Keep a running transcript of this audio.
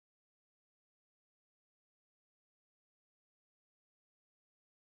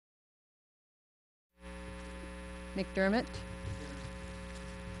McDermott,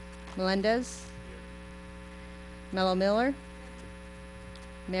 Melendez, Mello Miller,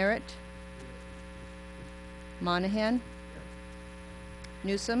 Merritt, Monahan,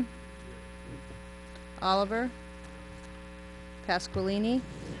 Newsom, Oliver, Pasqualini,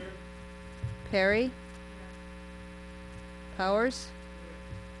 Perry, Powers,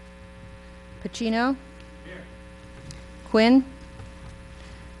 Pacino, Quinn,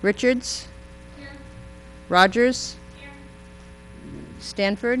 Richards, Rogers,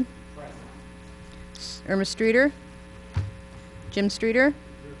 Stanford, Irma Streeter, Jim Streeter,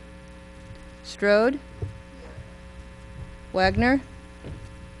 Strode, Wagner,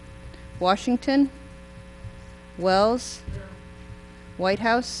 Washington, Wells,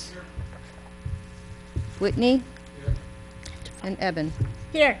 Whitehouse, Whitney, and Eben.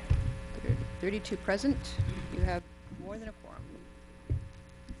 Here. 32 present. You have more than a quorum.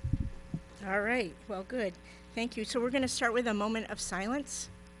 All right, well, good. Thank you. So we're going to start with a moment of silence.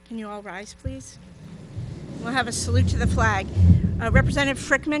 Can you all rise, please? We'll have a salute to the flag. Representative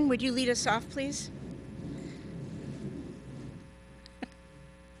Frickman, would you lead us off, please?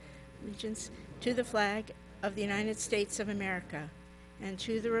 Allegiance to the flag of the United States of America and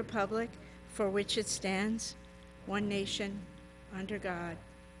to the republic for which it stands, one nation, under God,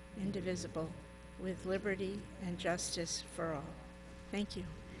 indivisible, with liberty and justice for all. Thank you.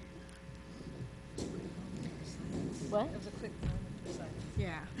 What? That was a quick moment of silence.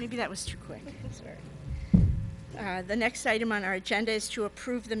 Yeah, maybe that was too quick. Sorry. The next item on our agenda is to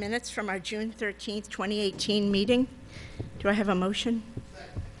approve the minutes from our June 13th, 2018 meeting. Do I have a motion?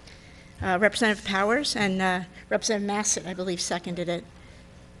 Representative Powers and Representative Massett, I believe, seconded it.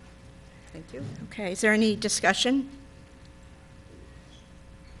 Thank you. Okay, is there any discussion?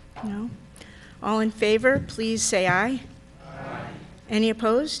 No? All in favor, please say aye. Aye. Any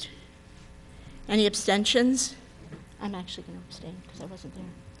opposed? Any abstentions? I'm actually going to abstain because I wasn't there.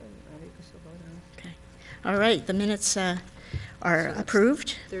 Okay. All right, the minutes are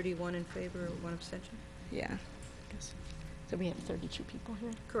approved. 31 in favor, 1 abstention. Yeah. So we have 32 people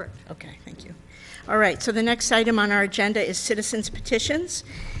here? Correct. Okay, thank you. All right, so the next item on our agenda is citizens' petitions.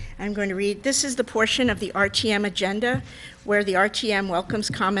 I'm going to read, this is the portion of the RTM agenda where the RTM welcomes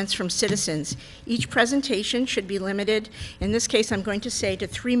comments from citizens. Each presentation should be limited, in this case I'm going to say, to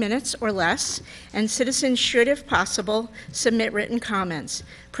 3 minutes or less, and citizens should, if possible, submit written comments.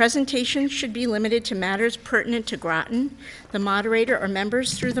 Presentations should be limited to matters pertinent to Groton. The moderator or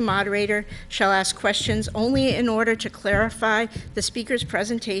members through the moderator shall ask questions only in order to clarify the speaker's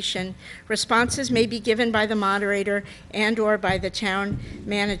presentation. Responses may be given by the moderator and/or by the town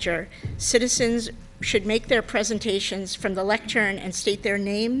manager. Citizens should make their presentations from the lectern and state their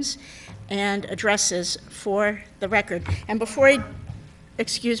names and addresses for the record. And before I,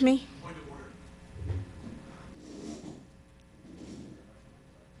 excuse me? Point of order.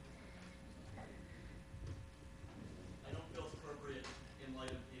 I don't feel it's appropriate in light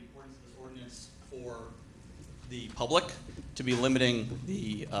of the importance of this ordinance for the public to be limiting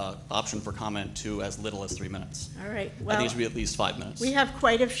the option for comment to as little as 3 minutes. All right. I Well, think it should be at least 5 minutes. we have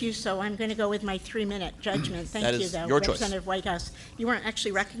quite a few, so I'm going to go with my 3-minute judgment. Thank That you, is though, your choice. Representative Whitehouse. You weren't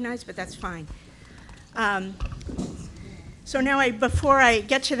actually recognized, but that's fine. So now, before I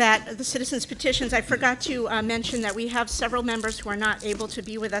get to that, the citizens' petitions, I forgot to mention that we have several members who are not able to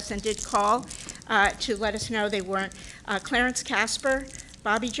be with us and did call to let us know they weren't. Clarence Casper,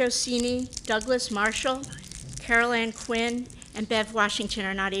 Bobby Josini, Douglas Marshall, Carol Ann Quinn, and Bev Washington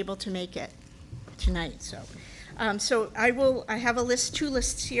are not able to make it tonight. So, I have a list, 2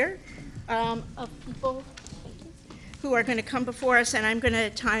 lists here of people who are going to come before us, and I'm going to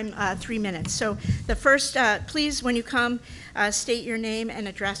time 3 minutes. So the first, please, when you come, state your name and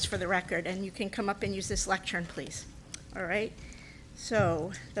address for the record, and you can come up and use this lectern, please. All right?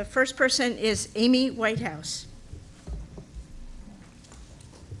 So the first person is Amy Whitehouse.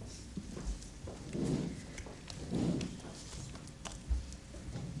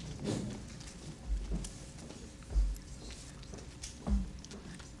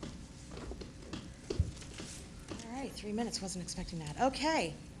 All right, 3 minutes, wasn't expecting that.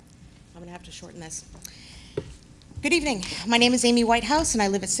 Okay, I'm gonna have to shorten this. Good evening, my name is Amy Whitehouse and I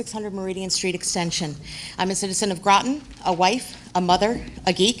live at 600 Meridian Street Extension. I'm a citizen of Groton, a wife, a mother,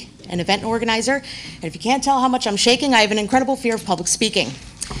 a geek, an event organizer, and if you can't tell how much I'm shaking, I have an incredible fear of public speaking.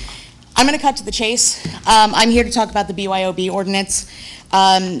 I'm gonna cut to the chase. I'm here to talk about the B.Y.O.B. ordinance.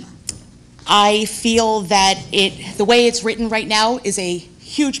 I feel that the way it's written right now is a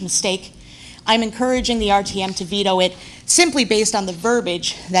huge mistake. I'm encouraging the RTM to veto it simply based on the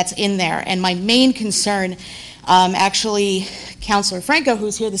verbiage that's in there. And my main concern Actually, Councilor Franco,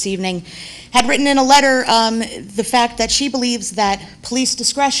 who's here this evening, had written in a letter the fact that she believes that police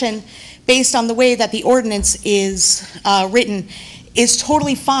discretion, based on the way that the ordinance is written, is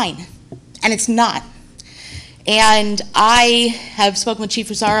totally fine, and it's not. And I have spoken with Chief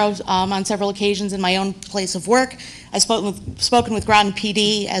Rosario on several occasions in my own place of work. I've spoken with Groton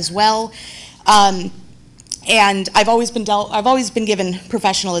PD as well, and I've always been given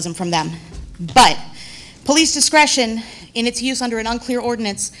professionalism from them. But police discretion in its use under an unclear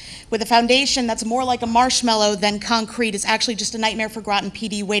ordinance with a foundation that's more like a marshmallow than concrete is actually just a nightmare for Groton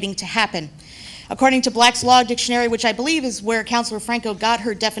PD waiting to happen. According to Black's Law Dictionary, which I believe is where Councilor Franco got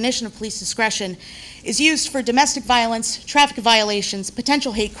her definition of police discretion, is used for domestic violence, traffic violations,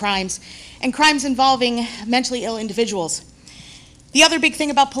 potential hate crimes, and crimes involving mentally ill individuals. The other big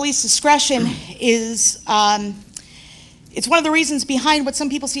thing about police discretion is it's one of the reasons behind what some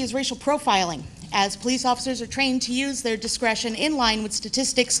people see as racial profiling, as police officers are trained to use their discretion in line with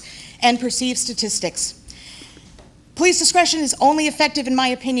statistics and perceived statistics. Police discretion is only effective, in my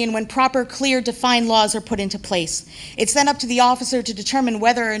opinion, when proper, clear, defined laws are put into place. It's then up to the officer to determine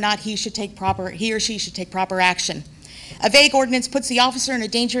whether or not he or she should take proper action. A vague ordinance puts the officer in a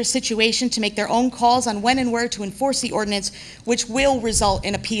dangerous situation to make their own calls on when and where to enforce the ordinance, which will result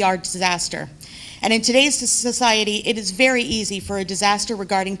in a PR disaster. And in today's society, it is very easy for a disaster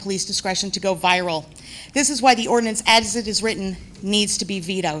regarding police discretion to go viral. This is why the ordinance, as it is written, needs to be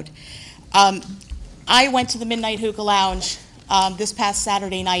vetoed. I went to the Midnight Hookah Lounge this past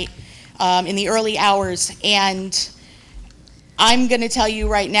Saturday night in the early hours, and I'm going to tell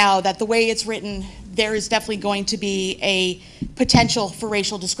you right now that the way it's written, there is definitely going to be a potential for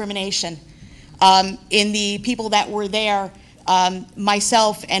racial discrimination. In the people that were there,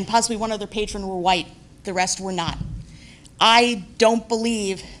 myself and possibly one other patron were white. The rest were not. I don't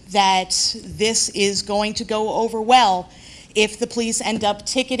believe that this is going to go over well if the police end up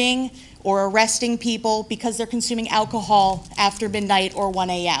ticketing or arresting people because they're consuming alcohol after midnight or 1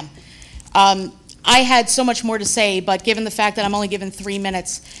 a.m. I had so much more to say, but given the fact that I'm only given 3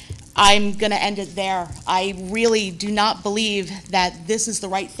 minutes, I'm going to end it there. I really do not believe that this is the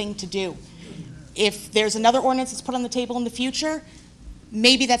right thing to do. If there's another ordinance that's put on the table in the future,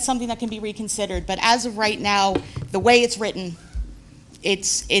 maybe that's something that can be reconsidered. But as of right now, the way it's written,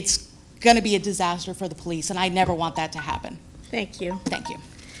 it's going to be a disaster for the police, and I never want that to happen. Thank you. Thank you.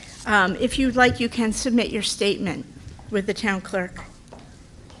 If you'd like, you can submit your statement with the town clerk.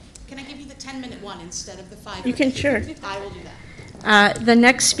 Can I give you the 10-minute one instead of the 5? You can, sure. I will do that. The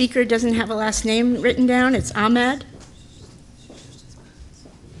next speaker doesn't have a last name written down. It's Ahmed.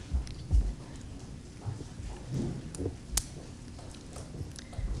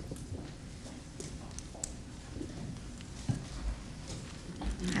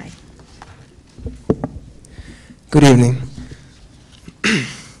 Hi. Good evening.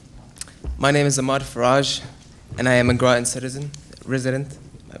 My name is Ahmad Faraj, and I am a Groton resident.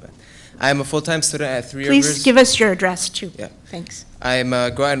 My bad. I am a full-time student at Three Rivers. Please give us your address, too. Yeah. Thanks. I am a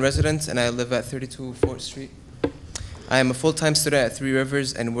Groton resident, and I live at 32 4th Street. I am a full-time student at Three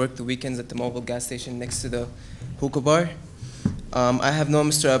Rivers and work the weekends at the mobile gas station next to the hookah bar. I have known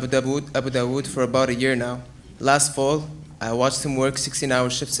Mr. Abu Dawood for about a year now. Last fall, I watched him work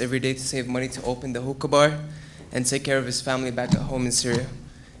 16-hour shifts every day to save money to open the hookah bar and take care of his family back at home in Syria.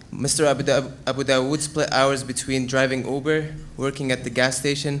 Mr. Abu Dawood split hours between driving Uber, working at the gas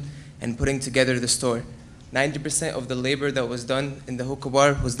station, and putting together the store. 90% of the labor that was done in the hookah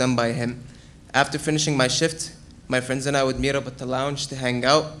bar was done by him. After finishing my shift, my friends and I would meet up at the lounge to hang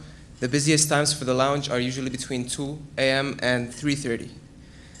out. The busiest times for the lounge are usually between 2 a.m. and 3:30,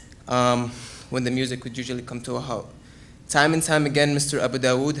 when the music would usually come to a halt. Time and time again, Mr. Abu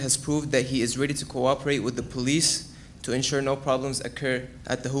Dawood has proved that he is ready to cooperate with the police to ensure no problems occur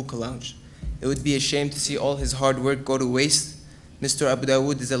at the hookah lounge. It would be a shame to see all his hard work go to waste. Mr. Abu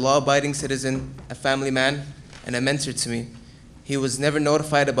Dawood is a law-abiding citizen, a family man, and a mentor to me. He was never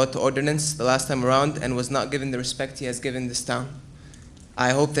notified about the ordinance the last time around and was not given the respect he has given this town.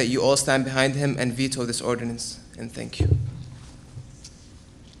 I hope that you all stand behind him and veto this ordinance, and thank you.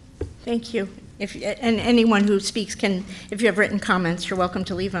 Thank you. And anyone who speaks can, if you have written comments, you're welcome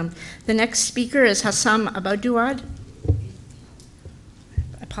to leave them. The next speaker is Hassam Abadouad.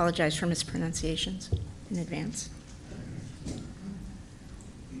 I apologize for mispronunciations in advance.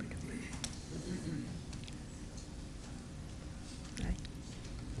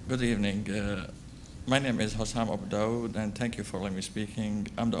 Good evening. My name is Hassam Abdaoud, and thank you for letting me speaking.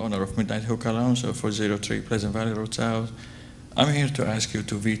 I'm the owner of Midnight Hookah Lounge, 403 Pleasant Valley Road South. I'm here to ask you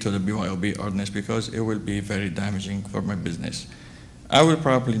to veto the B.Y.O.B ordinance because it will be very damaging for my business. I will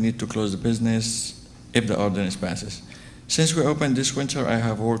probably need to close the business if the ordinance passes. Since we opened this winter, I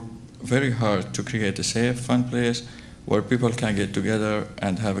have worked very hard to create a safe, fun place where people can get together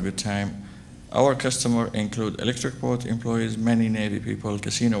and have a good time. Our customers include electric boat employees, many Navy people,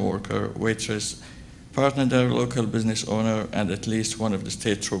 casino worker, waitress, partner, local business owner, and at least one of the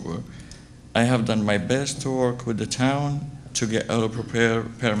state trooper. I have done my best to work with the town to get all prepare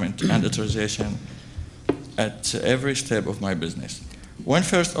permit and authorization at every step of my business. When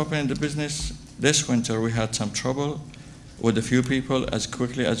first opening the business this winter, we had some trouble with a few people as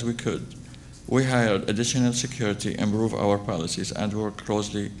quickly as we could. We hired additional security, improved our policies, and worked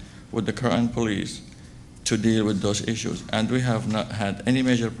closely with the current police to deal with those issues. And we have not had any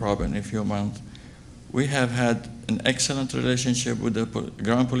major problem in a few months. We have had an excellent relationship with the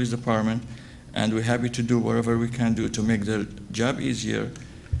Groton Police Department, and we're happy to do whatever we can do to make their job easier.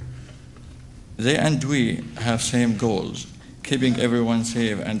 They and we have same goals, keeping everyone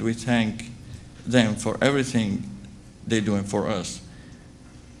safe, and we thank them for everything they're doing for us.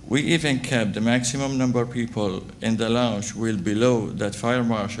 We even kept the maximum number of people in the lounge well below that fire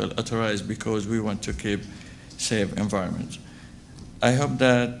marshal authorized because we want to keep safe environment. I hope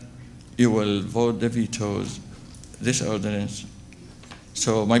that you will vote the vetoes this ordinance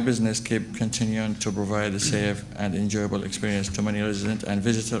so my business keep continuing to provide a safe and enjoyable experience to many residents and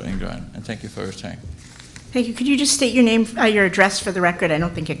visitors in Groton. And thank you for your time. Thank you. Could you just state your name, your address for the record? I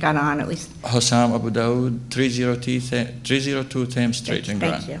don't think it got on, at least. Hossam Abu Dawood, 302 Thames Street in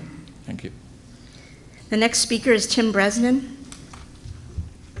Groton. Thank you. Thank you. The next speaker is Tim Bresnan.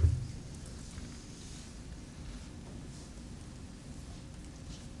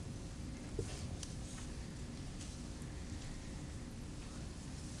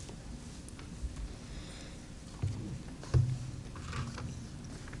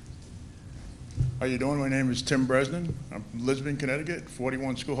 How you doing? My name is Tim Bresnan. I'm from Lisbon, Connecticut,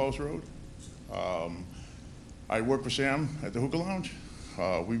 41 Schoolhouse Road. I work for Sam at the Hookah Lounge.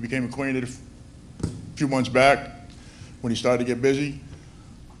 We became acquainted a few months back when he started to get busy.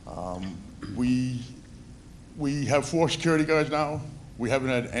 We have 4 security guards now. We haven't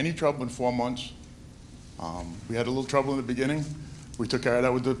had any trouble in 4 months. We had a little trouble in the beginning. We took care of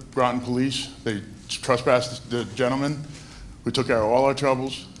that with the Groton police. They trespassed the gentleman. We took care of all our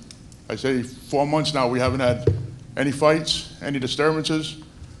troubles. I say 4 months now, we haven't had any fights, any disturbances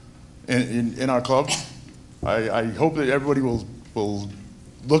in our club. I hope that everybody will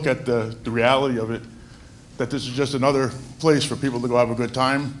look at the reality of it, that this is just another place for people to go have a good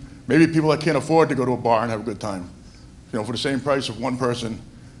time. Maybe people that can't afford to go to a bar and have a good time. You know, for the same price of one person,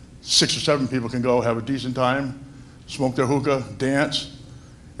 6 or 7 people can go have a decent time, smoke their hookah, dance.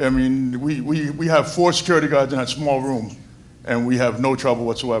 I mean, we have 4 security guards in that small room, and we have no trouble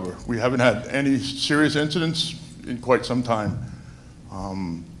whatsoever. We haven't had any serious incidents in quite some time.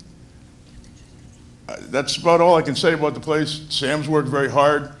 That's about all I can say about the place. Sam's worked very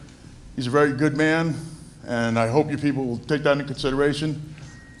hard. He's a very good man, and I hope you people will take that into consideration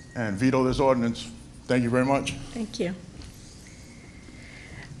and veto this ordinance. Thank you very much. Thank you.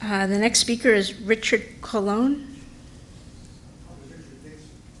 The next speaker is Richard Colon.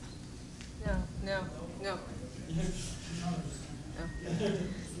 No.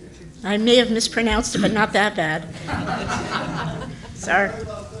 I may have mispronounced it, but not that bad. Sorry.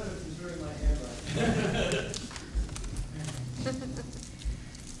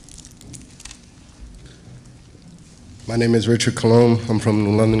 My name is Richard Colon. I'm from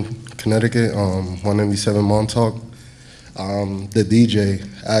New London, Connecticut, 197 Montauk. The DJ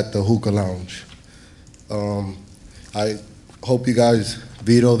at the Hookah Lounge. I hope you guys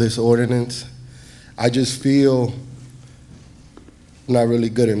veto this ordinance. I just feel, not really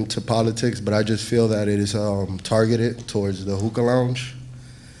good into politics, but I just feel that it is targeted towards the Hookah Lounge,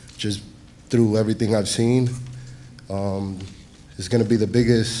 just through everything I've seen. It's going to be the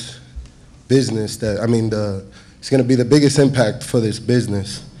biggest business it's going to be the biggest impact for this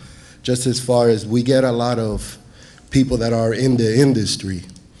business, just as far as we get a lot of people that are in the industry,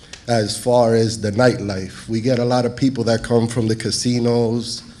 as far as the nightlife. We get a lot of people that come from the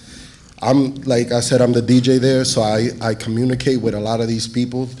casinos. Like I said, I'm the DJ there, so I communicate with a lot of these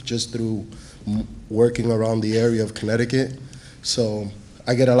people just through working around the area of Connecticut. So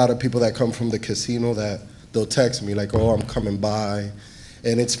I get a lot of people that come from the casino that they'll text me like, oh, I'm coming by.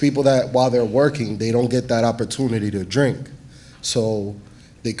 And it's people that while they're working, they don't get that opportunity to drink. So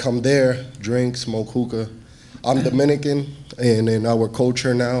they come there, drink, smoke hookah. I'm Dominican, and in our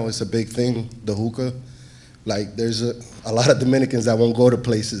culture now, it's a big thing, the hookah. Like there's a lot of Dominicans that won't go to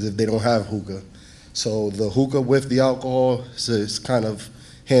places if they don't have hookah. So the hookah with the alcohol is kind of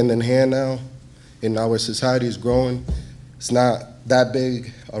hand in hand now, and our society is growing. It's not that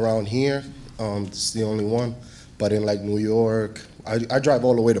big around here. It's the only one. But in like New York, I drive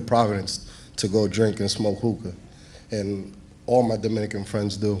all the way to Providence to go drink and smoke hookah, and all my Dominican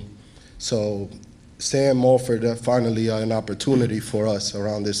friends do. So Sam offered finally an opportunity for us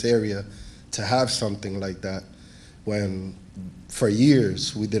around this area to have something like that, when for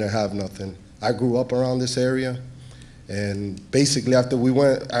years we didn't have nothing. I grew up around this area, and basically after we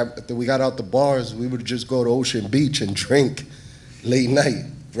got out the bars, we would just go to Ocean Beach and drink late night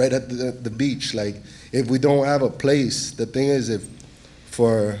right at the beach. Like, if we don't have a place, the thing is, if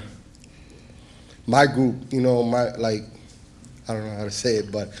for my group, you know, I don't know how to say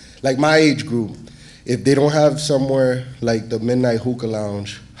it, but like my age group, if they don't have somewhere like the Midnight Hookah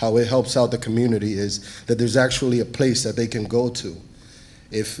Lounge, how it helps out the community is that there's actually a place that they can go to.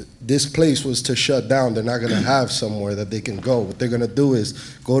 If this place was to shut down, they're not gonna have somewhere that they can go. What they're gonna do is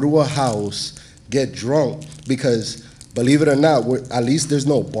go to a house, get drunk, because believe it or not, at least there's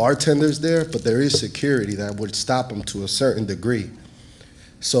no bartenders there, but there is security that would stop them to a certain degree.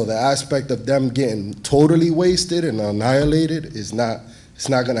 So the aspect of them getting totally wasted and annihilated is it's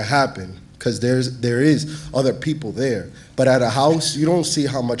not gonna happen, because there is other people there. But at a house, you don't see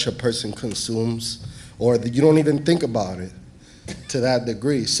how much a person consumes, or you don't even think about it to that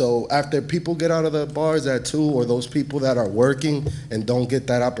degree. So after people get out of the bars at 2, or those people that are working and don't get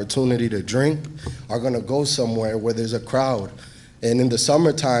that opportunity to drink are gonna go somewhere where there's a crowd. And in the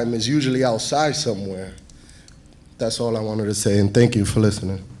summertime, it's usually outside somewhere. That's all I wanted to say, and thank you for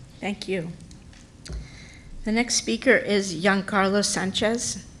listening. Thank you. The next speaker is Giancarlo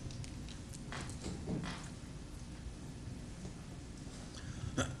Sanchez.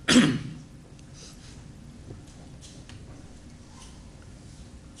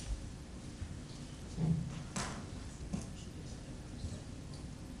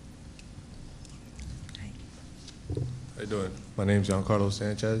 How you doing? My name's Giancarlo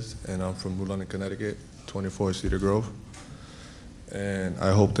Sanchez, and I'm from New London, Connecticut, 24 Cedar Grove. And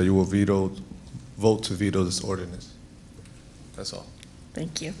I hope that you will vote to veto this ordinance. That's all.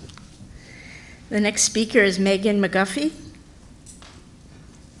 Thank you. The next speaker is Megan McGuffey.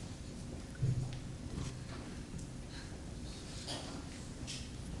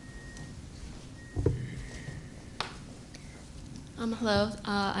 Hello,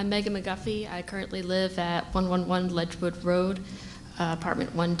 I'm Megan McGuffey. I currently live at 111 Ledgewood Road,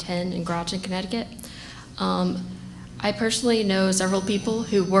 apartment 110 in Groton, Connecticut. I personally know several people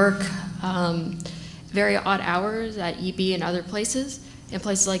who work very odd hours at EB and other places, and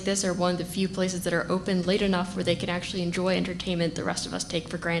places like this are one of the few places that are open late enough where they can actually enjoy entertainment the rest of us take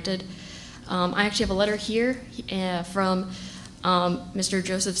for granted. I actually have a letter here from Mr.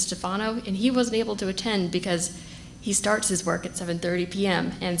 Joseph Stefano, and he wasn't able to attend because he starts his work at 7:30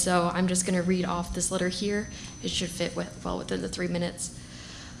 p.m. And so I'm just going to read off this letter here. It should fit well within the 3 minutes.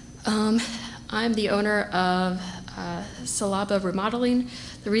 I'm the owner of Salaba Remodeling.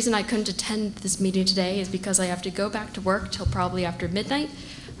 The reason I couldn't attend this meeting today is because I have to go back to work till probably after midnight.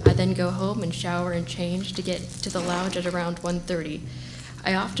 I then go home and shower and change to get to the lounge at around 1:30.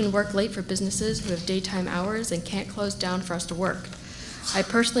 I often work late for businesses who have daytime hours and can't close down for us to work. I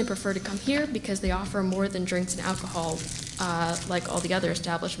personally prefer to come here because they offer more than drinks and alcohol, like all the other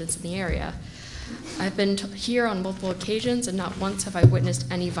establishments in the area. I've been here on multiple occasions, and not once have I witnessed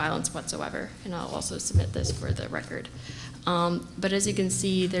any violence whatsoever, and I'll also submit this for the record. But as you can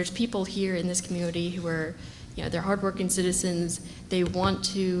see, there's people here in this community who are, they're hardworking citizens. They want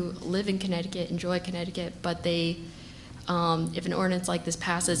to live in Connecticut, enjoy Connecticut, but they, if an ordinance like this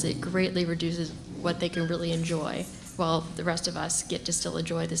passes, it greatly reduces what they can really enjoy, while the rest of us get to still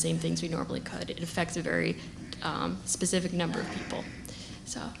enjoy the same things we normally could. It affects a very specific number of people.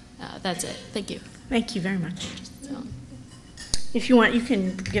 So that's it. Thank you. Thank you very much. If you want, you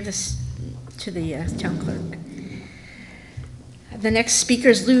can give this to the town clerk. The next speaker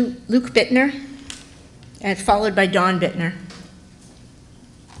is Luke Bittner, and followed by Dawn Bittner.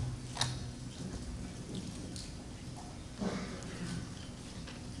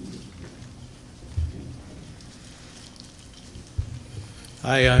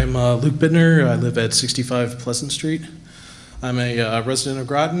 Hi, I'm Luke Bittner. I live at 65 Pleasant Street. I'm a resident of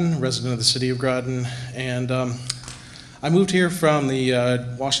Groton, resident of the city of Groton, and I moved here from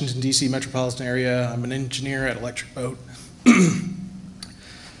the Washington, D.C. metropolitan area. I'm an engineer at Electric Boat.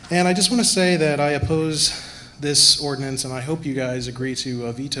 And I just want to say that I oppose this ordinance, and I hope you guys agree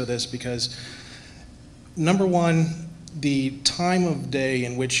to veto this because, number one, the time of day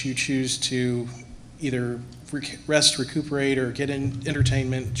in which you choose to either rest, recuperate, or get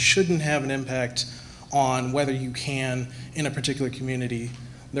entertainment shouldn't have an impact on whether you can, in a particular community,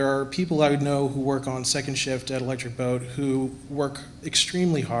 There are people I know who work on second shift at Electric Boat who work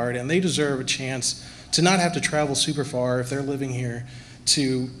extremely hard, and they deserve a chance to not have to travel super far if they're living here,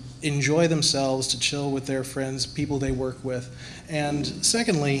 to enjoy themselves, to chill with their friends, people they work with. And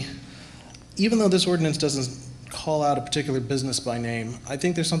secondly, even though this ordinance doesn't call out a particular business by name, I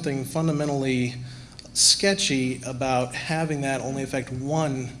think there's something fundamentally sketchy about having that only affect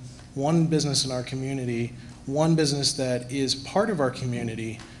one business in our community, one business that is part of our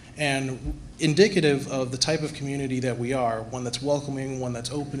community and indicative of the type of community that we are, one that's welcoming, one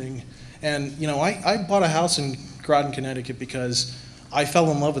that's opening. And you know, I bought a house in Groton, Connecticut because I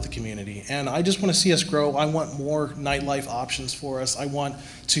fell in love with the community, and I just want to see us grow. I want more nightlife options for us. I want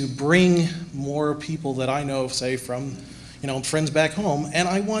to bring more people that I know, say from, you know, friends back home, and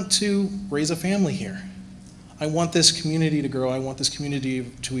I want to raise a family here. I want this community to grow. I want this community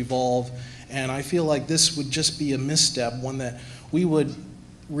to evolve, and I feel like this would just be a misstep, one that we would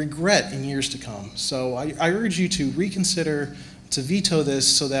regret in years to come. So I urge you to reconsider, to veto this,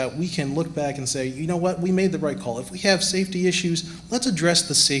 so that we can look back and say, you know what, we made the right call. If we have safety issues, let's address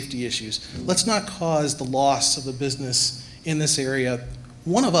the safety issues. Let's not cause the loss of a business in this area.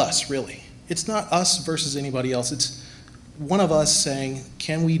 One of us, really. It's not us versus anybody else. It's one of us saying,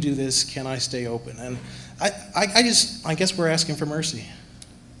 can we do this? Can I stay open? And I guess we're asking for mercy.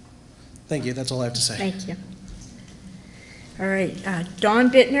 Thank you. That's all I have to say. Thank you. All right, Dawn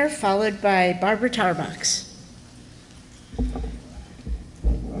Bittner, followed by Barbara Tarbox.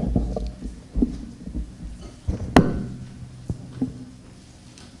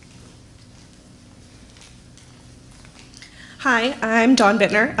 Hi, I'm Dawn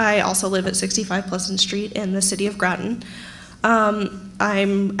Bittner. I also live at 65 Pleasant Street in the city of Groton.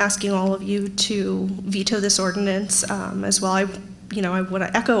 I'm asking all of you to veto this ordinance as well. I want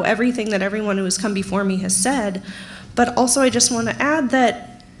to echo everything that everyone who has come before me has said, but also I just want to add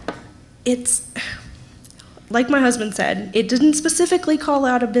that it's, like my husband said, it didn't specifically call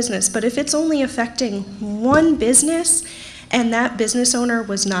out a business, but if it's only affecting one business, and that business owner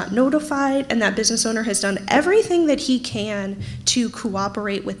was not notified, and that business owner has done everything that he can to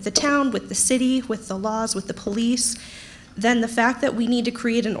cooperate with the town, with the city, with the laws, with the police, then the fact that we need to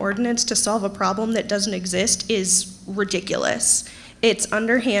create an ordinance to solve a problem that doesn't exist is ridiculous. It's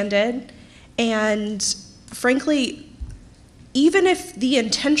underhanded, and frankly, even if the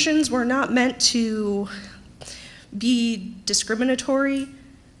intentions were not meant to be discriminatory,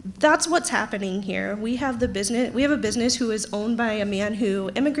 that's what's happening here. We have a business who is owned by a man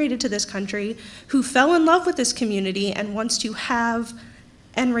who immigrated to this country, who fell in love with this community and wants to have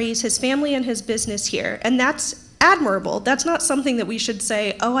and raise his family and his business here. And that's admirable. That's not something that we should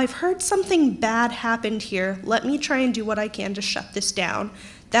say, oh, I've heard something bad happened here. Let me try and do what I can to shut this down.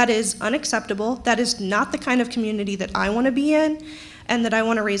 That is unacceptable. That is not the kind of community that I want to be in and that I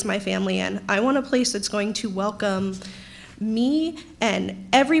want to raise my family in. I want a place that's going to welcome me and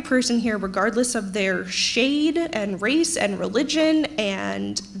every person here, regardless of their shade and race and religion,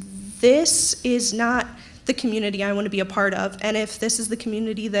 and this is not the community I want to be a part of. And if this is the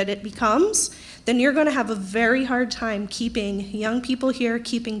community that it becomes, then you're going to have a very hard time keeping young people here,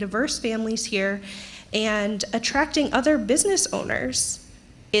 keeping diverse families here, and attracting other business owners.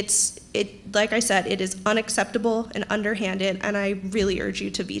 Like I said, it is unacceptable and underhanded, and I really urge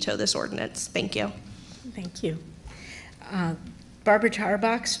you to veto this ordinance. Thank you. Thank you. Barbara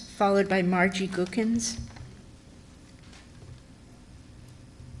Tarbox, followed by Margie Gookins.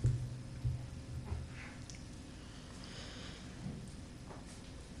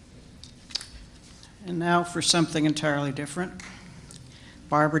 And now for something entirely different.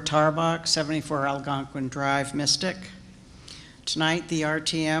 Barbara Tarbox, 74 Algonquin Drive, Mystic. Tonight, the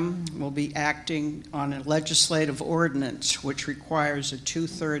RTM will be acting on a legislative ordinance which requires a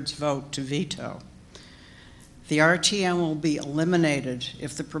 2/3 vote to veto. The RTM will be eliminated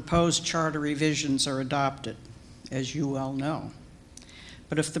if the proposed charter revisions are adopted, as you well know.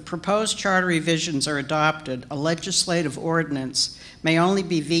 But if the proposed charter revisions are adopted, a legislative ordinance may only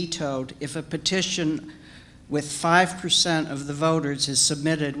be vetoed if a petition with 5% of the voters is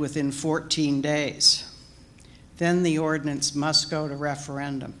submitted within 14 days. Then the ordinance must go to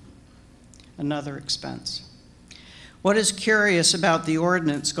referendum, another expense. What is curious about the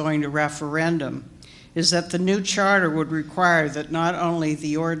ordinance going to referendum is that the new charter would require that not only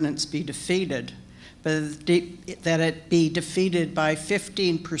the ordinance be defeated, but that it be defeated by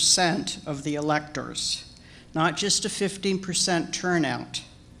 15% of the electors. Not just a 15% turnout,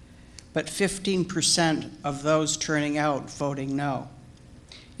 but 15% of those turning out voting no.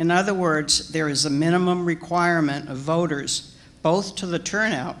 In other words, there is a minimum requirement of voters both to the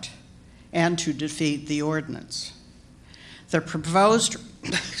turnout and to defeat the ordinance. The proposed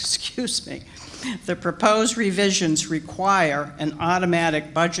excuse me, the proposed revisions require an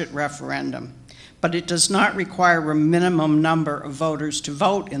automatic budget referendum, but it does not require a minimum number of voters to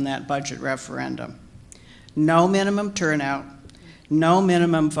vote in that budget referendum. No minimum turnout, no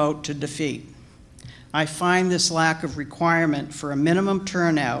minimum vote to defeat. I find this lack of requirement for a minimum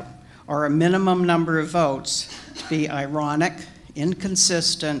turnout or a minimum number of votes to be ironic,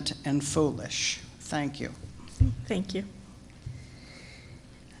 inconsistent, and foolish. Thank you. Thank you.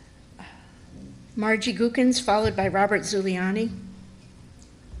 Margie Gookins, followed by Robert Zuliani.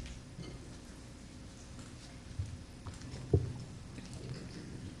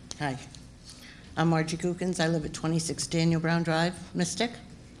 Hi, I'm Margie Gookins. I live at 26 Daniel Brown Drive, Mystic.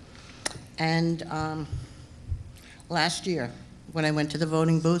 And last year, when I went to the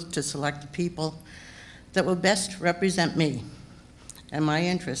voting booth to select the people that will best represent me and my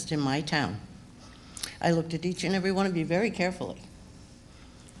interest in my town, I looked at each and every one of you very carefully.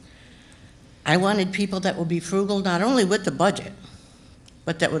 I wanted people that will be frugal not only with the budget,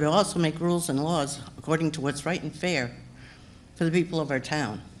 but that would also make rules and laws according to what's right and fair for the people of our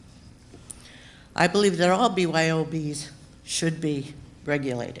town. I believe that all BYOBs should be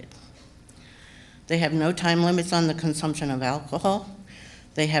regulated. They have no time limits on the consumption of alcohol.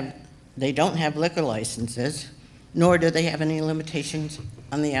 They don't have liquor licenses, nor do they have any limitations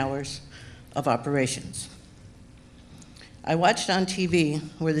on the hours of operations. I watched on TV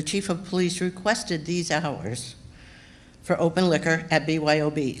where the chief of police requested these hours for open liquor at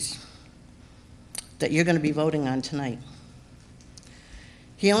BYOBs that you're going to be voting on tonight.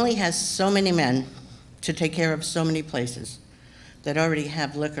 He only has so many men to take care of so many places that already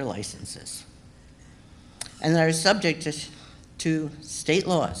have liquor licenses and that are subject to state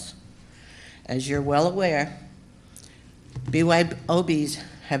laws. As you're well aware, BYOBs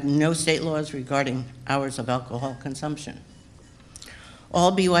have no state laws regarding hours of alcohol consumption.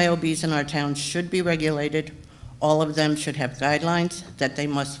 All BYOBs in our town should be regulated. All of them should have guidelines that they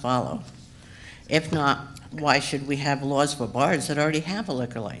must follow. If not, why should we have laws for bars that already have a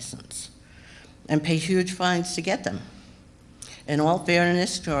liquor license and pay huge fines to get them? In all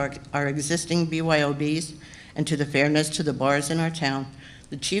fairness to our existing BYOBs and to the fairness to the bars in our town,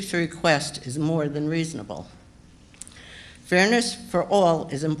 the chief's request is more than reasonable. Fairness for all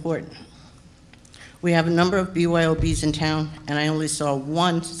is important. We have a number of BYOBs in town, and I only saw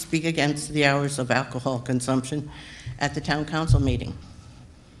one speak against the hours of alcohol consumption at the town council meeting.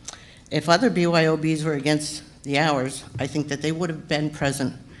 If other BYOBs were against the hours, I think that they would have been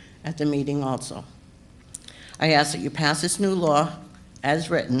present at the meeting also. I ask that you pass this new law as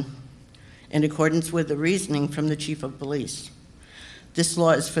written in accordance with the reasoning from the chief of police. This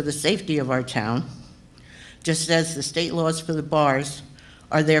law is for the safety of our town, just as the state laws for the bars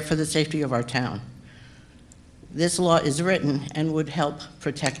are there for the safety of our town. This law is written and would help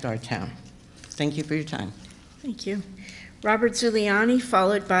protect our town. Thank you for your time. Thank you. Robert Zuliani,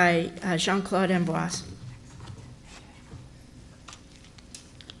 followed by Jean-Claude Amboise.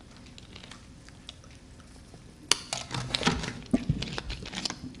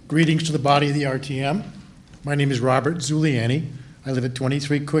 Greetings to the body of the RTM. My name is Robert Zuliani. I live at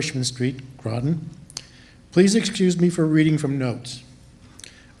 23 Cushman Street, Groton. Please excuse me for reading from notes.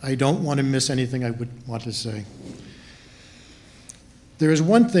 I don't want to miss anything I would want to say. There is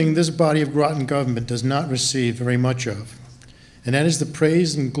one thing this body of Groton government does not receive very much of, and that is the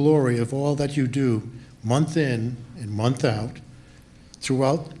praise and glory of all that you do month in and month out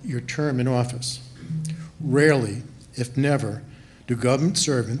throughout your term in office. Rarely, if never, do government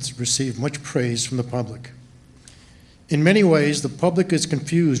servants receive much praise from the public. In many ways, the public is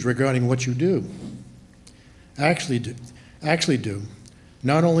confused regarding what you do. Actually do,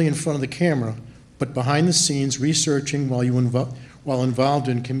 not only in front of the camera, but behind the scenes researching while involved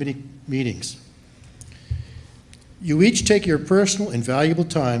in committee meetings. You each take your personal and valuable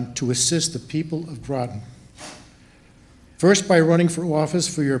time to assist the people of Groton. First, by running for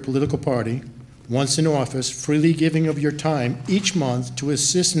office for your political party, once in office, freely giving of your time each month to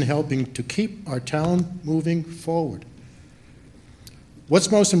assist in helping to keep our town moving forward.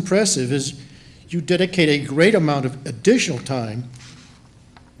 What's most impressive is you dedicate a great amount of additional time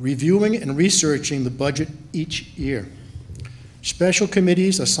reviewing and researching the budget each year. Special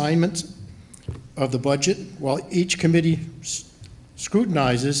committees, assignments of the budget, while each committee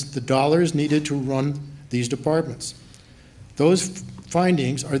scrutinizes the dollars needed to run these departments. Those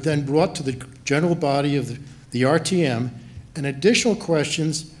findings are then brought to the general body of the RTM, and additional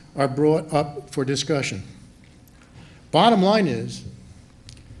questions are brought up for discussion. Bottom line is,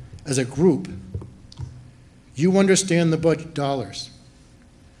 as a group, you understand the budget dollars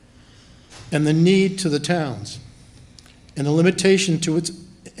and the need to the towns. and the limitation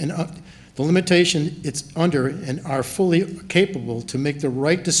it's under, and are fully capable to make the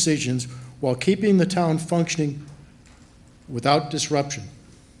right decisions while keeping the town functioning without disruption.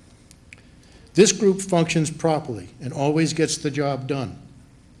 This group functions properly and always gets the job done.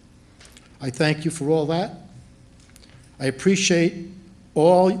 I thank you for all that. I appreciate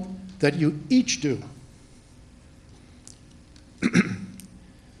all that you each do.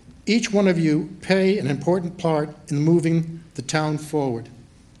 Each one of you play an important part in moving the town forward.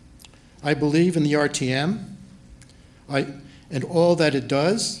 I believe in the RTM and all that it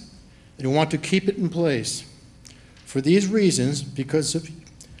does, and I want to keep it in place. For these reasons, because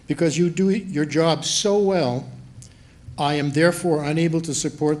you do your job so well, I am therefore unable to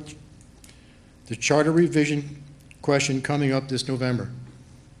support the charter revision question coming up this November.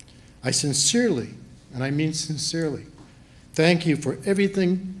 I sincerely, and I mean sincerely, thank you for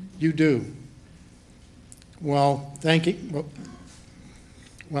everything you do. Well,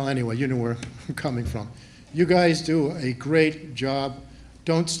 well, anyway, you know where I'm coming from. You guys do a great job.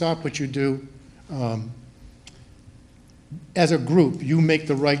 Don't stop what you do. As a group, you make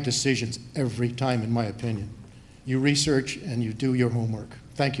the right decisions every time, in my opinion. You research and you do your homework.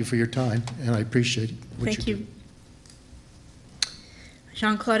 Thank you for your time, and I appreciate what Thank you you.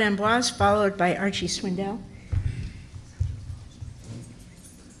 Jean-Claude Amboise, followed by Archie Swindell.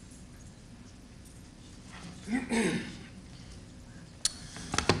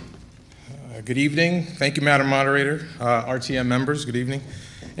 Good evening. Thank you, Madam Moderator, RTM members, good evening,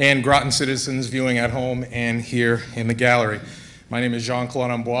 and Groton citizens viewing at home and here in the gallery. My name is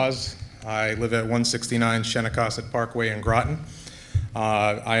Jean-Claude Amboise. I live at 169 Shenecosset Parkway in Groton.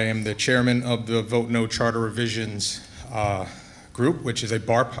 I am the chairman of the Vote No Charter Revisions group, which is a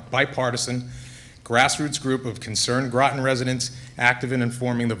bipartisan grassroots group of concerned Groton residents active in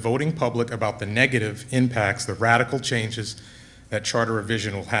informing the voting public about the negative impacts, the radical changes that charter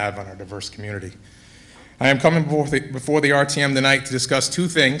revision will have on our diverse community. I am coming before the RTM tonight to discuss two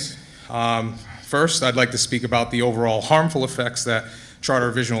things. First, I'd like to speak about the overall harmful effects that charter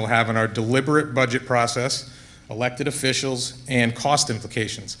revision will have on our deliberate budget process, elected officials, and cost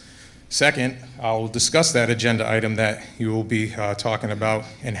implications. Second, I'll discuss that agenda item that you will be talking about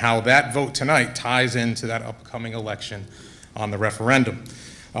and how that vote tonight ties into that upcoming election on the referendum.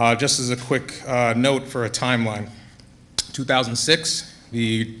 Just as a quick note for a timeline, 2006,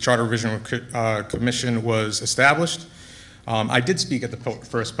 the Charter Revision Commission was established. I did speak at the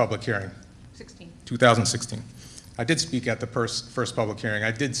first public hearing. 2016. I did speak at the first public hearing.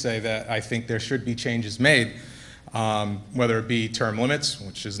 I did say that I think there should be changes made, whether it be term limits,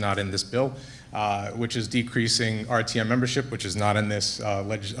 which is not in this bill, which is decreasing RTM membership, which is not in this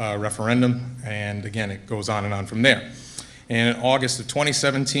referendum, and again, it goes on and on from there. And in August of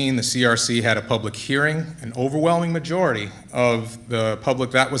 2017, the CRC had a public hearing. An overwhelming majority of the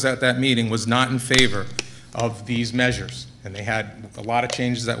public that was at that meeting was not in favor of these measures, and they had a lot of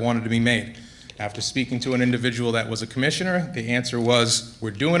changes that wanted to be made. After speaking to an individual that was a commissioner, the answer was,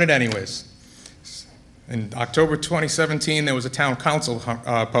 we're doing it anyways. In October 2017, there was a town council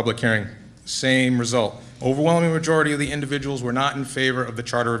public hearing, same result. Overwhelming majority of the individuals were not in favor of the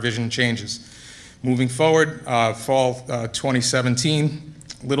charter revision changes. Moving forward, fall 2017,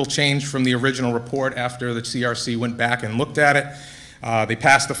 little change from the original report after the CRC went back and looked at it. They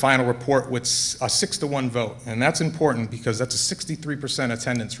passed the final report with a 6-to-1 vote, and that's important because that's a 63%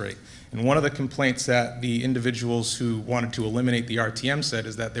 attendance rate. And one of the complaints that the individuals who wanted to eliminate the RTM said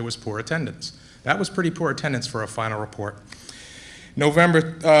is that there was poor attendance. That was pretty poor attendance for a final report. November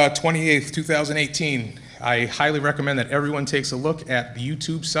 28th, 2018, I highly recommend that everyone takes a look at the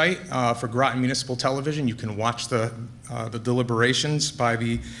YouTube site for Groton Municipal Television. You can watch the deliberations by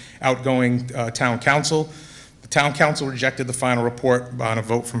the outgoing town council. The town council rejected the final report on a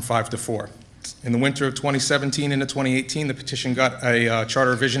vote from 5-4. In the winter of 2017 into 2018, the petition got a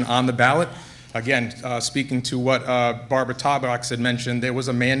charter revision on the ballot. Again, speaking to what Barbara Tarbox had mentioned, there was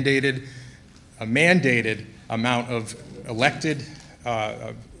a mandated amount of elected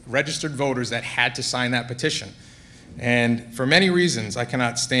registered voters that had to sign that petition. And for many reasons, I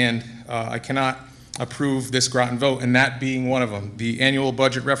cannot approve this Groton vote, and that being one of them. The annual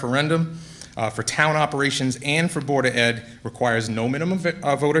budget referendum for town operations and for Board of Ed requires no minimum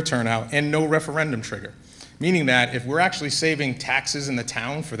voter turnout and no referendum trigger. Meaning that if we're actually saving taxes in the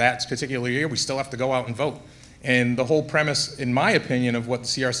town for that particular year, we still have to go out and vote. And the whole premise, in my opinion, of what the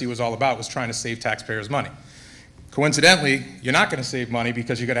CRC was all about was trying to save taxpayers' money. Coincidentally, you're not going to save money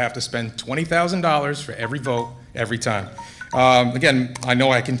because you're going to have to spend $20,000 for every vote, every time. Again, I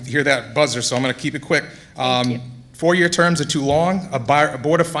know I can hear that buzzer, so I'm going to keep it quick. 4-year terms are too long. A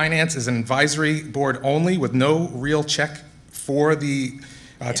Board of Finance is an advisory board only with no real check for the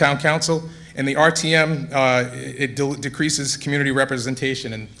town council. And the RTM, it decreases community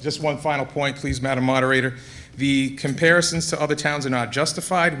representation. And just one final point, please, Madam Moderator. The comparisons to other towns are not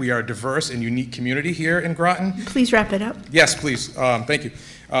justified. We are a diverse and unique community here in Groton. Please wrap it up. Yes, please. Thank you.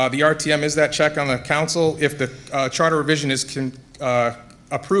 The RTM is that check on the council. If the charter revision is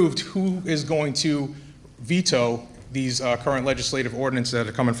approved, who is going to veto these current legislative ordinances that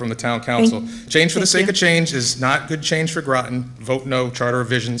are coming from the town council? Change for the sake of change is not good change for Groton. Vote no, charter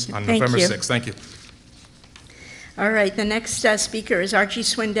revisions on November 6th. Thank you. All right, the next speaker is Archie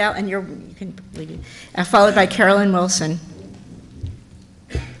Swindell, and you can leave it, followed by Carolyn Wilson.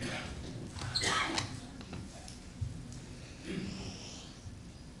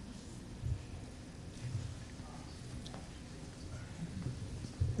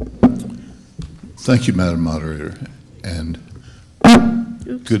 Thank you, Madam Moderator, and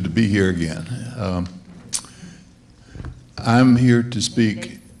good to be here again. I'm here to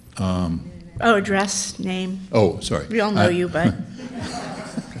speak. Address, name. Oh, sorry. We all know you, but.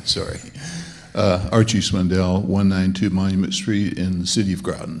 Sorry. Archie Swindell, 192 Monument Street in the city of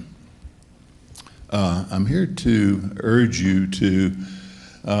Groton. I'm here to urge you to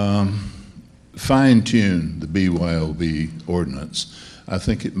fine-tune the B.Y.O.B. ordinance. I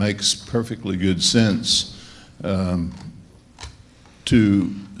think it makes perfectly good sense to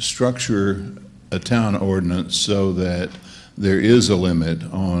structure a town ordinance so that there is a limit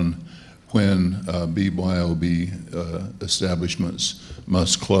on when B.Y.O.B. establishments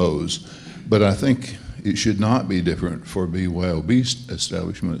must close. But I think it should not be different for B.Y.O.B.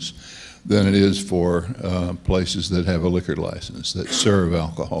 establishments than it is for places that have a liquor license, that serve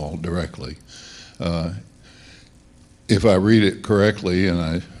alcohol directly. If I read it correctly, and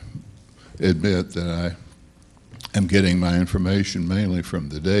I admit that I am getting my information mainly from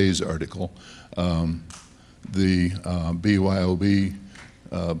the Day's article, the B.Y.O.B.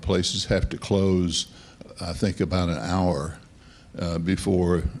 Places have to close, I think, about an hour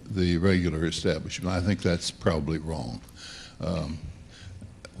before the regular establishment. I think that's probably wrong.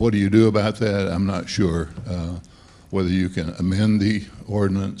 What do you do about that? I'm not sure. Whether you can amend the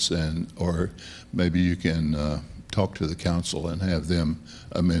ordinance or maybe you can talk to the council and have them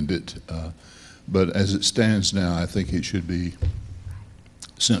amend it. But as it stands now, I think it should be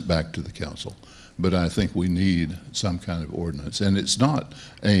sent back to the council. But I think we need some kind of ordinance. And it's not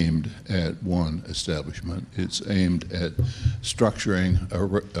aimed at one establishment. It's aimed at structuring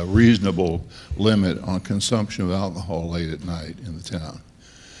a reasonable limit on consumption of alcohol late at night in the town.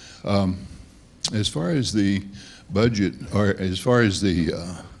 As far as the budget, or as far as the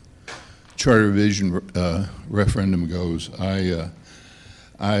charter revision referendum goes, I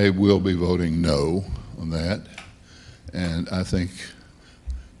will be voting no on that. And I think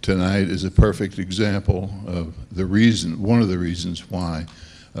tonight is a perfect example of the reason, one of the reasons why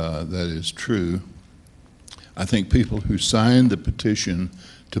that is true. I think people who signed the petition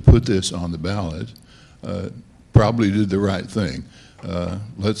to put this on the ballot probably did the right thing.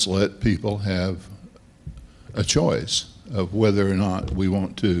 Let's let people have a choice of whether or not we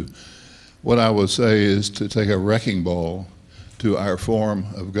want to. What I will say is to take a wrecking ball to our form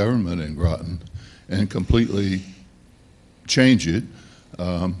of government in Groton and completely change it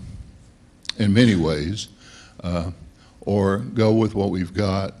in many ways, or go with what we've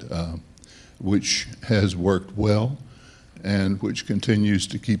got, which has worked well and which continues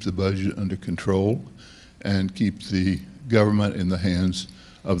to keep the budget under control and keep the government in the hands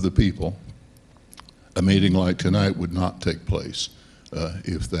of the people. A meeting like tonight would not take place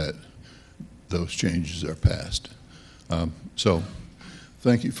if those changes are passed. So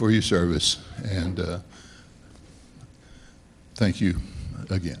thank you for your service, and thank you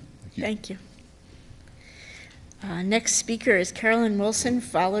again. Thank you. Next speaker is Carolyn Wilson,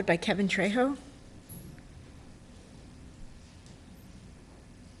 followed by Kevin Trejo.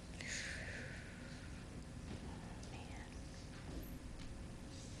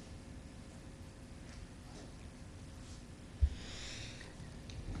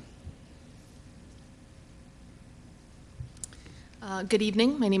 Good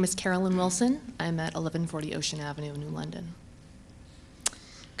evening. My name is Carolyn Wilson. I'm at 1140 Ocean Avenue, New London.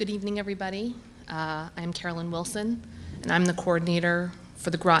 Good evening, everybody. I'm Carolyn Wilson, and I'm the coordinator for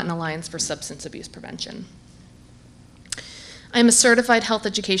the Groton Alliance for Substance Abuse Prevention. I'm a certified health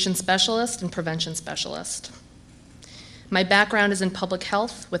education specialist and prevention specialist. My background is in public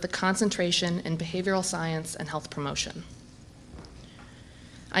health with a concentration in behavioral science and health promotion.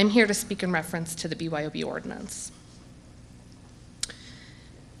 I'm here to speak in reference to the B.Y.O.B. ordinance.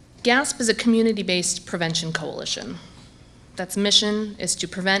 GASP is a community-based prevention coalition. That's mission is to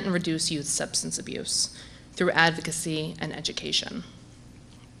prevent and reduce youth substance abuse through advocacy and education.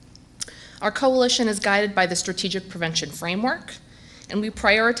 Our coalition is guided by the Strategic Prevention Framework, and we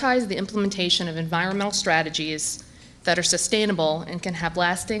prioritize the implementation of environmental strategies that are sustainable and can have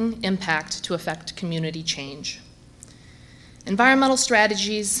lasting impact to affect community change. Environmental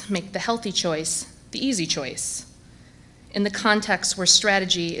strategies make the healthy choice the easy choice in the context where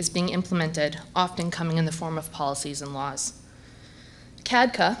strategy is being implemented, often coming in the form of policies and laws.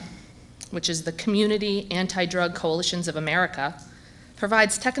 CADCA, which is the Community Anti-Drug Coalitions of America,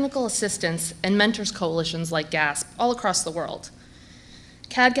 provides technical assistance and mentors coalitions like GASP all across the world.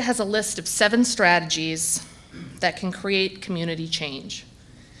 CADCA has a list of 7 strategies that can create community change.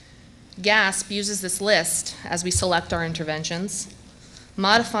 GASP uses this list as we select our interventions.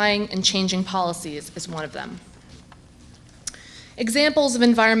 Modifying and changing policies is one of them. Examples of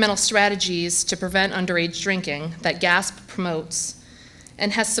environmental strategies to prevent underage drinking that GASP promotes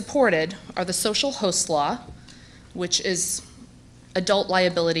and has supported are the Social Host Law, which is adult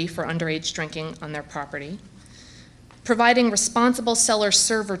liability for underage drinking on their property, providing responsible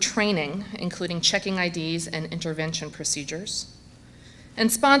seller-server training, including checking IDs and intervention procedures, and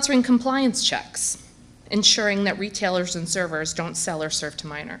sponsoring compliance checks, ensuring that retailers and servers don't sell or serve to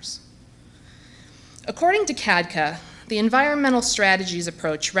minors. According to CADCA, the environmental strategies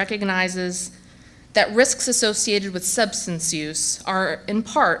approach recognizes that risks associated with substance use are in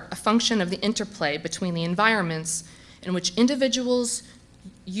part a function of the interplay between the environments in which individuals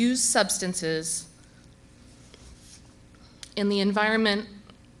use substances and the environment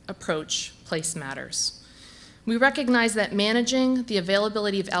approach place matters. We recognize that managing the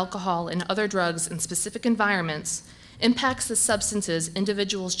availability of alcohol and other drugs in specific environments impacts the substances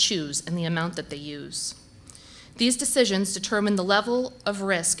individuals choose and the amount that they use. These decisions determine the level of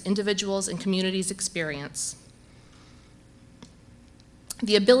risk individuals and communities experience.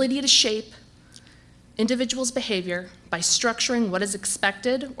 The ability to shape individuals' behavior by structuring what is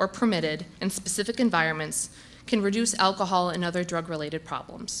expected or permitted in specific environments can reduce alcohol and other drug-related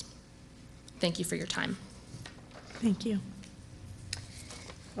problems. Thank you for your time. Thank you.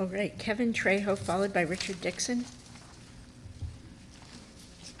 All right, Kevin Trejo, followed by Richard Dixon.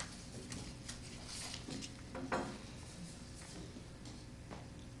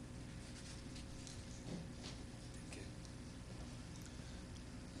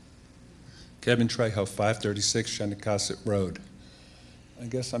 Kevin Trejo, 536 Shinnecock Road. I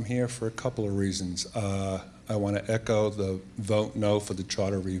guess I'm here for a couple of reasons. I want to echo the vote no for the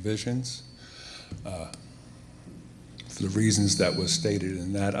charter revisions for the reasons that was stated,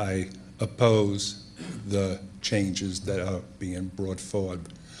 and that I oppose the changes that are being brought forward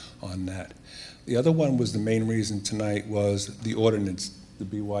on that. The other one was the main reason tonight was the ordinance, the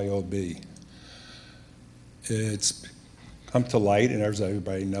B.Y.O.B. It's come to light, and as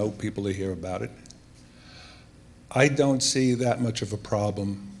everybody knows, people are hear about it. I don't see that much of a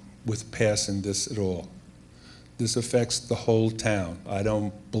problem with passing this at all. This affects the whole town. I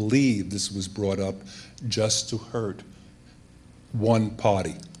don't believe this was brought up just to hurt one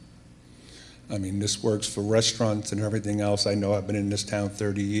party. I mean, this works for restaurants and everything else. I know I've been in this town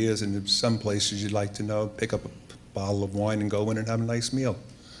 30 years, and there's some places you'd like to know, pick up a bottle of wine and go in and have a nice meal.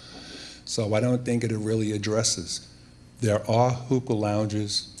 So I don't think it really addresses. There are hookah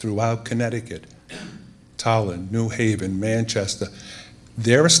lounges throughout Connecticut, Tolland, New Haven, Manchester.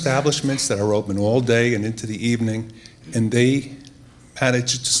 They're establishments that are open all day and into the evening, and they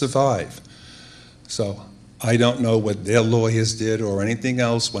manage to survive. So I don't know what their lawyers did or anything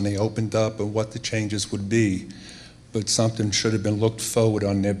else when they opened up and what the changes would be, but something should have been looked forward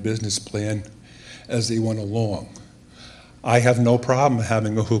on their business plan as they went along. I have no problem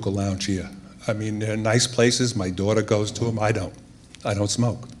having a hookah lounge here. I mean, they're nice places. My daughter goes to them. I don't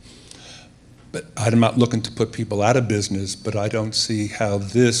smoke. But I'm not looking to put people out of business, but I don't see how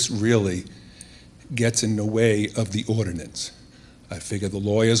this really gets in the way of the ordinance. I figure the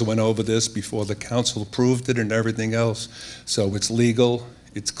lawyers went over this before the council approved it and everything else, so it's legal,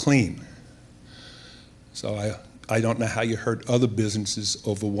 it's clean. So I don't know how you hurt other businesses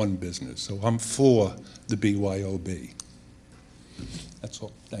over one business. So I'm for the B.Y.O.B. That's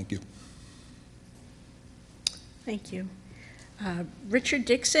all. Thank you. Thank you. Richard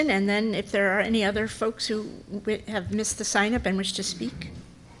Dixon, and then if there are any other folks who have missed the sign up and wish to speak,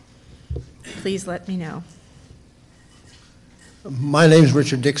 please let me know. My name is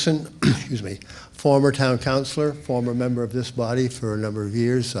Richard Dixon, excuse me, former town councilor, former member of this body for a number of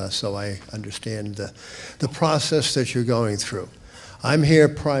years, so I understand the process that you're going through. I'm here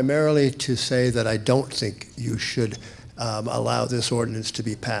primarily to say that I don't think you should allow this ordinance to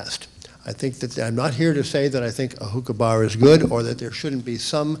be passed. I think that I'm not here to say that I think a hookah bar is good or that there shouldn't be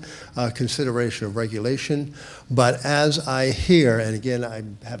some consideration of regulation, but as I hear, and again, I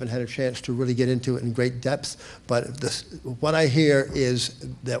haven't had a chance to really get into it in great depth, but what I hear is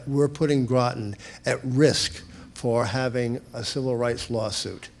that we're putting Groton at risk for having a civil rights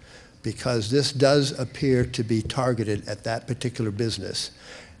lawsuit, because this does appear to be targeted at that particular business.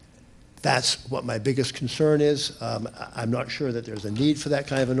 That's what my biggest concern is. I'm not sure that there's a need for that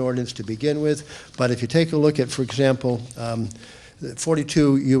kind of an ordinance to begin with, but if you take a look at, for example,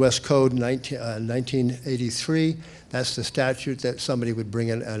 42 U.S. Code 1983, that's the statute that somebody would bring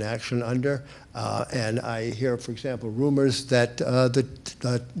in an action under. And I hear, for example, rumors that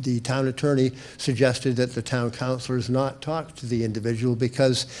the town attorney suggested that the town councilors not talk to the individual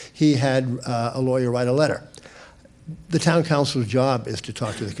because he had a lawyer write a letter. The town council's job is to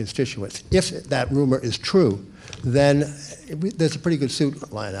talk to the constituents. If that rumor is true, then there's a pretty good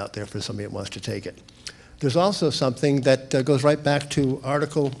suit line out there for somebody that wants to take it. There's also something that goes right back to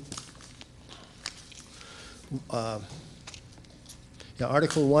Article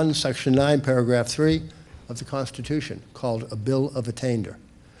 1, Section 9, Paragraph 3 of the Constitution, called a Bill of Attainder.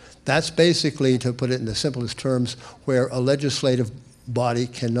 That's basically, to put it in the simplest terms, where a legislative body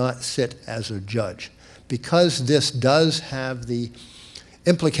cannot sit as a judge. Because this does have the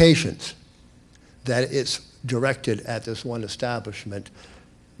implications that it's directed at this one establishment,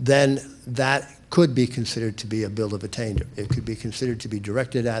 then that could be considered to be a bill of attainder. It could be considered to be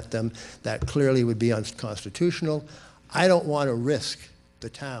directed at them. That clearly would be unconstitutional. I don't want to risk the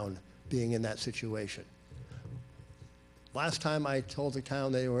town being in that situation. Last time I told the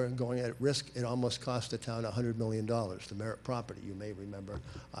town they were going at risk, it almost cost the town $100 million, the Merritt property. You may remember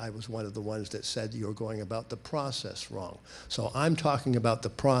I was one of the ones that said you're going about the process wrong. So I'm talking about the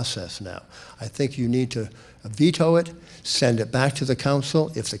process now. I think you need to veto it, send it back to the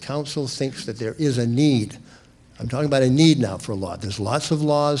council. If the council thinks that there is a need, I'm talking about a need now for a law. There's lots of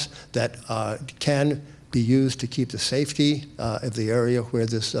laws that can be used to keep the safety of the area where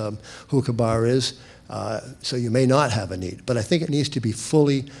this hookah bar is. So you may not have a need, but I think it needs to be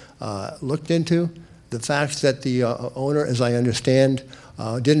fully looked into. The fact that the owner, as I understand,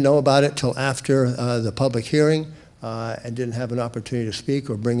 didn't know about it till after the public hearing and didn't have an opportunity to speak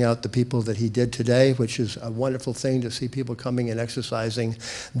or bring out the people that he did today, which is a wonderful thing to see people coming and exercising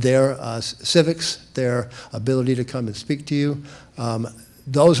their civics, their ability to come and speak to you.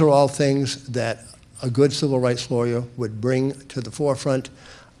 Those are all things that a good civil rights lawyer would bring to the forefront.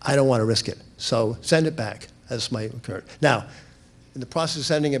 I don't want to risk it. So send it back. That's my concern. Now, in the process of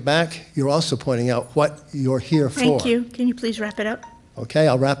sending it back, you're also pointing out what you're here for. Thank you. Can you please wrap it up? Okay,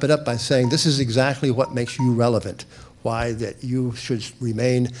 I'll wrap it up by saying this is exactly what makes you relevant, why that you should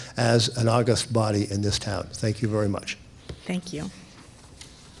remain as an august body in this town. Thank you very much. Thank you.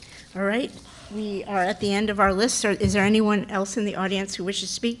 All right. We are at the end of our list. Is there anyone else in the audience who wishes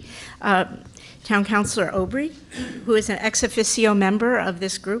to speak? Town Councilor Aubrey, who is an ex officio member of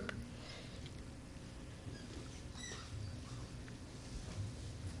this group.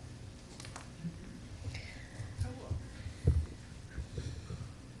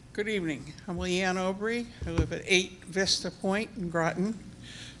 Good evening. I'm Leanne Aubrey. I live at 8 Vista Point in Groton.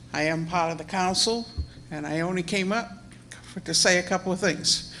 I am part of the council, and I only came up to say a couple of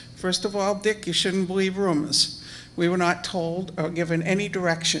things. First of all, Dick, you shouldn't believe rumors. We were not told or given any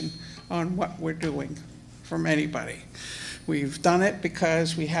direction on what we're doing from anybody. We've done it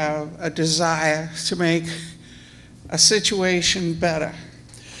because we have a desire to make a situation better.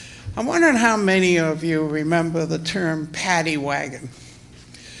 I'm wondering how many of you remember the term paddy wagon.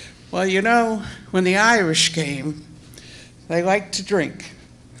 Well, you know, when the Irish came, they liked to drink.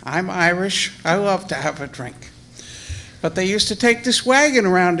 I'm Irish. I love to have a drink. But they used to take this wagon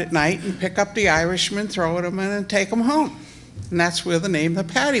around at night and pick up the Irishmen, throw them in, and take them home. And that's where the name the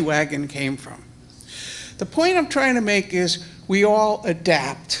paddy wagon came from. The point I'm trying to make is we all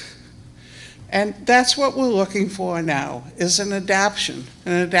adapt. And that's what we're looking for now, is an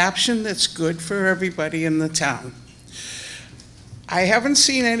adaptation that's good for everybody in the town. I haven't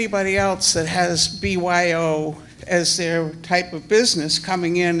seen anybody else that has B.Y.O. as their type of business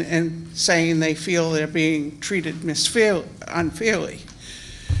coming in and saying they feel they're being treated unfairly.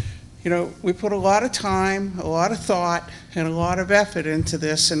 You know, we put a lot of time, a lot of thought, and a lot of effort into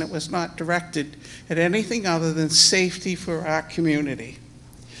this, and it was not directed at anything other than safety for our community.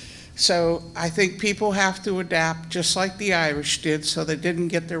 So I think people have to adapt just like the Irish did, so they didn't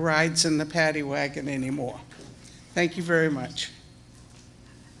get their rides in the paddy wagon anymore. Thank you very much.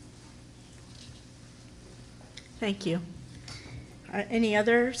 Thank you. Any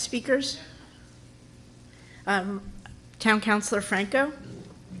other speakers? Town Councilor Franco.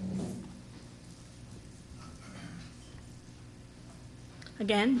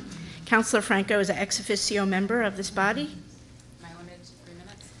 Again, Councilor Franco is an ex officio member of this body. Am I limited to 3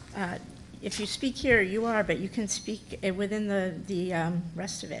 minutes? If you speak here, you are, but you can speak within the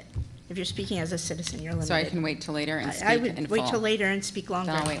rest of it. If you're speaking as a citizen, you're limited. So I can wait till later and speak I in would full? wait till later and speak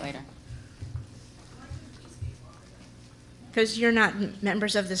longer. Then I'll wait later. Because you're not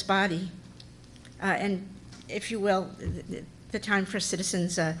members of this body. And if you will, the time for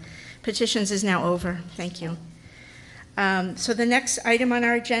citizens' petitions is now over. Thank you. So the next item on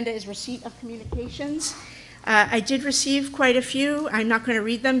our agenda is receipt of communications. I did receive quite a few. I'm not going to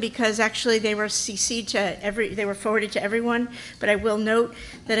read them because actually they were CC'd to they were forwarded to everyone, but I will note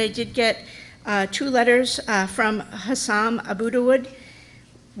that I did get 2 letters from Hassam Abudawood,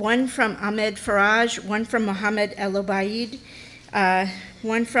 one from Ahmed Faraj, one from Mohammed El Obaid,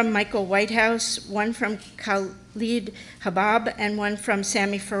 one from Michael Whitehouse, one from Khalid Habab, and one from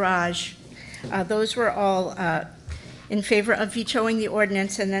Sami Faraj. Those were all in favor of vetoing the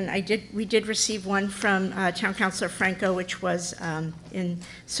ordinance, and then we did receive one from Town Councilor Franco, which was in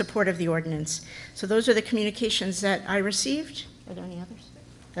support of the ordinance. So those are the communications that I received. Are there any others?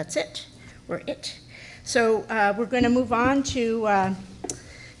 That's it. We're it. So we're going to move on to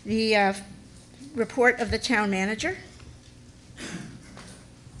the report of the town manager.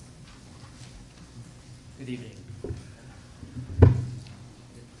 Good evening.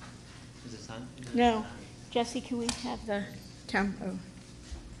 Is this on? No. Jesse, can we have the town? Oh.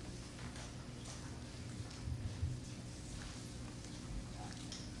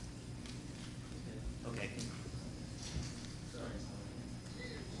 Okay.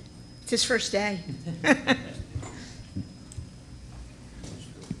 It's his first day. Yeah,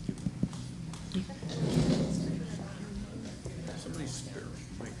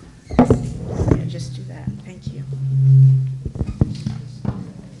 just do that. Thank you.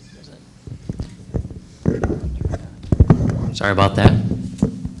 Sorry about that.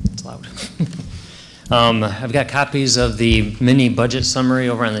 It's loud. I've got copies of the mini budget summary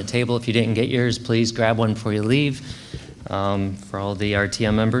over on the table. If you didn't get yours, please grab one before you leave for all the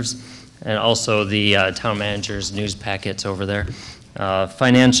RTM members. And also the town manager's news packets over there.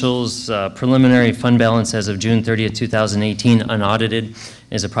 Financials, preliminary fund balance as of June 30th, 2018, unaudited,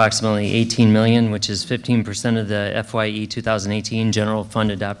 is approximately $18 million, which is 15% of the FYE 2018 general fund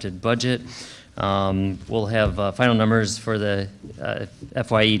adopted budget. We'll have final numbers for the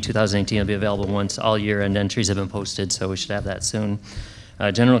FYE 2018 will be available once all year-end entries have been posted, so we should have that soon.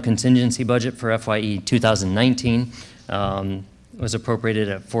 General contingency budget for FYE 2019 was appropriated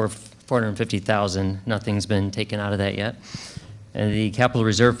at $450,000. Nothing's been taken out of that yet. And the capital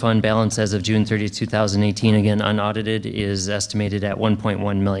reserve fund balance as of June 30th, 2018, again unaudited, is estimated at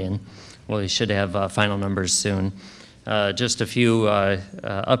 $1.1 million. Well, we should have final numbers soon. Just a few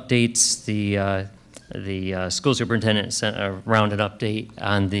updates. The school superintendent sent around an update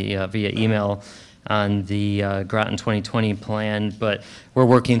on the via email on the Groton 2020 plan, but we're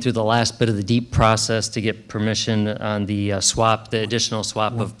working through the last bit of the deep process to get permission on the swap, the additional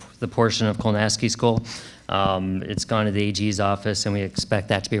swap of the portion of Kolnaski School. It's gone to the AG's office, and we expect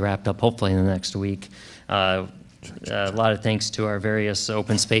that to be wrapped up hopefully in the next week. A lot of thanks to our various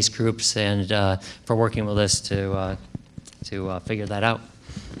open space groups and for working with us to figure that out.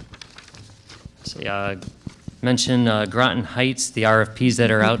 So, mention Groton Heights, the RFPs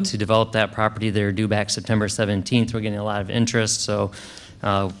that are out to develop that property. They're due back September 17th. We're getting a lot of interest, so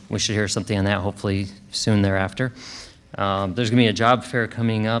we should hear something on that hopefully soon thereafter. There's going to be a job fair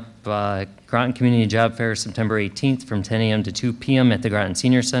coming up, Groton Community Job Fair, September 18th from 10 a.m. to 2 p.m. at the Groton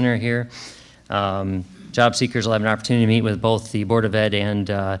Senior Center here. Job seekers will have an opportunity to meet with both the Board of Ed and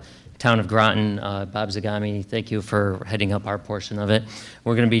Town of Groton. Bob Zagami, thank you for heading up our portion of it.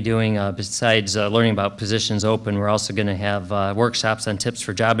 We're going to be doing, besides learning about positions open, we're also going to have workshops on tips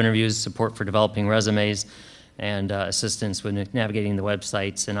for job interviews, support for developing resumes, and assistance with navigating the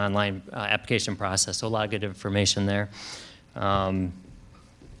websites and online application process. So a lot of good information there. And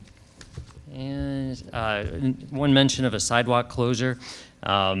one mention of a sidewalk closure.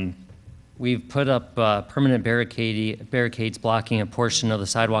 We've put up permanent barricades blocking a portion of the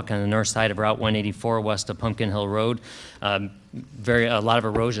sidewalk on the north side of Route 184 west of Pumpkin Hill Road. A lot of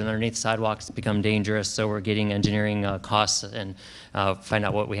erosion underneath the sidewalks has become dangerous, so we're getting engineering costs and find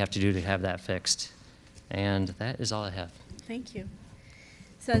out what we have to do to have that fixed. And that is all I have. Thank you.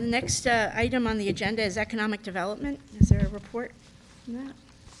 So the next item on the agenda is economic development. Is there a report on that?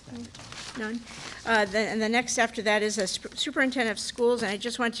 None. And the next after that is a superintendent of schools, and I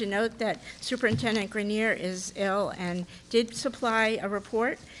just want to note that Superintendent Grenier is ill and did supply a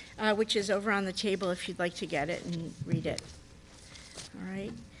report, which is over on the table if you'd like to get it and read it. All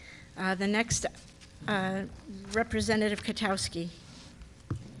right. The next, Representative Katowski.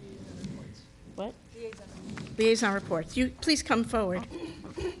 What? Liaison reports. You please come forward.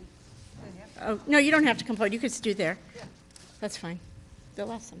 Oh, no, you don't have to come forward. You could do there. That's fine. The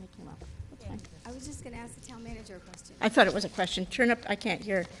last time I came up. That's fine. I was just going to ask the town manager a question. I thought it was a question. Turn up. I can't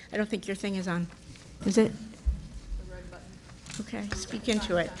hear. I don't think your thing is on. Is it? The red button. Okay. Speak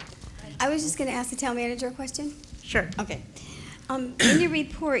into it. I was just going to ask the town manager a question. Sure. Okay. In your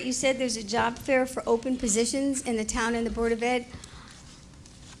report, you said there's a job fair for open positions in the town and the Board of Ed.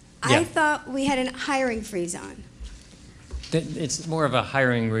 Yeah. I thought we had a hiring freeze on. It's more of a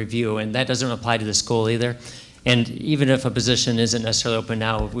hiring review, and that doesn't apply to the school either. And even if a position isn't necessarily open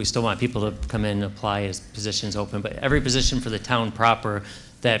now, we still want people to come in and apply as positions open. But every position for the town proper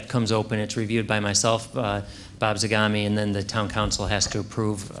that comes open, it's reviewed by myself, Bob Zagami, and then the town council has to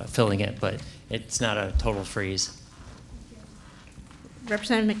approve filling it. But it's not a total freeze.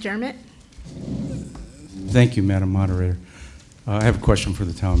 Representative McDermott? Thank you, Madam Moderator. I have a question for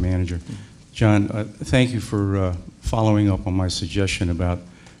the town manager. John, thank you for following up on my suggestion about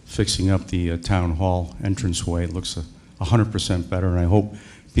fixing up the town hall entranceway. It looks 100% better, and I hope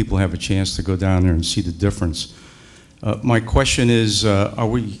people have a chance to go down there and see the difference. My question is, are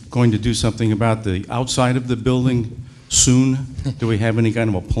we going to do something about the outside of the building soon? Do we have any kind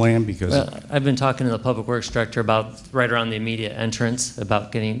of a plan? Because I've been talking to the public works director about right around the immediate entrance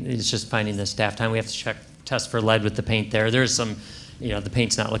about it's just finding the staff time. We have to test for lead with the paint there. There's some, the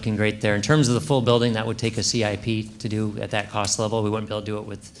paint's not looking great there. In terms of the full building, that would take a CIP to do at that cost level. We wouldn't be able to do it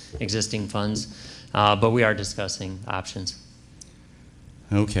with existing funds, but we are discussing options.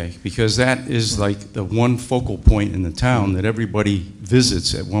 okay, because that is like the one focal point in the town that everybody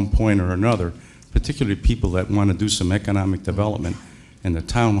visits at one point or another, particularly people that want to do some economic development, and the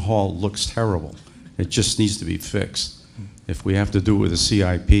town hall looks terrible. It just needs to be fixed. If we have to do it with a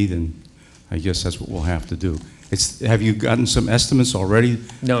CIP, then I guess that's what we'll have to do. Have you gotten some estimates already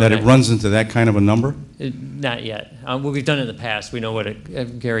that it runs into that kind of a number? Not yet. Well, we've done it in the past. We know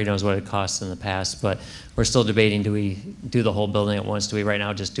what Gary knows what it costs in the past, but we're still debating, do we do the whole building at once? Do we right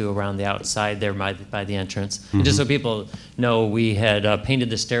now just do around the outside there by the entrance? And just so people know, we had painted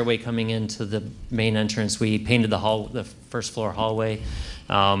the stairway coming into the main entrance. We painted the first floor hallway.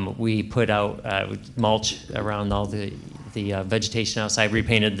 We put out mulch around all the vegetation outside,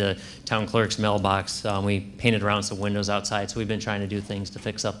 repainted the town clerk's mailbox. We painted around some windows outside, so we've been trying to do things to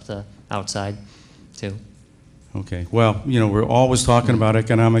fix up the outside, too. Okay, well, we're always talking about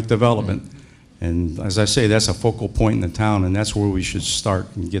economic development, and as I say, that's a focal point in the town, and that's where we should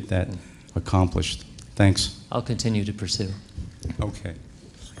start and get that accomplished. Thanks. I'll continue to pursue. Okay.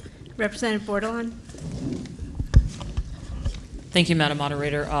 Representative Bordelon? Thank you, Madam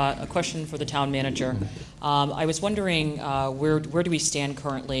Moderator. A question for the town manager. I was wondering where do we stand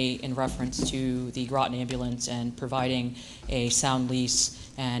currently in reference to the Groton ambulance and providing a sound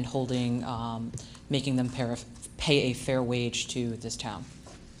lease and making them pay a fair wage to this town?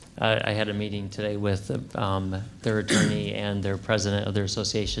 I had a meeting today with their attorney and their president of their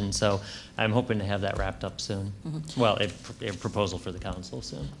association, so I'm hoping to have that wrapped up soon. Well, a proposal for the council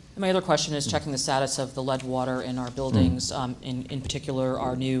soon. My other question is checking the status of the lead water in our buildings, in particular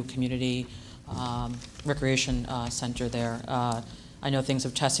our new community recreation center there. I know things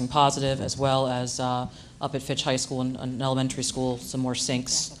are testing positive, as well as up at Fitch High School and elementary school, some more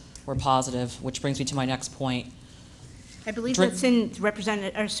sinks were positive, which brings me to my next point. I believe that's in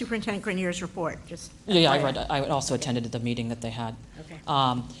Superintendent Grenier's report. I also attended the meeting that they had. Okay.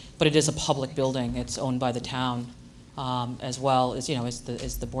 But it is a public building. It's owned by the town, as well as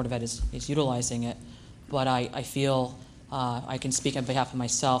as the Board of Ed is utilizing it. But I feel I can speak on behalf of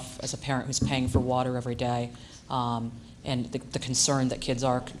myself as a parent who's paying for water every day, and the concern that kids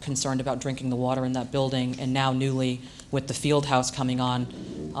are concerned about drinking the water in that building, and now newly with the field house coming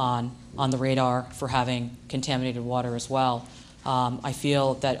on the radar for having contaminated water as well. I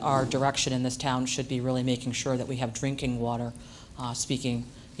feel that our direction in this town should be really making sure that we have drinking water. Speaking,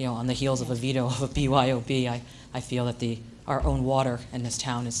 on the heels of a veto of a B.Y.O.B, I feel that our own water in this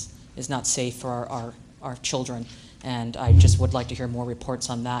town is not safe for our children. And I just would like to hear more reports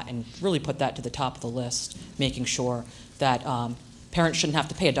on that and really put that to the top of the list, making sure that parents shouldn't have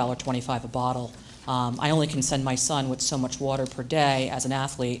to pay $1.25 a bottle. I only can send my son with so much water per day as an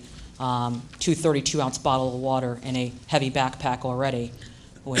athlete, 2 32-ounce bottles of water in a heavy backpack already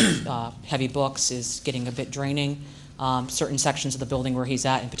with heavy books is getting a bit draining. certain sections of the building where he's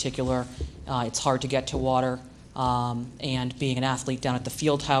at in particular, it's hard to get to water. And being an athlete down at the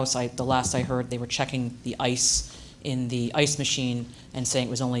field house, the last I heard, they were checking the ice in the ice machine and saying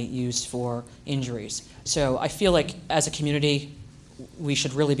it was only used for injuries. So I feel like as a community, we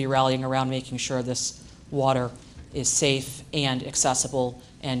should really be rallying around making sure this water is safe and accessible,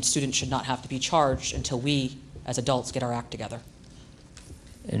 and students should not have to be charged until we, as adults, get our act together.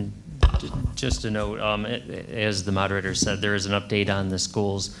 And just a note, as the moderator said, there is an update on the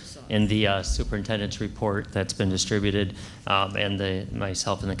schools in the superintendent's report that's been distributed, and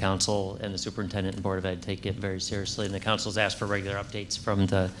myself and the council and the superintendent and Board of Ed take it very seriously, and the council's asked for regular updates from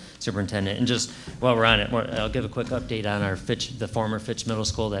the superintendent. And just while we're on it, I'll give a quick update on our the former Fitch Middle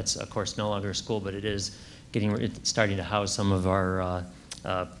School. That's, of course, no longer a school, but it is starting to house some of our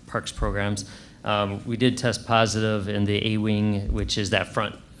parks programs. We did test positive in the A wing, which is that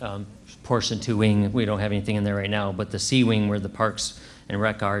front portion 2 wing. We don't have anything in there right now, but the C wing, where the parks and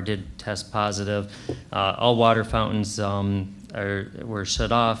rec are, did test positive. All water fountains were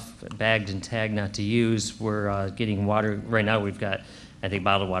shut off, bagged and tagged not to use. We're getting water right now. We've got, I think,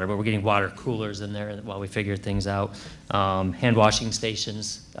 bottled water, but we're getting water coolers in there while we figure things out. Hand washing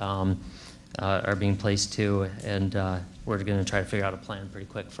stations are being placed too, and we're going to try to figure out a plan pretty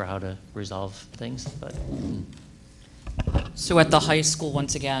quick for how to resolve things. But So at the high school,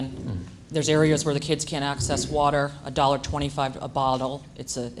 once again, there's areas where the kids can't access water, $1.25 a bottle.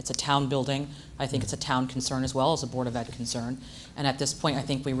 It's a town building. I think it's a town concern as well as a Board of Ed concern. And at this point, I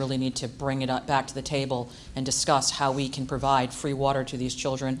think we really need to bring it up back to the table and discuss how we can provide free water to these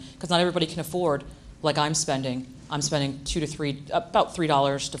children, because not everybody can afford, like I'm spending about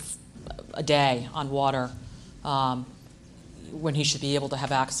 $3 a day on water, when he should be able to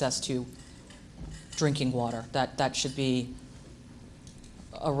have access to drinking water. That should be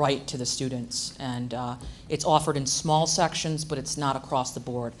a right to the students, and it's offered in small sections, but it's not across the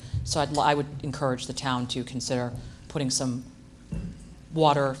board. So I would encourage the town to consider putting some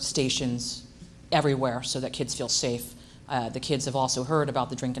water stations everywhere so that kids feel safe. The kids have also heard about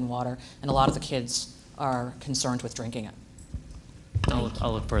the drinking water, and a lot of the kids are concerned with drinking it.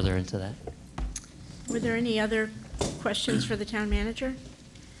 I'll look further into that. Were there any other questions for the town manager?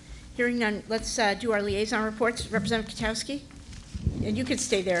 Hearing none, let's do our liaison reports. Representative Katowski? And you could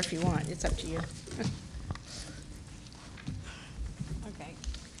stay there if you want. It's up to you.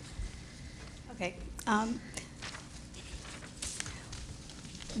 Okay.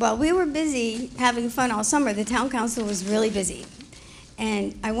 Well, we were busy having fun all summer. The town council was really busy.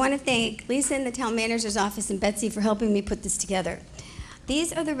 And I want to thank Lisa in the town manager's office and Betsy for helping me put this together.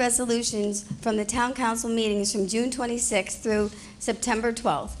 These are the resolutions from the town council meetings from June 26th through September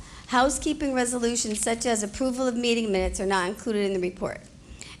 12th. Housekeeping resolutions such as approval of meeting minutes are not included in the report.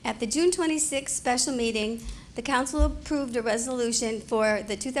 At the June 26th special meeting, the council approved a resolution for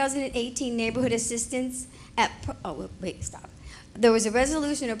the 2018 neighborhood assistance at, There was a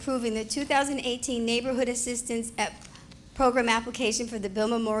resolution approving the 2018 neighborhood assistance at program application for the Bill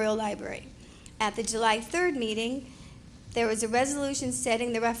Memorial Library. At the July 3rd meeting, there was a resolution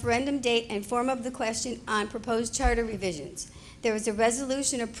setting the referendum date and form of the question on proposed charter revisions. There was a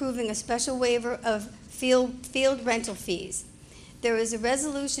resolution approving a special waiver of field rental fees. There was a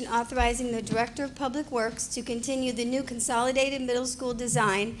resolution authorizing the Director of Public Works to continue the new consolidated middle school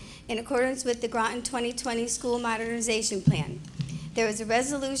design in accordance with the Groton 2020 School Modernization Plan. There was a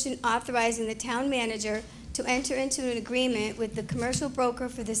resolution authorizing the town manager to enter into an agreement with the commercial broker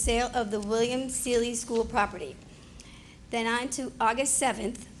for the sale of the William Seeley School property. Then on to August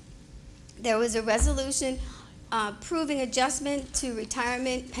 7th, there was a resolution approving adjustment to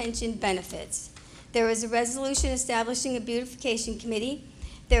retirement pension benefits. There was a resolution establishing a beautification committee.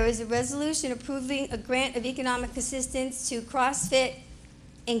 There was a resolution approving a grant of economic assistance to CrossFit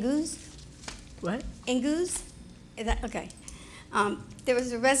Ingoos. What? Ingoos? Is that okay? There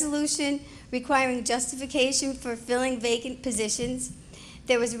was a resolution requiring justification for filling vacant positions.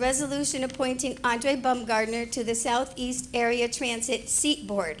 There was a resolution appointing Andre Bumgardner to the Southeast Area Transit Seat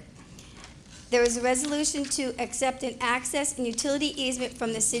Board. There was a resolution to accept an access and utility easement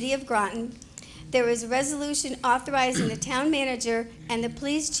from the City of Groton. There was a resolution authorizing the town manager and the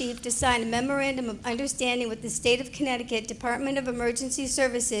police chief to sign a memorandum of understanding with the State of Connecticut Department of Emergency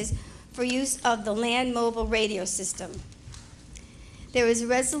Services for use of the land mobile radio system. There was a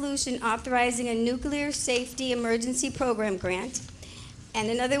resolution authorizing a nuclear safety emergency program grant, and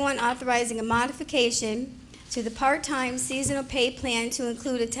another one authorizing a modification to the part-time seasonal pay plan to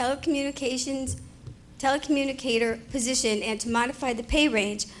include a telecommunicator position and to modify the pay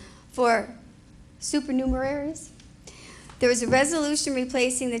range for supernumeraries There was a resolution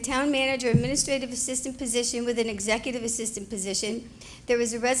replacing the town manager administrative assistant position with an executive assistant position. There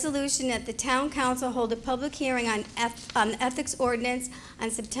was a resolution that the town council hold a public hearing on the ethics ordinance on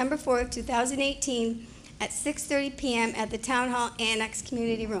September 4th, 2018 at 6:30 p.m. at the Town Hall Annex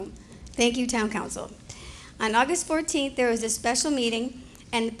Community Room. Thank you, Town Council. On August 14th, there was a special meeting,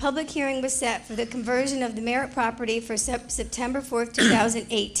 and the public hearing was set for the conversion of the Merritt property for September 4th,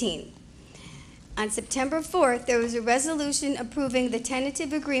 2018. On September 4th, there was a resolution approving the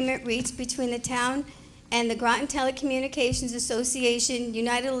tentative agreement reached between the town and the Groton Telecommunications Association,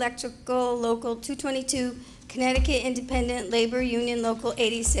 United Electrical Local 222, Connecticut Independent Labor Union Local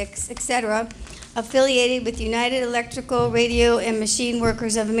 86, etc., affiliated with United Electrical Radio and Machine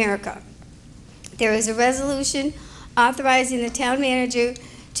Workers of America. There is a resolution authorizing the town manager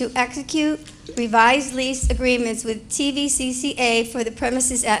to execute revised lease agreements with TVCCA for the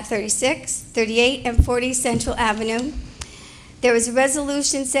premises at 36, 38, and 40 Central Avenue. There was a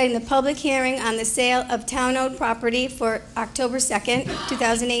resolution setting the public hearing on the sale of town-owned property for October 2nd,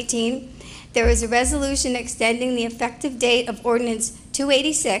 2018. There was a resolution extending the effective date of Ordinance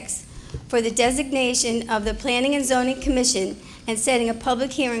 286 for the designation of the Planning and Zoning Commission and setting a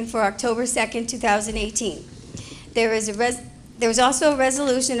public hearing for October 2nd, 2018. There was also a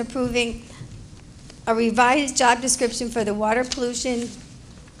resolution approving a revised job description for the Water Pollution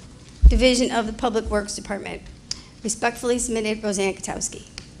Division of the Public Works Department. Respectfully submitted, Roseanne Katowski.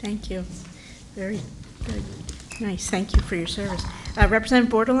 Thank you. Very good. Nice. Thank you for your service.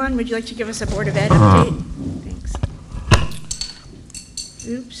 Representative Bordelon, would you like to give us a Board of Ed update? Thanks.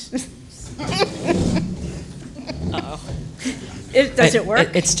 Oops. Uh-oh. Does it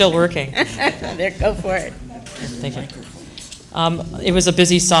work? It's still working. There, go for it. Thank you. It was a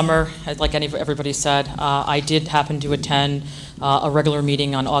busy summer, like everybody said. I did happen to attend a regular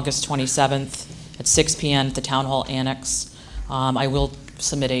meeting on August 27th at 6 p.m. at the Town Hall Annex. I will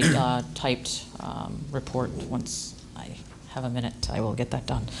submit a typed report once I have a minute. I will get that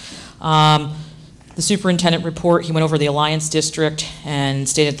done. The superintendent report, he went over the Alliance District and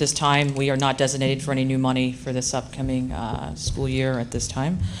stated at this time we are not designated for any new money for this upcoming school year at this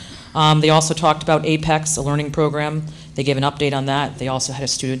time. They also talked about Apex, a learning program. They gave an update on that. They also had a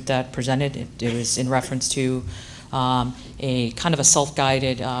student that presented. It was in reference to a kind of a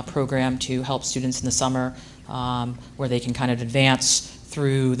self-guided program to help students in the summer where they can kind of advance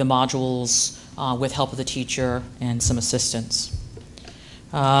through the modules with help of the teacher and some assistance.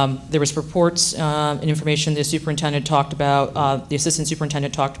 There was reports and information the superintendent talked about, the assistant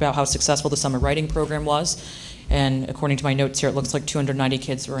superintendent talked about how successful the summer writing program was. And according to my notes here, it looks like 290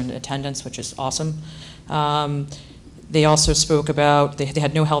 kids were in attendance, which is awesome. They also spoke about, they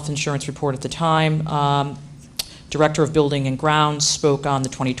had no health insurance report at the time. Director of Building and Grounds spoke on the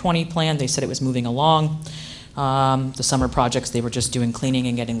 2020 plan. They said it was moving along. The summer projects, they were just doing cleaning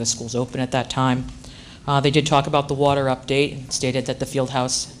and getting the schools open at that time. They did talk about the water update and stated that the field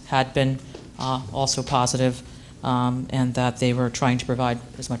house had been also positive and that they were trying to provide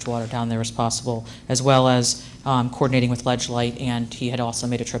as much water down there as possible, as well as coordinating with Ledge Light, and he had also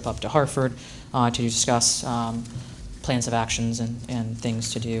made a trip up to Hartford to discuss plans of actions and things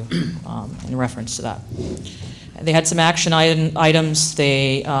to do in reference to that. They had some action items.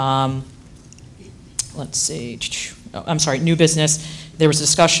 They, let's see, I'm sorry, new business. There was a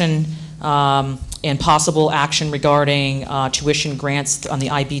discussion and possible action regarding tuition grants on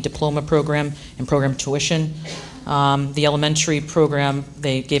the IB diploma program and program tuition. The elementary program,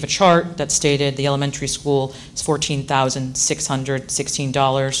 they gave a chart that stated the elementary school is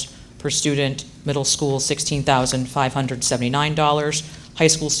 $14,616 per student, middle school $16,579, high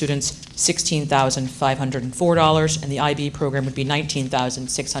school students $16,504, and the IB program would be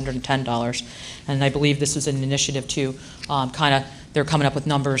 $19,610. And I believe this is an initiative to they're coming up with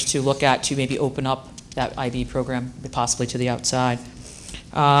numbers to look at to maybe open up that IB program possibly to the outside.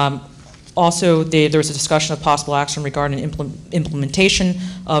 Also, there was a discussion of possible action regarding implementation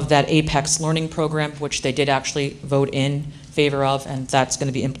of that Apex learning program, which they did actually vote in favor of, and that's going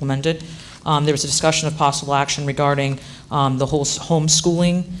to be implemented. There was a discussion of possible action regarding the whole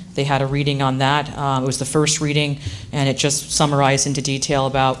homeschooling. They had a reading on that. It was the first reading, and it just summarized into detail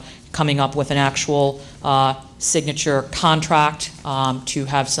about coming up with an actual signature contract to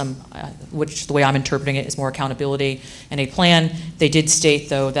have some, which the way I'm interpreting it is more accountability and a plan. They did state,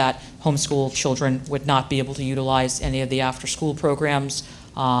 though, that homeschool children would not be able to utilize any of the after-school programs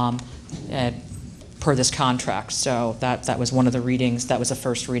per this contract. So that was one of the readings. That was the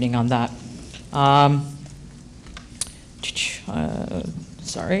first reading on that.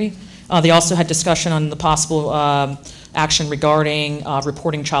 Sorry. They also had discussion on the possible action regarding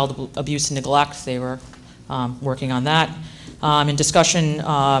reporting child abuse and neglect. They were working on that. In discussion,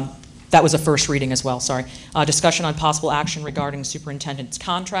 that was a first reading as well, sorry. Discussion on possible action regarding superintendent's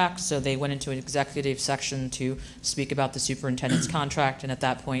contract. So they went into an executive section to speak about the superintendent's contract, and at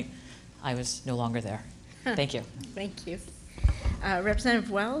that point, I was no longer there. Thank you. Thank you. Representative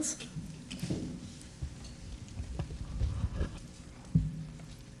Wells?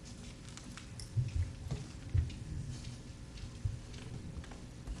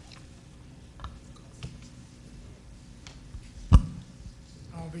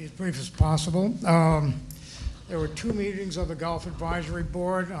 I'll be as brief as possible. There were 2 meetings of the Golf Advisory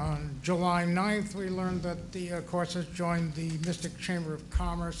Board. On July 9th, we learned that the course has joined the Mystic Chamber of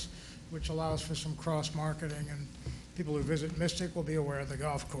Commerce, which allows for some cross-marketing, and people who visit Mystic will be aware of the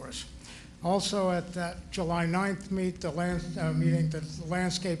golf course. Also at that July 9th meeting, the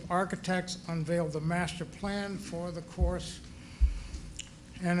landscape architects unveiled the master plan for the course.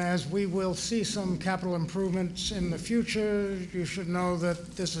 And as we will see some capital improvements in the future, you should know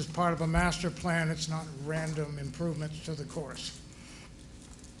that this is part of a master plan. It's not random improvements to the course.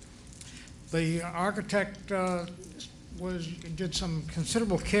 The architect did some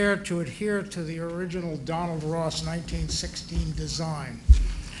considerable care to adhere to the original Donald Ross 1916 design.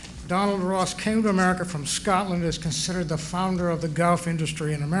 Donald Ross came to America from Scotland, is considered the founder of the golf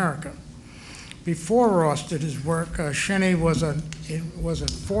industry in America. Before Ross did his work, Shenny was a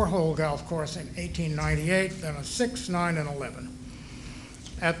 4-hole golf course in 1898, then a 6, 9, and 11.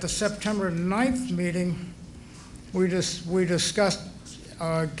 At the September 9th meeting, we discussed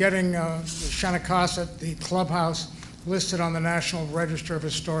getting Shannicosset, the clubhouse, listed on the National Register of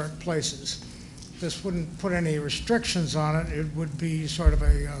Historic Places. This wouldn't put any restrictions on it. It would be sort of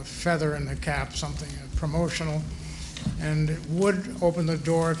a feather in the cap, something promotional, and it would open the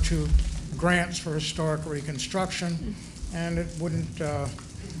door to grants for historic reconstruction, and it wouldn't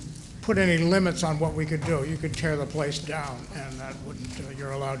put any limits on what we could do. You could tear the place down, and that wouldn't,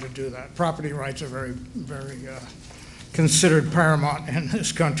 you're allowed to do that. Property rights are very, very considered paramount in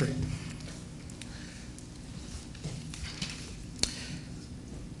this country.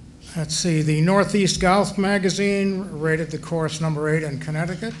 Let's see, the Northeast Golf Magazine rated the course number 8 in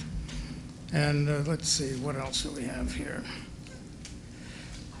Connecticut. And let's see, what else do we have here?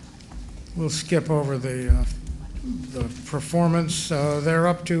 We'll skip over the performance. They're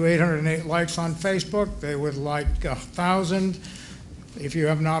up to 808 likes on Facebook. They would like 1,000. If you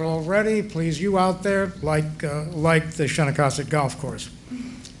have not already, please, you out there, like the Shannicosset Golf Course.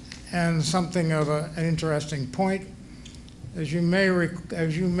 And something of an interesting point, as you may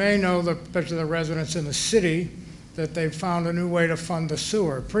know, especially the residents in the city, that they've found a new way to fund the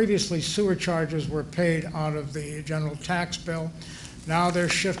sewer. Previously, sewer charges were paid out of the general tax bill. Now they're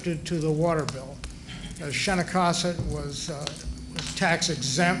shifted to the water bill. Shannicosset was tax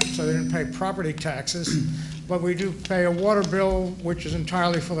exempt, so they didn't pay property taxes, but we do pay a water bill, which is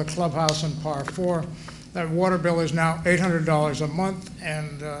entirely for the clubhouse and par 4. That water bill is now $800 a month,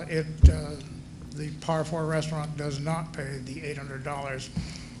 and the par 4 restaurant does not pay the $800.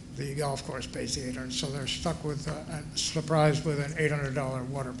 The golf course pays the $800, so they're stuck with, surprised with an $800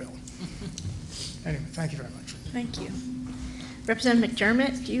 water bill. Anyway, thank you very much. Thank you. Representative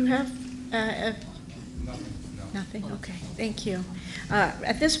McDermott, do you have nothing? Okay, thank you.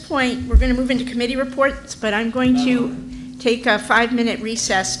 At this point, we're going to move into committee reports, but I'm going to take a 5-minute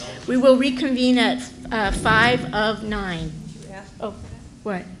recess. We will reconvene at 5 of 9. Yeah. Oh,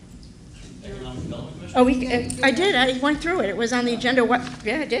 what? Oh, I did. I went through it. It was on the agenda. What?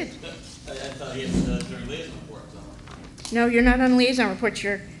 Yeah, I did. I thought he had during liaison reports. No, you're not on liaison reports.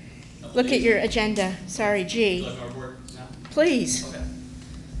 You're. Look at your agenda. Sorry, G. Please. Okay.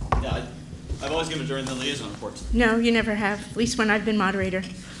 Yeah, I've always given it during the liaison reports. No, you never have. At least when I've been moderator.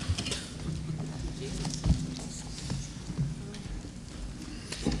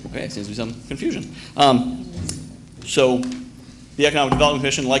 Okay, seems to be some confusion. So the Economic Development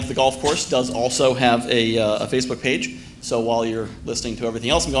Commission, like the golf course, does also have a Facebook page. So while you're listening to everything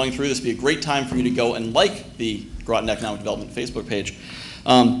else I'm going through, this would be a great time for you to go and like the Groton Economic Development Facebook page.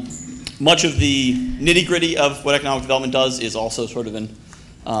 Much of the nitty-gritty of what economic development does is also sort of in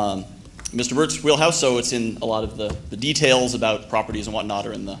Mr. Burt's wheelhouse, so it's in a lot of the details about properties and whatnot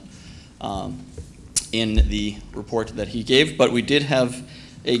are in the report that he gave. But we did have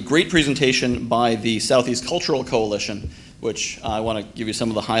a great presentation by the Southeast Cultural Coalition, which I want to give you some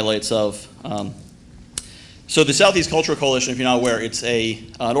of the highlights of. So the Southeast Cultural Coalition, if you're not aware, it's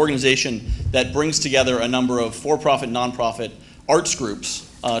an organization that brings together a number of for-profit, nonprofit arts groups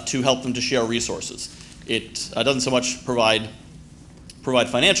to help them to share resources. It doesn't so much provide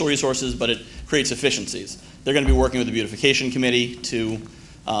financial resources, but it creates efficiencies. They're going to be working with the Beautification Committee to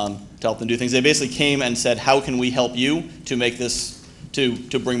to help them do things. They basically came and said, how can we help you to make this,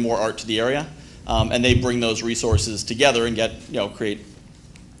 to bring more art to the area? And they bring those resources together and get, create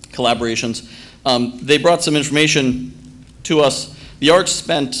collaborations. They brought some information to us. The Arts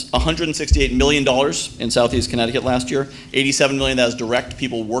spent $168 million in Southeast Connecticut last year. $87 million that is direct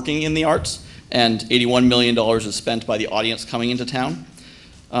people working in the arts, and $81 million is spent by the audience coming into town.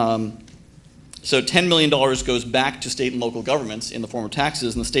 So $10 million goes back to state and local governments in the form of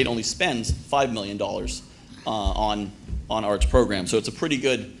taxes, and the state only spends $5 million on arts programs. So it's a pretty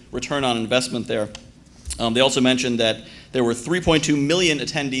good return on investment there. They also mentioned that there were 3.2 million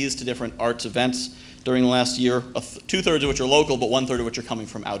attendees to different arts events during the last year, 2/3 of which are local, but 1/3 of which are coming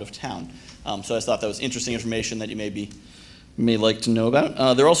from out of town. So I just thought that was interesting information that you may like to know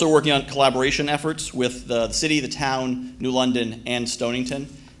about. They're also working on collaboration efforts with the city, the town, New London, and Stonington,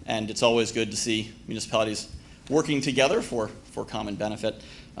 and it's always good to see municipalities working together for common benefit.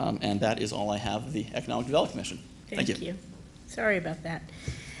 And that is all I have of the Economic Development Commission. Thank you. Sorry about that.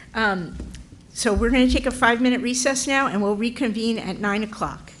 So we're going to take a 5-minute recess now, and we'll reconvene at 9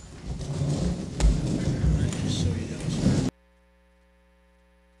 o'clock.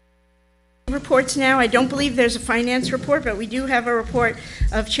 Reports now. I don't believe there's a finance report, but we do have a report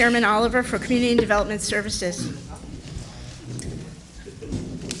of Chairman Oliver for Community and Development Services.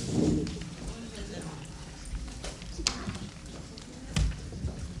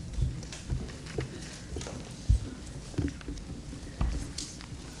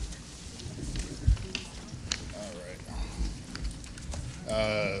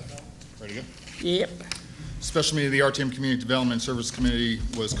 Ready to go? Yep. Special meeting of the RTM Community Development Service Committee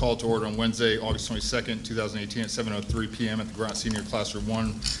was called to order on Wednesday, August 22nd, 2018 at 7:03 p.m. at the Groton Senior Classroom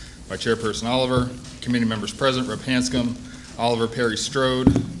 1 by Chairperson Oliver. Committee members present, Rep. Hanscom, Oliver, Perry,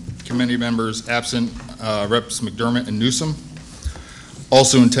 Strode. Committee members absent, Reps. McDermott and Newsom.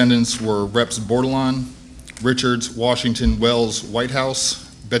 Also in attendance were Reps. Bordelon, Richards, Washington, Wells, Whitehouse,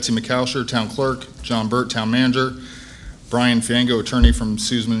 Betsy McAllister, Town Clerk, John Burt, Town Manager, Brian Fango, attorney from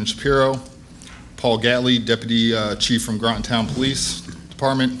Sussman and Shapiro, Paul Gatley, Deputy Chief from Groton Town Police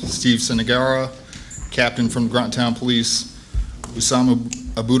Department, Steve Senegara, Captain from Groton Town Police, Usama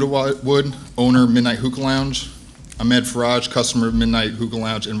Abudawood, owner Midnight Hookah Lounge, Ahmed Faraj, customer of Midnight Hookah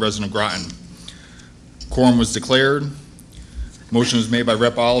Lounge and resident of Groton. Quorum was declared. Motion was made by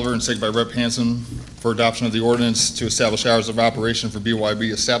Rep. Oliver and seconded by Rep. Hanson for adoption of the ordinance to establish hours of operation for B.Y.O.B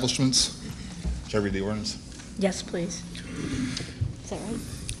establishments. Should I read the ordinance? Yes, please. Is that right?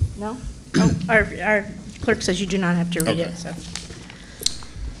 No? Oh, our clerk says you do not have to read it, so.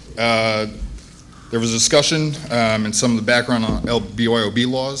 There was a discussion and some of the background on B.Y.O.B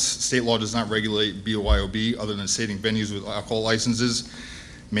laws. State law does not regulate B.Y.O.B other than stating venues with alcohol licenses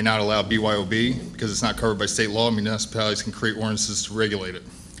may not allow B.Y.O.B because it's not covered by state law. Municipalities can create ordinances to regulate it.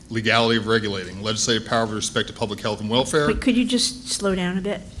 Legality of regulating. Legislative power with respect to public health and welfare. Wait, could you just slow down a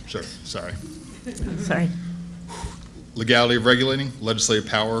bit? Sure, sorry. Sorry. Legality of regulating, legislative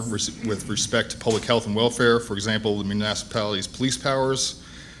power with respect to public health and welfare, for example, the municipality's police powers.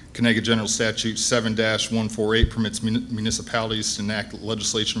 Connecticut General Statute 7-148 permits municipalities to enact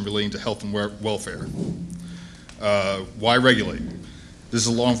legislation relating to health and welfare. Why regulate? This is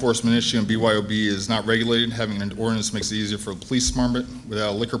a law enforcement issue and B.Y.O.B is not regulated. Having an ordinance makes it easier for the police department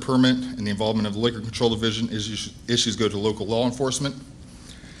without a liquor permit, and the involvement of the Liquor Control Division issues go to local law enforcement.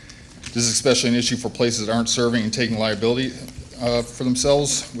 This is especially an issue for places that aren't serving and taking liability for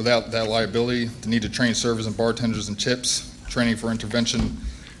themselves. Without that liability, the need to train servers and bartenders and tips, training for intervention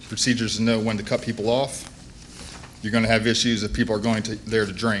procedures to know when to cut people off. You're going to have issues if people are going there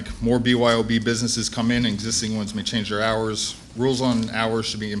to drink. More B.Y.O.B businesses come in, and existing ones may change their hours. Rules on hours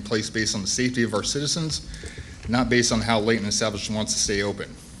should be in place based on the safety of our citizens, not based on how late an establishment wants to stay open.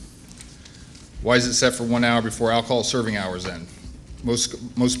 Why is it set for 1 hour before alcohol serving hours end?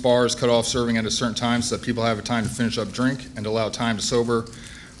 Most bars cut off serving at a certain time so that people have a time to finish up drink and allow time to sober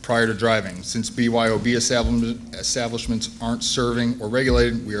prior to driving. Since B.Y.O.B establishments aren't serving or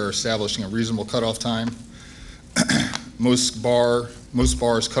regulated, we are establishing a reasonable cutoff time. Most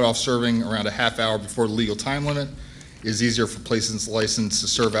bars cut off serving around a half hour before the legal time limit. It is easier for places licensed to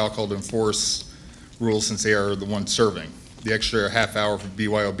serve alcohol to enforce rules since they are the ones serving. The extra half hour for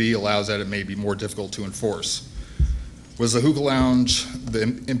B.Y.O.B allows that it may be more difficult to enforce. Was the hookah lounge the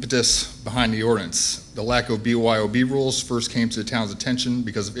impetus behind the ordinance? The lack of B.Y.O.B rules first came to the town's attention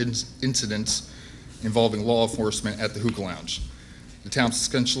because of incidents involving law enforcement at the hookah lounge. The town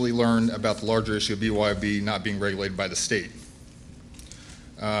subsequently learned about the larger issue of B.Y.O.B not being regulated by the state.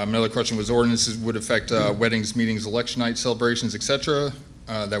 Another question was ordinances would affect weddings, meetings, election night celebrations, etc.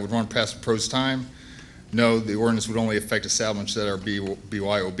 That would run past the proposed time. No, the ordinance would only affect establishments that are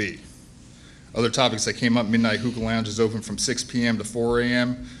B.Y.O.B. Other topics that came up, Midnight Hookah Lounge is open from 6 p.m. to 4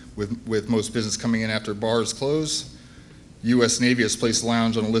 a.m., with most business coming in after bars close. U.S. Navy has placed the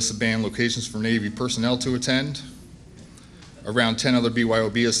lounge on a list of banned locations for Navy personnel to attend. Around 10 other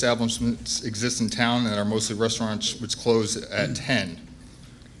BYOB establishments exist in town and are mostly restaurants which close at 10.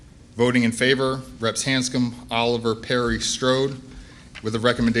 Voting in favor, Reps Hanscom, Oliver, Perry, Strode, with a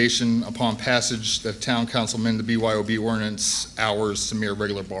recommendation upon passage that Town Council amend the BYOB ordinance hours to mere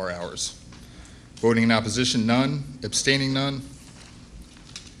regular bar hours. Voting in opposition, none. Abstaining, none.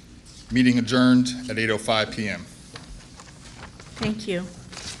 Meeting adjourned at 8:05 p.m. Thank you.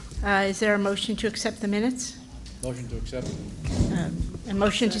 Is there a motion to accept the minutes? Motion to accept. A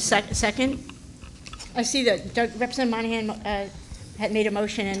motion to second? I see that Representative Monahan had made a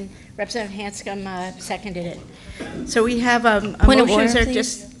motion and Representative Hanscom seconded it. So we have a Point of motion. order,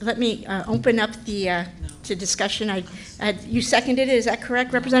 Just let me open up the to discussion. You seconded it, is that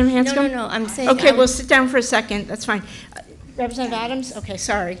correct, Representative Hanscom? No, I'm saying. Okay, we'll sit down for a second, that's fine. Representative Adams? Okay,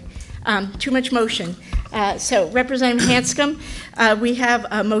 sorry. Too much motion. So Representative Hanscom, we have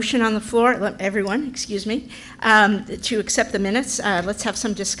a motion on the floor, everyone, excuse me, to accept the minutes. Let's have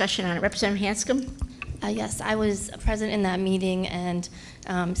some discussion on it. Representative Hanscom? Yes, I was present in that meeting, and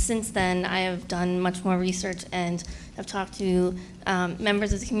since then, I have done much more research and have talked to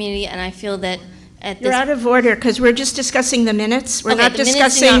members of the community, and I feel that You're out of order, because we're just discussing the minutes. We're not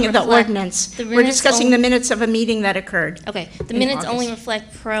discussing the ordinance. We're discussing the minutes of a meeting that occurred. Okay, the minutes only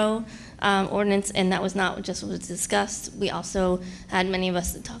reflect pro ordinance, and that was not just what was discussed. We also had many of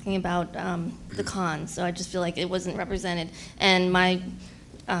us talking about the cons, so I just feel like it wasn't represented. And I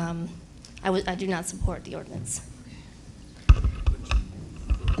do not support the ordinance.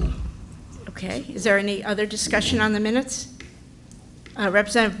 Okay, is there any other discussion on the minutes?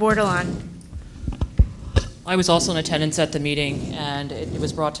 Representative Bordelon. I was also in attendance at the meeting, and it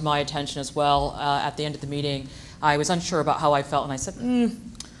was brought to my attention as well at the end of the meeting. I was unsure about how I felt, and I said,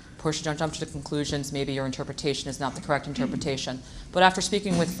 Portia, don't jump to the conclusions. Maybe your interpretation is not the correct interpretation. But after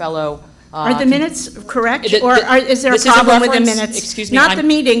speaking with fellow... Are the minutes correct, or is there a problem with the minutes? Excuse me. Not the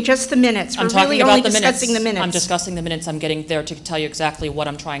meeting, just the minutes. We're really only discussing the minutes. I'm discussing the minutes. I'm getting there to tell you exactly what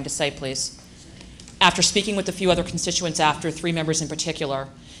I'm trying to say, please. After speaking with a few other constituents, after 3 members in particular,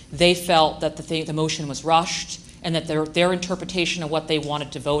 they felt that the motion was rushed and that their interpretation of what they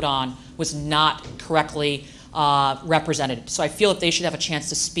wanted to vote on was not correctly represented. So I feel that they should have a chance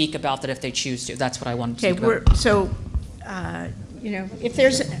to speak about that if they choose to. That's what I wanted to speak about. So, you know, if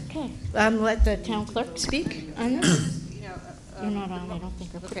there's, let the town clerk speak on this. You're not on, I don't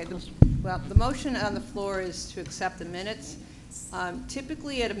think. Okay, well, the motion on the floor is to accept the minutes.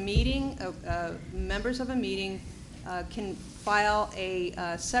 Typically at a meeting, members of a meeting can file a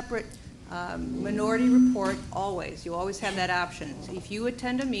separate minority report always. You always have that option. So if you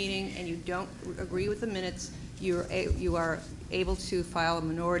attend a meeting and you don't agree with the minutes, you are able to file a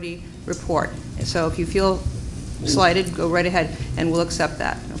minority report. So if you feel slighted, go right ahead and we'll accept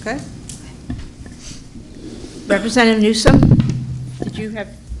that, okay? Representative Newsom, did you have,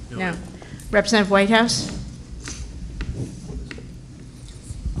 no. Representative Whitehouse?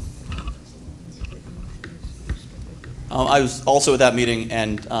 I was also at that meeting,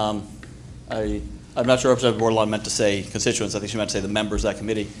 and I'm not sure Representative Bordelon meant to say constituents. I think she meant to say the members of that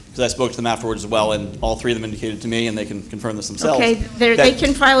committee, because I spoke to them afterwards as well, and all 3 of them indicated to me, and they can confirm this themselves. Okay, they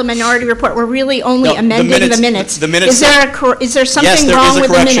can file a minority report. We're really only amending the minutes. The minutes. Is there something yes, there wrong is a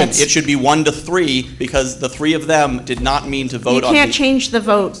with correction. the minutes? It should be 1 to 3, because the 3 of them did not mean to vote on. You can't change the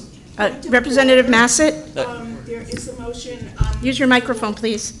vote. Representative Massett? There is a motion. Use your microphone,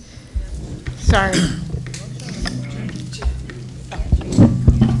 please. Sorry.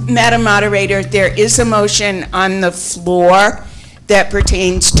 Madam Moderator, there is a motion on the floor that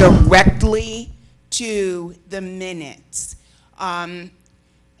pertains directly to the minutes. And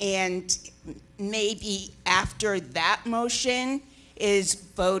maybe after that motion is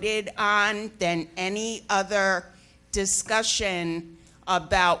voted on, then any other discussion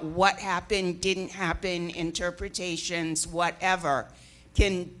about what happened, didn't happen, interpretations, whatever,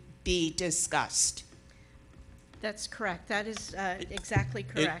 can be discussed. That's correct. That is exactly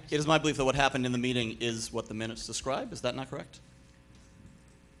correct. It is my belief that what happened in the meeting is what the minutes describe. Is that not correct?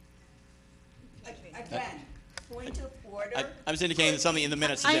 Again, point of order. I'm just indicating that something in the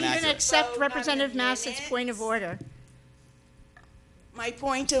minutes is I'm inaccurate. going to accept Representative Massett's point of order. My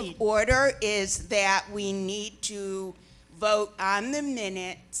point of order is that we need to vote on the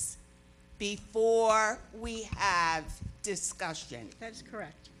minutes before we have discussion. That is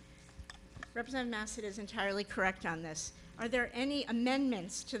correct. Representative Massett is entirely correct on this. Are there any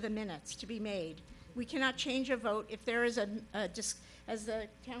amendments to the minutes to be made We cannot change a vote. If there is as the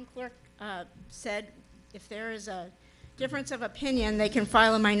town clerk said, if there is a difference of opinion, they can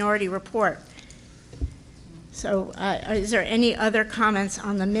file a minority report. So is there any other comments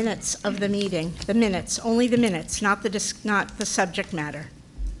on the minutes of the meeting? The minutes, only the minutes, not the subject matter.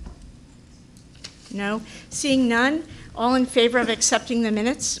 No? Seeing none, all in favor of accepting the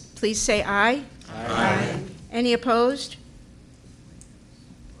minutes, please say aye. Aye. Any opposed?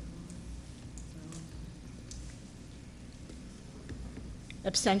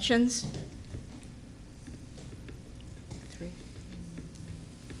 Abstentions? 3.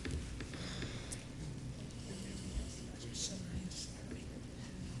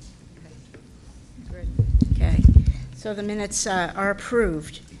 Okay, so the minutes are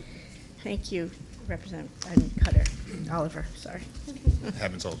approved. Thank you, Oliver, sorry.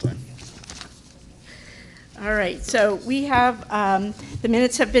 Happens all the time. All right, so we have, the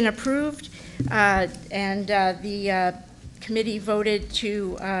minutes have been approved, and the committee voted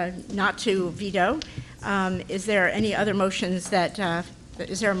to, not to veto. Is there any other motions that,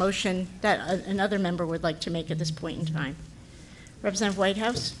 is there a motion that another member would like to make at this point in time? Representative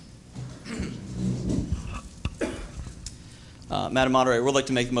Whitehouse? Madam Moderator, I would like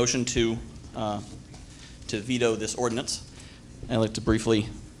to make the motion to veto this ordinance. I'd like to briefly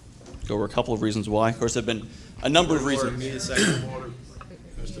go over a couple of reasons why. Of course, there have been a number of reasons. Need a second. Order.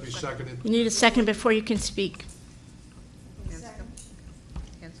 Has to be seconded. You need a second before you can speak.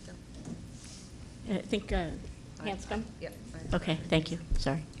 I think Hanscom? Yep. Okay, thank you,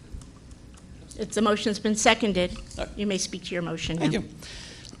 sorry. The motion's been seconded. You may speak to your motion now. Thank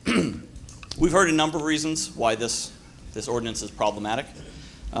you. We've heard a number of reasons why this ordinance is problematic.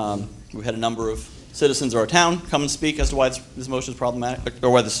 We've had a number of citizens of our town come and speak as to why this motion is problematic, or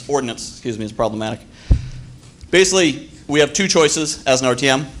why this ordinance, excuse me, is problematic. Basically, we have two choices as an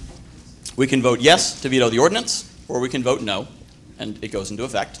RTM. We can vote yes to veto the ordinance, or we can vote no, and it goes into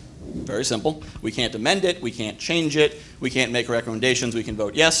effect. Very simple. We can't amend it, we can't change it, we can't make recommendations. We can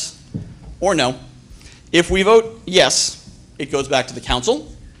vote yes or no. If we vote yes, it goes back to the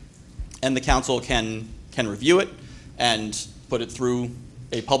council, and the council can review it and put it through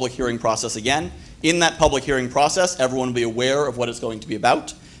a public hearing process again. In that public hearing process, everyone will be aware of what it's going to be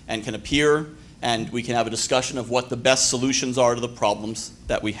about and can appear, and we can have a discussion of what the best solutions are to the problems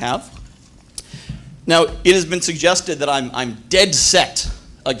that we have. Now, it has been suggested that I'm dead set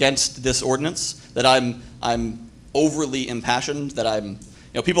against this ordinance, that I'm overly impassioned,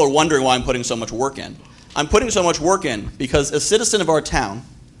 that people are wondering why I'm putting so much work in. I'm putting so much work in because a citizen of our town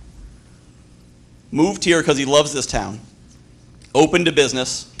moved here because he loves this town, opened a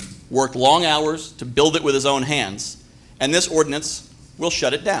business, worked long hours to build it with his own hands, and this ordinance will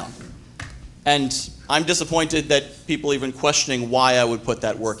shut it down. And I'm disappointed that people are even questioning why I would put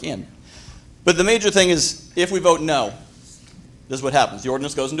that work in. But the major thing is, if we vote no, this is what happens. The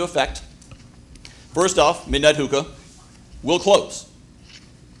ordinance goes into effect. First off, Midnight Hookah will close.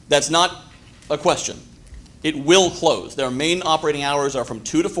 That's not a question. It will close. Their main operating hours are from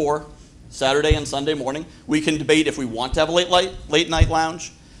 2 to 4, Saturday and Sunday morning. We can debate if we want to have a late night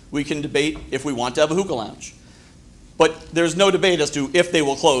lounge. We can debate if we want to have a hookah lounge. But there's no debate as to if they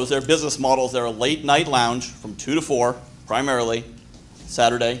will close. Their business models, they're a late night lounge from 2 to 4, primarily,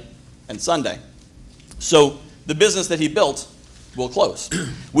 Saturday and Sunday. So the business that he built will close.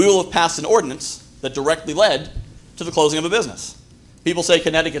 We will have passed an ordinance that directly led to the closing of a business. People say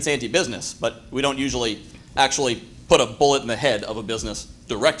Connecticut's anti-business, but we don't usually actually put a bullet in the head of a business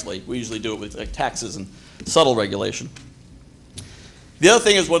directly. We usually do it with taxes and subtle regulation. The other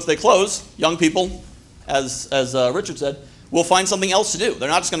thing is, once they close, young people, as Richard said, will find something else to do. They're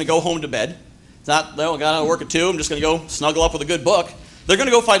not just going to go home to bed. It's not, I got to work at 2, I'm just going to go snuggle up with a good book. They're going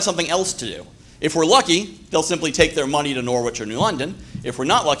to go find something else to do. If we're lucky, they'll simply take their money to Norwich or New London. If we're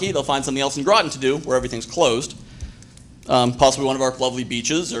not lucky, they'll find something else in Groton to do, where everything's closed. Possibly one of our lovely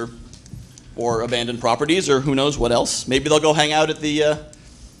beaches or abandoned properties, or who knows what else. Maybe they'll go hang out at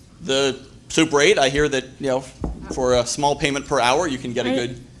the Super 8. I hear that, for a small payment per hour, you can get a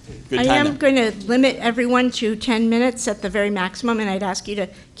good time I am there. going to limit everyone to 10 minutes at the very maximum, and I'd ask you to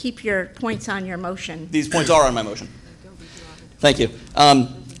keep your points on your motion. These points are on my motion. Thank you.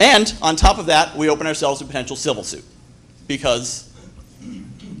 And on top of that, we open ourselves to potential civil suit, because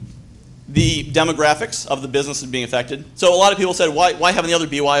the demographics of the businesses being affected. So a lot of people said, why haven't the other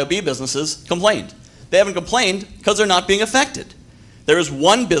B.Y.O.B. businesses complained? They haven't complained because they're not being affected. There is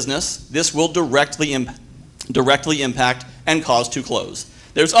one business this will directly impact and cause to close.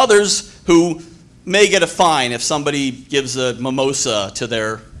 There's others who may get a fine if somebody gives a mimosa to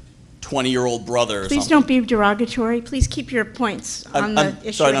their 20-year-old brother or Please something. don't be derogatory. Please keep your points on the issue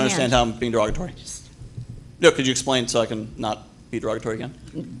I'm sorry, I at don't understand hand. how I'm being derogatory. No, could you explain so I can not be derogatory again?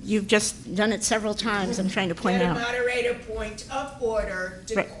 You've just done it several times, I'm trying to point Madam out. Moderator, point of order,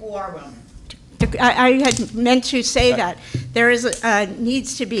 decorum. I had meant to say that. There is,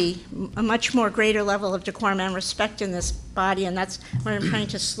 needs to be a much more greater level of decorum and respect in this body, and that's what I'm trying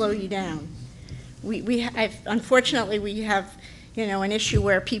to slow you down. Unfortunately, we have, an issue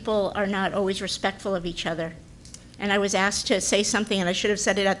where people are not always respectful of each other. And I was asked to say something, and I should have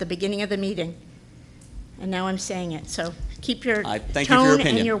said it at the beginning of the meeting. And now I'm saying it. So keep your tone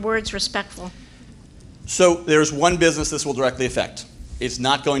and your words respectful. So there's one business this will directly affect. It's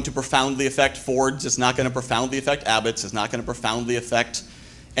not going to profoundly affect Ford's. It's not going to profoundly affect Abbott's. It's not going to profoundly affect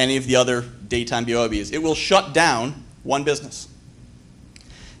any of the other daytime B.O.Bs. It will shut down one business.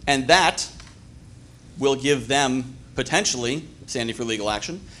 And that will give them potentially standing for legal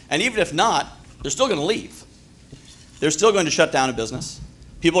action. And even if not, they're still going to leave. They're still going to shut down a business.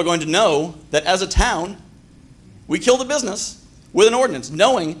 People are going to know that as a town, we killed a business with an ordinance,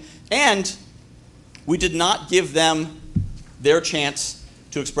 knowing, and we did not give them their chance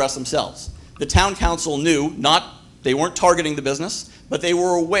to express themselves. The town council knew, they weren't targeting the business, but they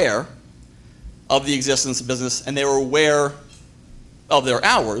were aware of the existence of business, and they were aware of their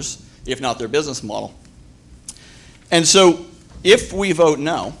hours, if not their business model. And so, if we vote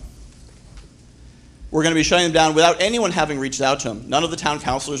no, we're going to be shutting them down without anyone having reached out to them. None of the town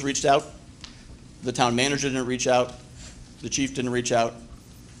councilors reached out. The town manager didn't reach out. The chief didn't reach out.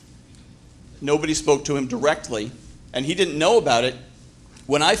 Nobody spoke to him directly, and he didn't know about it.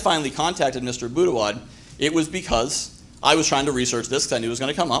 When I finally contacted Mr. B.O.B, it was because I was trying to research this because I knew it was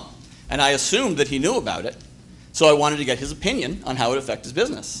going to come up, and I assumed that he knew about it, so I wanted to get his opinion on how it would affect his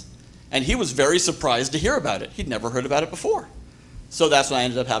business. And he was very surprised to hear about it. He'd never heard about it before. So that's when I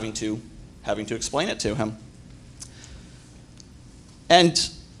ended up having to explain it to him. And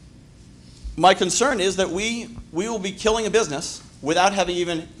my concern is that we will be killing a business without having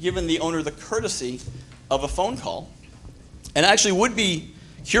even given the owner the courtesy of a phone call. And I actually would be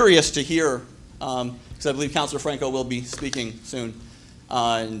curious to hear, because I believe Councilor Franco will be speaking soon,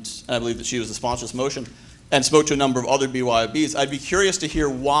 and I believe that she was the sponsor of this motion, and spoke to a number of other B.Y.O.Bs. I'd be curious to hear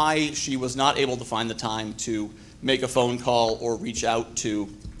why she was not able to find the time to make a phone call or reach out to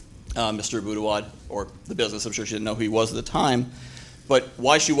Mr. B.O.B or the business. I'm sure she didn't know who he was at the time, but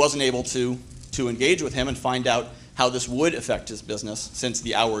why she wasn't able to engage with him and find out how this would affect his business, since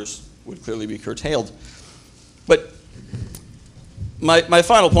the hours would clearly be curtailed. But my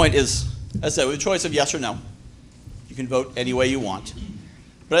final point is, as I said, with a choice of yes or no, you can vote any way you want.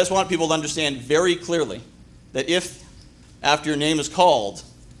 But I just want people to understand very clearly that if, after your name is called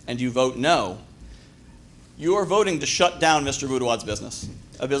and you vote no, you are voting to shut down Mr. B.O.B's business,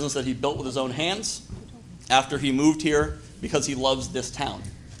 a business that he built with his own hands after he moved here because he loves this town.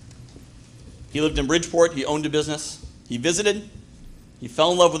 He lived in Bridgeport, he owned a business, he visited, he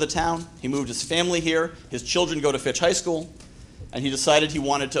fell in love with the town, he moved his family here, his children go to Fitch High School, and he decided he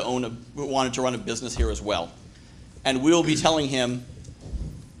wanted to run a business here as well. And we'll be telling him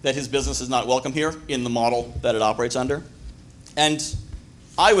that his business is not welcome here in the model that it operates under. And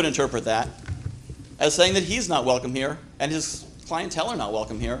I would interpret that as saying that he's not welcome here and his clientele are not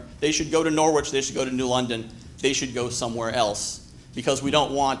welcome here. They should go to Norwich, they should go to New London, they should go somewhere else, because we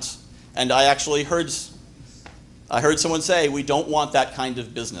don't want, and I actually heard someone say, we don't want that kind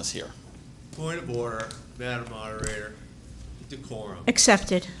of business here. Point of order, Madam Moderator. Decorum.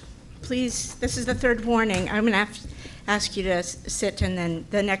 Accepted. Please, this is the third warning. I'm going to ask you to sit, and then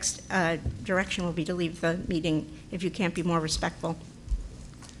the next direction will be to leave the meeting if you can't be more respectful.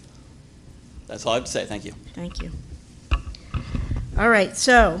 That's all I have to say. Thank you. Thank you. All right,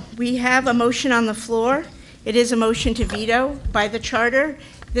 so we have a motion on the floor. It is a motion to veto by the charter.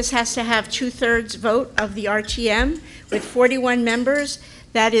 This has to have 2/3 vote of the RTM. With 41 members,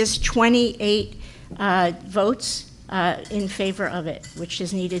 that is 28 votes in favor of it, which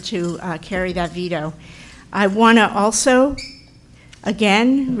is needed to carry that veto. I want to also,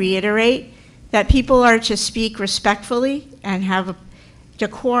 again, reiterate that people are to speak respectfully and have a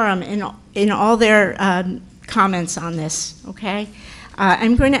decorum in all their comments on this, okay?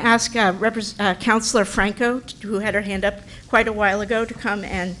 I'm going to ask Councilor Franco, who had her hand up quite a while ago, to come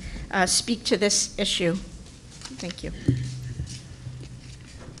and speak to this issue. Thank you.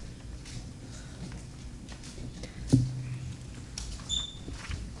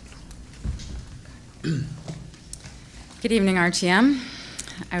 Good evening, RTM.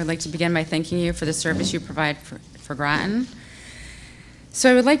 I would like to begin by thanking you for the service you provide for Groton. So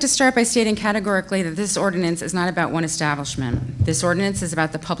I would like to start by stating categorically that this ordinance is not about one establishment. This ordinance is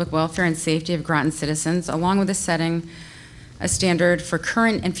about the public welfare and safety of Groton citizens, along with setting a standard for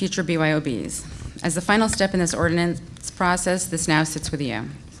current and future BYOBs. As the final step in this ordinance process, this now sits with you.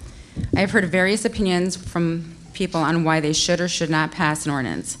 I have heard various opinions from people on why they should or should not pass an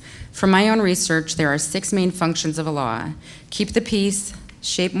ordinance. From my own research, there are 6 main functions of a law: keep the peace,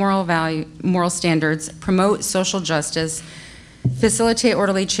 shape moral standards, promote social justice, facilitate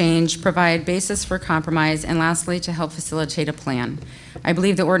orderly change, provide basis for compromise, and lastly, to help facilitate a plan. I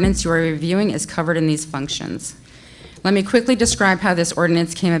believe the ordinance you are reviewing is covered in these functions. Let me quickly describe how this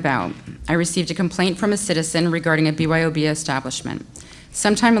ordinance came about. I received a complaint from a citizen regarding a BYOB establishment.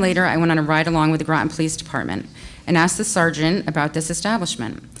 Sometime later, I went on a ride along with the Groton Police Department and asked the sergeant about this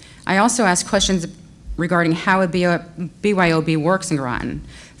establishment. I also asked questions regarding how a BYOB works in Groton.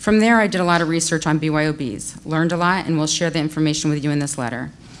 From there, I did a lot of research on BYOBs, learned a lot, and will share the information with you in this letter.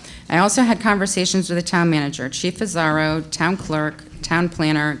 I also had conversations with the town manager, Chief Fazzaro, town clerk, town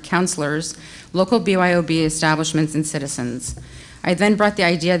planner, councilors, local BYOB establishments, and citizens. I then brought the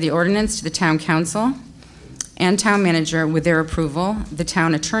idea of the ordinance to the town council and town manager with their approval. The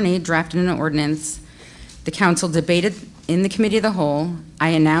town attorney drafted an ordinance. The council debated in the committee of the whole. I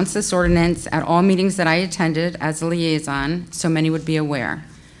announced this ordinance at all meetings that I attended as a liaison, so many would be aware.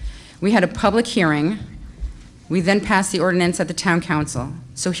 We had a public hearing. We then passed the ordinance at the town council.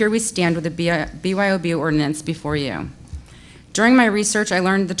 So here we stand with the BYOB ordinance before you. During my research, I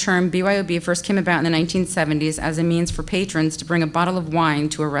learned the term BYOB first came about in the 1970s as a means for patrons to bring a bottle of wine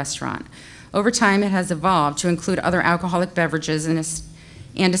to a restaurant. Over time, it has evolved to include other alcoholic beverages and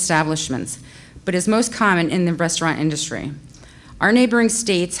establishments, but is most common in the restaurant industry. Our neighboring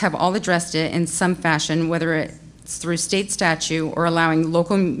states have all addressed it in some fashion, whether it's through state statute or allowing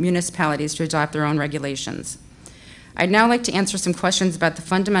local municipalities to adopt their own regulations. I'd now like to answer some questions about the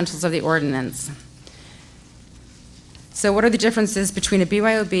fundamentals of the ordinance. So what are the differences between a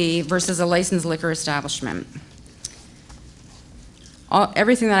BYOB versus a licensed liquor establishment?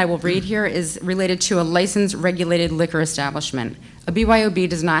 Everything that I will read here is related to a licensed regulated liquor establishment. A BYOB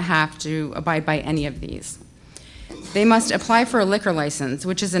does not have to abide by any of these. They must apply for a liquor license,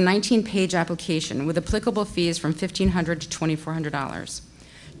 which is a 19-page application with applicable fees from $1,500 to $2,400.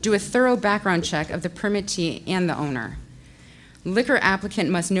 Do a thorough background check of the permittee and the owner. Liquor applicant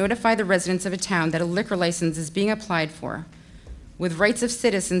must notify the residents of a town that a liquor license is being applied for, with rights of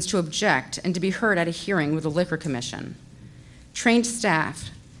citizens to object and to be heard at a hearing with the Liquor Commission. Trained staff,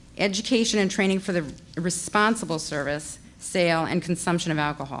 education and training for the responsible service, sale, and consumption of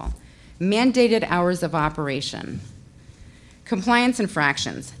alcohol. Mandated hours of operation. Compliance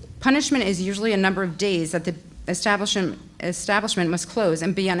infractions. Punishment is usually a number of days that the establishment must close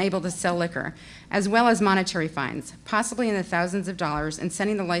and be unable to sell liquor, as well as monetary fines, possibly in the thousands of dollars, and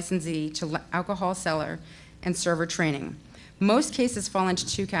sending the licensee to alcohol seller and server training. Most cases fall into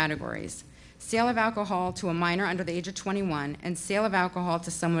 2 categories: sale of alcohol to a minor under the age of 21 and sale of alcohol to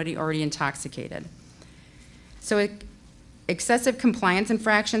somebody already intoxicated. So excessive compliance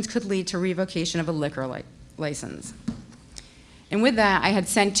infractions could lead to revocation of a liquor license. And with that, I had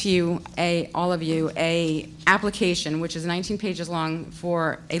sent to you, all of you, a application which is 19 pages long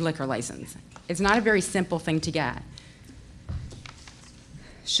for a liquor license. It's not a very simple thing to get.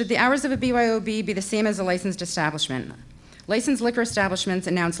 Should the hours of a BYOB be the same as a licensed establishment? Licensed liquor establishments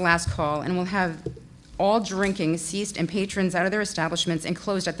announce last call and will have all drinking ceased and patrons out of their establishments and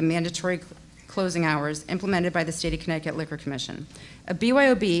closed at the mandatory closing hours implemented by the State of Connecticut Liquor Commission. A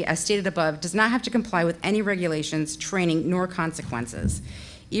BYOB, as stated above, does not have to comply with any regulations, training, nor consequences.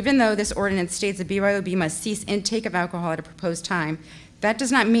 Even though this ordinance states a BYOB must cease intake of alcohol at a proposed time, that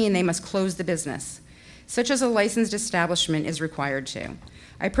does not mean they must close the business, such as a licensed establishment is required to.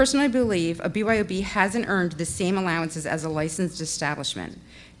 I personally believe a BYOB hasn't earned the same allowances as a licensed establishment.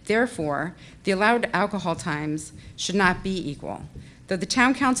 Therefore, the allowed alcohol times should not be equal. Though the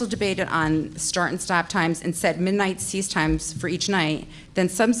town council debated on start and stop times and set midnight cease times for each night, then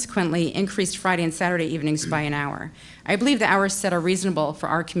subsequently increased Friday and Saturday evenings by an hour. I believe the hours set are reasonable for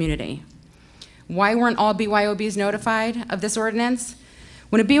our community. Why weren't all BYOBs notified of this ordinance?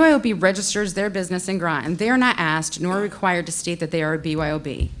 When a BYOB registers their business in Groton, they are not asked nor required to state that they are a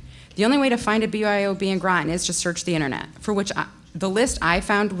BYOB. The only way to find a BYOB in Groton is to search the internet, for which the list I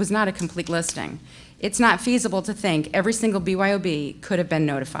found was not a complete listing. It's not feasible to think every single BYOB could have been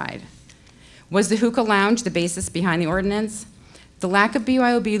notified. Was the hookah lounge the basis behind the ordinance? The lack of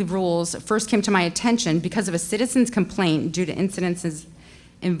BYOB rules first came to my attention because of a citizen's complaint due to incidences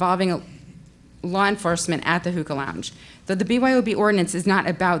involving law enforcement at the hookah lounge. Though the BYOB ordinance is not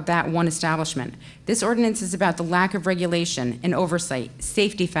about that one establishment, this ordinance is about the lack of regulation and oversight,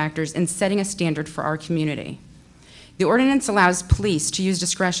 safety factors, and setting a standard for our community. The ordinance allows police to use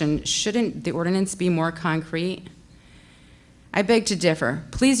discretion. Shouldn't the ordinance be more concrete? I beg to differ.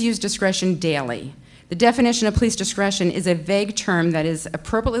 Please use discretion daily. The definition of police discretion is a vague term that is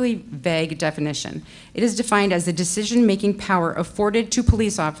appropriately vague definition. It is defined as the decision-making power afforded to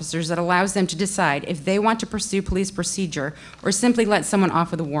police officers that allows them to decide if they want to pursue police procedure or simply let someone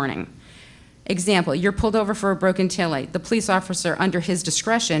off with a warning. Example, you're pulled over for a broken taillight. The police officer, under his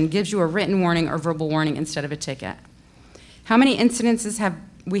discretion, gives you a written warning or verbal warning instead of a ticket. How many incidences have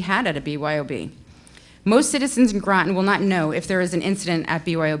we had at a BYOB? Most citizens in Groton will not know if there is an incident at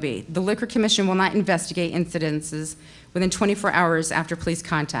BYOB. The Liquor Commission will not investigate incidences within 24 hours after police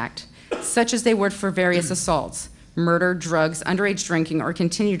contact, such as they would for various assaults, murder, drugs, underage drinking, or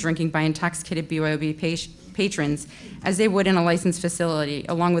continued drinking by intoxicated BYOB patrons, as they would in a licensed facility,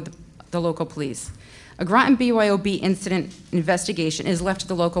 along with the local police. A Groton BYOB incident investigation is left to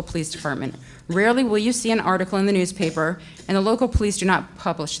the local police department. Rarely will you see an article in the newspaper, and the local police do not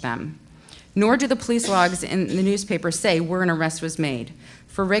publish them. Nor do the police logs in the newspaper say where an arrest was made.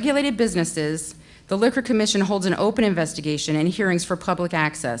 For regulated businesses, the Liquor Commission holds an open investigation and hearings for public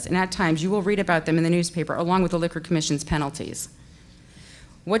access, and at times you will read about them in the newspaper along with the Liquor Commission's penalties.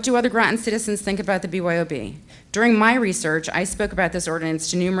 What do other Groton citizens think about the BYOB? During my research, I spoke about this ordinance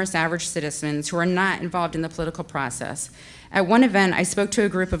to numerous average citizens who are not involved in the political process. At one event, I spoke to a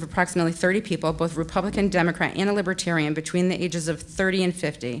group of approximately 30 people, both Republican, Democrat, and a Libertarian, between the ages of 30 and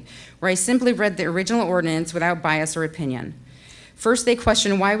 50, where I simply read the original ordinance without bias or opinion. First, they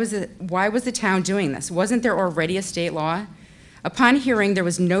questioned why was the town doing this? Wasn't there already a state law? Upon hearing there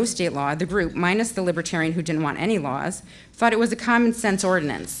was no state law, the group, minus the Libertarian who didn't want any laws, thought it was a common sense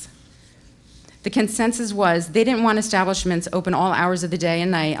ordinance. The consensus was they didn't want establishments open all hours of the day and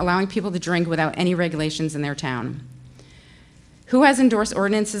night, allowing people to drink without any regulations in their town. Who has endorsed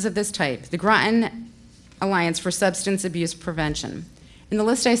ordinances of this type? The Groton Alliance for Substance Abuse Prevention. In the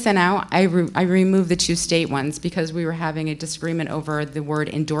list I sent out, I removed the two state ones because we were having a disagreement over the word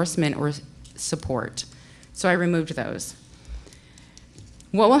endorsement or support. So I removed those.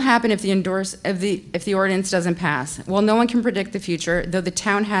 What will happen if the ordinance doesn't pass? Well, no one can predict the future, though the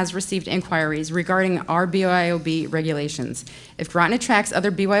town has received inquiries regarding our BYOB regulations. If Groton attracts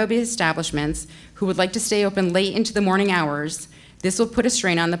other BYOB establishments who would like to stay open late into the morning hours, this will put a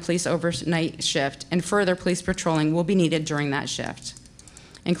strain on the police overnight shift, and further police patrolling will be needed during that shift.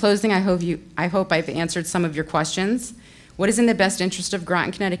 In closing, I hope I've answered some of your questions. What is in the best interest of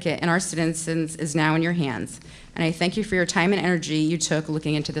Groton, Connecticut, and our citizens is now in your hands. And I thank you for your time and energy you took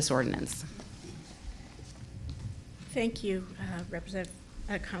looking into this ordinance. Thank you,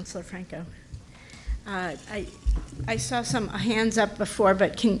 Councilor Franco. I saw some hands up before,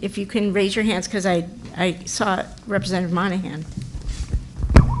 but if you can raise your hands, because I saw Representative Monahan.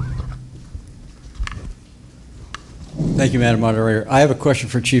 Thank you, Madam Moderator. I have a question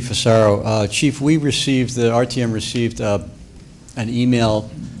for Chief Fasaro. Chief, the RTM received an email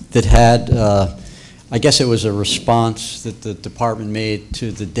that had, I guess it was a response that the department made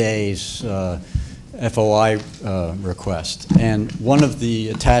to the day's FOI request. And one of the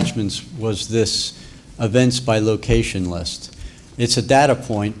attachments was this events by location list. It's a data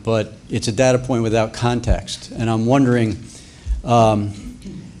point, but it's a data point without context. And I'm wondering,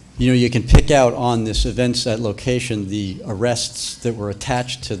 you can pick out on this events at location the arrests that were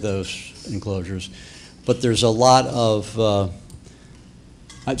attached to those enclosures, but there's a lot of,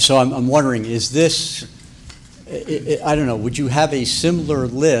 so I'm wondering, is this, I don't know, would you have a similar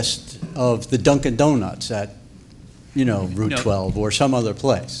list of the Dunkin' Donuts at, Route 12 or some other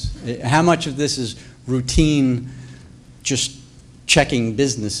place? How much of this is routine, just checking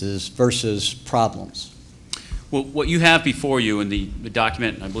businesses versus problems? Well, what you have before you in the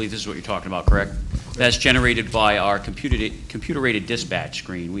document, I believe this is what you're talking about, correct? That's generated by our computer-aided dispatch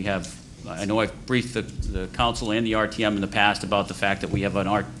screen. We have, I know I've briefed the council and the RTM in the past about the fact that we have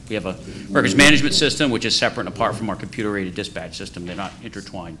a records management system which is separate and apart from our computer-aided dispatch system. They're not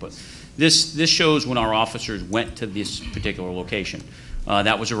intertwined, but this shows when our officers went to this particular location.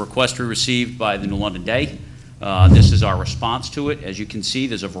 That was a request we received by the New London Day. This is our response to it. As you can see,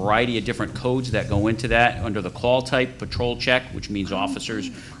 there's a variety of different codes that go into that under the call type, patrol check, which means officers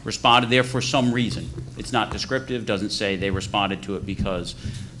responded there for some reason. It's not descriptive, doesn't say they responded to it because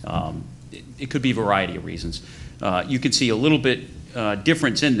it could be a variety of reasons. You can see a little bit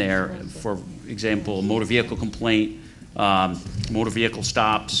difference in there. For example, motor vehicle complaint, motor vehicle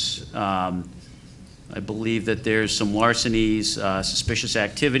stops. I believe that there's some larcenies, suspicious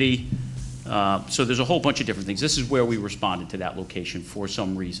activity. So there's a whole bunch of different things. This is where we responded to that location for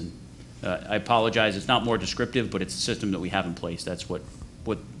some reason. I apologize, it's not more descriptive, but it's a system that we have in place. That's what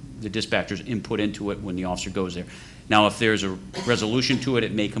the dispatchers input into it when the officer goes there. Now, if there's a resolution to it,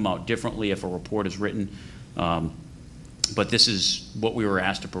 it may come out differently if a report is written. but this is what we were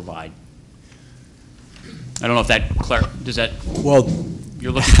asked to provide. I don't know if that, does that? Well,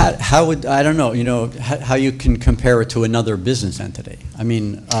 you're looking. How would, I don't know, you know, how you can compare it to another business entity. I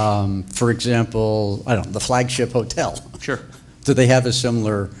mean, for example, I don't know, the Flagship Hotel. Sure. Do they have a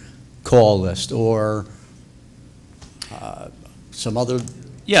similar call list or some other?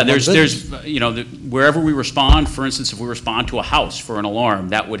 Yeah, there's you know, wherever we respond, for instance, if we respond to a house for an alarm,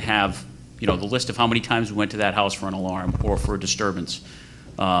 that would have, you know, the list of how many times we went to that house for an alarm or for a disturbance.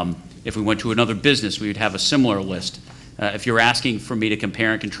 If we went to another business, we would have a similar list. If you're asking for me to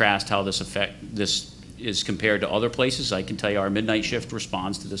compare and contrast how this is compared to other places, I can tell you our midnight shift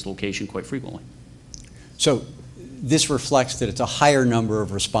responds to this location quite frequently. So this reflects that it's a higher number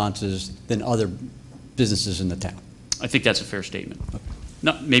of responses than other businesses in the town. I think that's a fair statement.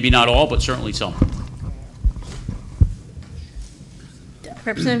 No, maybe not all, but certainly some.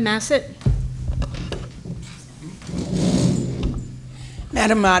 Representative Massett?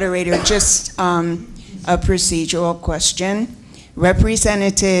 Madam Moderator, just a procedural question.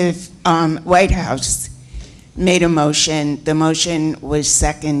 Representative Whitehouse made a motion. The motion was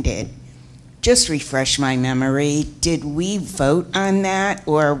seconded. Just refresh my memory. Did we vote on that,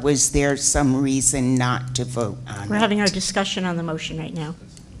 or was there some reason not to vote on it? We're having our discussion on the motion right now.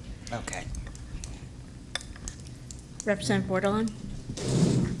 Okay. Representative Bordelon?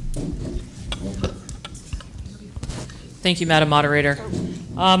 Thank you, Madam Moderator.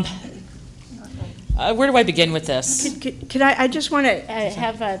 Where do I begin with this? Could I just want to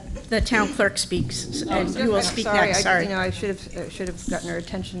have the town clerk speak, and you will speak next. Sorry. I should have gotten her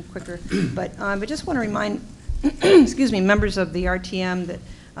attention quicker. But I just want to remind, excuse me, members of the RTM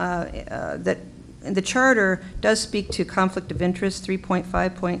that the charter does speak to conflict of interest,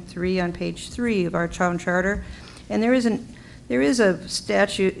 3.5.3 on page 3 of our town charter, and there is a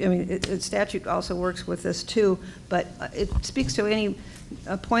statute. I mean, statute also works with this too, but it speaks to any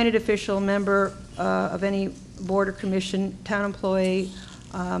appointed official, member of any board or commission, town employee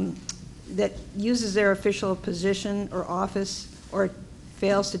that uses their official position or office or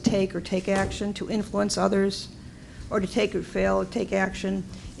fails to take action to influence others, or to take or fail to take action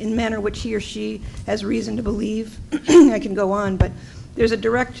in manner which he or she has reason to believe. I can go on, but there's a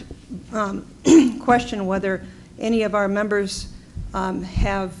direct question whether any of our members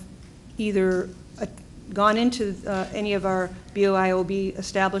have either gone into any of our B.O.B.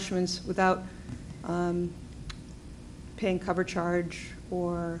 establishments without paying cover charge,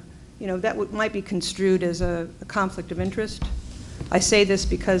 or, you know, that might be construed as a conflict of interest. I say this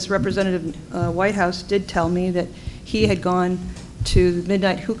because Representative Whitehouse did tell me that he had gone to the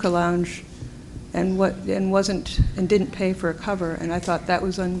Midnight Hookah Lounge and didn't pay for a cover, and I thought that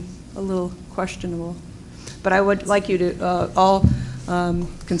was a little questionable. But I would like you to all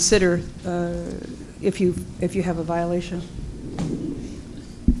consider if you have a violation.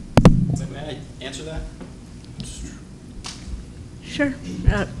 May I answer that? Sure.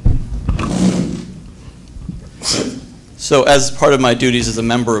 So as part of my duties as a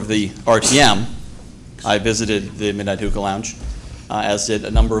member of the RTM, I visited the Midnight Hookah Lounge, as did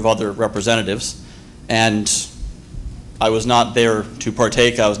a number of other representatives, and I was not there to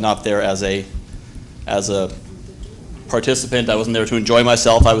partake. I was not there as a participant. I wasn't there to enjoy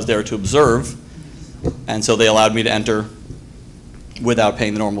myself. I was there to observe, and so they allowed me to enter without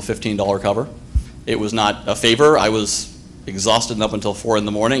paying the normal $15 cover. It was not a favor. I was exhausted up until 4 in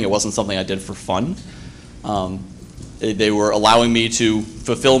the morning. It wasn't something I did for fun. They were allowing me to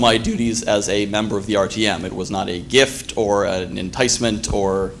fulfill my duties as a member of the RTM. It was not a gift or an enticement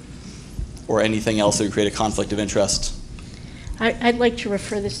or anything else that would create a conflict of interest. I'd like to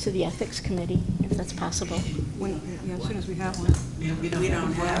refer this to the Ethics Committee, if that's possible. As soon as we have one. We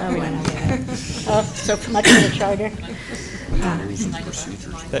don't have one. Oh, so much for the charter.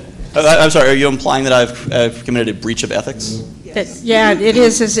 I'm sorry, are you implying that I've committed a breach of ethics? Yes. Yeah, it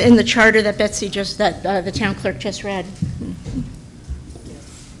is in the charter that Betsy the town clerk just read.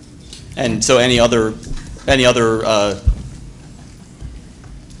 And so any other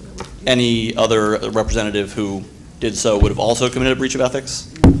representative who did so would have also committed a breach of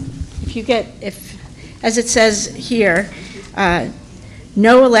ethics? As it says here,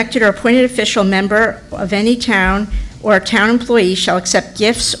 no elected or appointed official, member of any town or town employee shall accept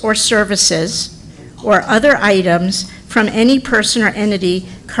gifts or services or other items from any person or entity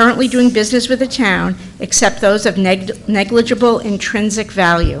currently doing business with the town except those of negligible intrinsic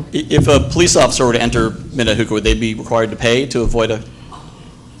value. If a police officer were to enter Midnight Hookah, would they be required to pay to avoid a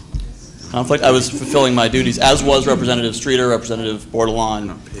conflict? I was fulfilling my duties, as was Representative Streeter, Representative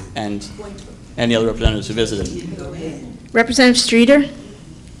Bordelon, and any other representatives who visited. Representative Streeter?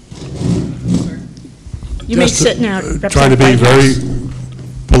 You may just sit now. trying to be Representative very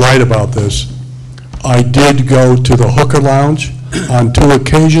Whitehouse. polite about this. I did go to the Hooker Lounge on 2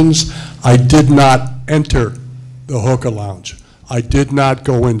 occasions. I did not enter the Hooker Lounge. I did not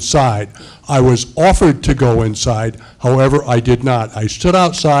go inside. I was offered to go inside, however, I did not. I stood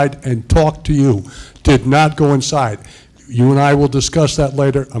outside and talked to you, did not go inside. You and I will discuss that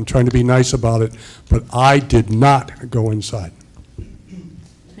later. I'm trying to be nice about it, but I did not go inside.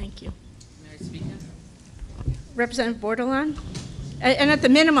 Thank you. Representative Bordelon? And at the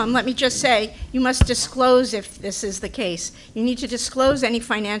minimum, let me just say, you must disclose if this is the case. You need to disclose any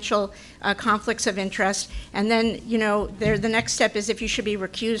financial conflicts of interest, and then, you know, the next step is if you should be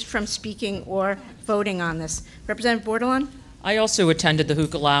recused from speaking or voting on this. Representative Bordelon? I also attended the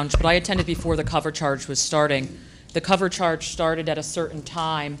hookah lounge, but I attended before the cover charge was starting. The cover charge started at a certain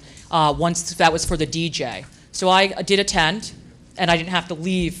time, once that was for the DJ. So I did attend, and I didn't have to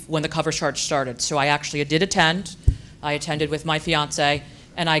leave when the cover charge started. So I actually did attend. I attended with my fiance,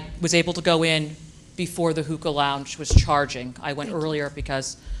 and I was able to go in before the hookah lounge was charging. I went earlier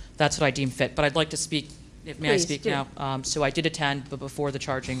because that's what I deemed fit. But I'd like to speak, may I speak now? So I did attend, but before the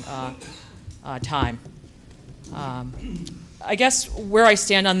charging time. I guess where I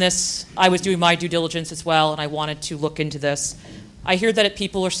stand on this, I was doing my due diligence as well, and I wanted to look into this. I hear that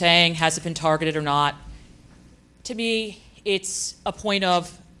people are saying, has it been targeted or not? To me, it's a point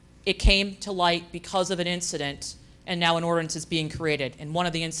of, it came to light because of an incident, and now an ordinance is being created. And one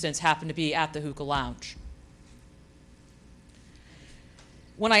of the incidents happened to be at the hookah lounge.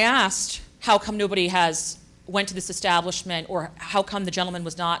 When I asked how come nobody has went to this establishment, or how come the gentleman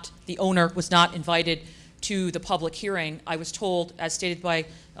was not, the owner was not invited to the public hearing, I was told, as stated by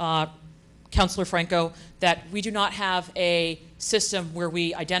Councilor Franco, that we do not have a system where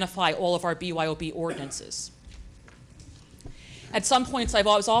we identify all of our B.Y.O.B. ordinances. At some points, I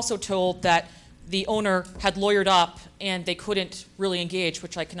was also told that the owner had lawyered up and they couldn't really engage,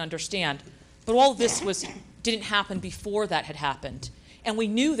 which I can understand. But all of this didn't happen before that had happened. And we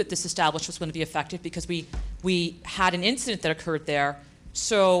knew that this establishment was going to be affected because we had an incident that occurred there.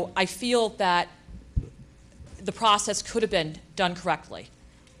 So I feel that the process could have been done correctly.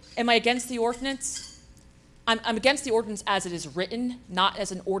 Am I against the ordinance? I'm against the ordinance as it is written, not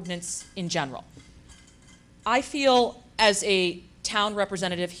as an ordinance in general. I feel as a town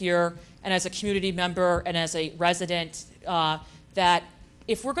representative here and as a community member and as a resident that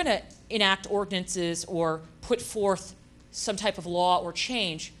if we're going to enact ordinances or put forth some type of law or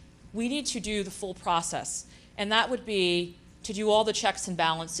change, we need to do the full process. And that would be to do all the checks and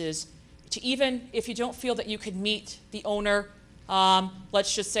balances, to even if you don't feel that you could meet the owner,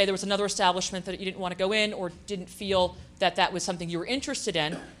 let's just say there was another establishment that you didn't want to go in or didn't feel that that was something you were interested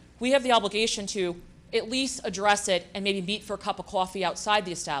in, we have the obligation to at least address it and maybe meet for a cup of coffee outside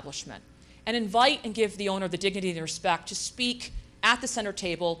the establishment and invite and give the owner the dignity and the respect to speak at the center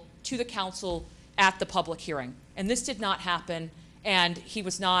table to the council at the public hearing. And this did not happen, and he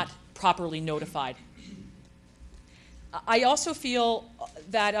was not properly notified. I also feel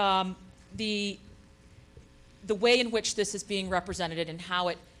that the way in which this is being represented and how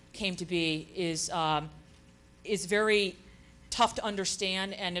it came to be is very tough to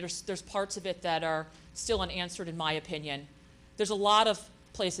understand, and there's parts of it that are still unanswered in my opinion. There's a lot of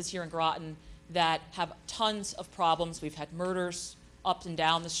places here in Groton that have tons of problems. We've had murders up and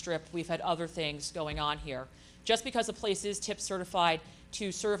down the strip. We've had other things going on here. Just because a place is tip certified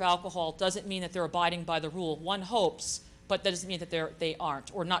to serve alcohol doesn't mean that they're abiding by the rule. One hopes, but that doesn't mean that they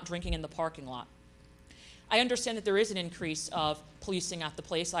aren't, or not drinking in the parking lot. I understand that there is an increase of policing at the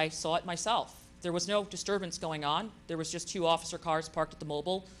place. I saw it myself. There was no disturbance going on. There was just 2 officer cars parked at the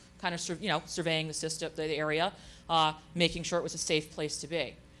mobile, kind of surveying the system, the area, making sure it was a safe place to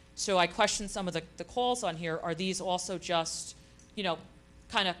be. So I question some of the calls on here. Are these also just,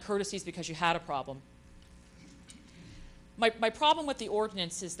 kind of courtesies because you had a problem? My problem with the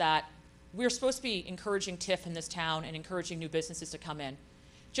ordinance is that we're supposed to be encouraging TIF in this town and encouraging new businesses to come in.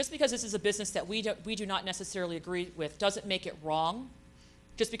 Just because this is a business that we do not necessarily agree with doesn't make it wrong,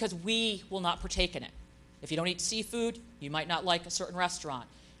 just because we will not partake in it. If you don't eat seafood, you might not like a certain restaurant.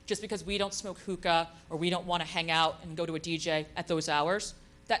 Just because we don't smoke hookah or we don't want to hang out and go to a DJ at those hours,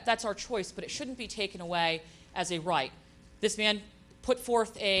 that's our choice, but it shouldn't be taken away as a right. This man put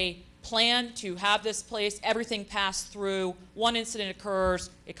forth a plan to have this place, everything pass through, one incident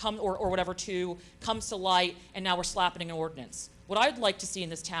occurs, it comes, or whatever, 2, comes to light, and now we're slapping an ordinance. What I'd like to see in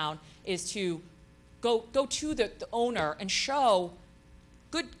this town is to go to the owner and show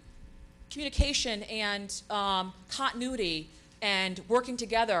good communication and continuity and working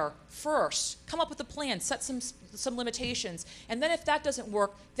together first. Come up with a plan, set some some limitations. And then if that doesn't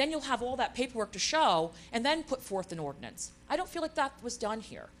work, then you'll have all that paperwork to show and then put forth an ordinance. I don't feel like that was done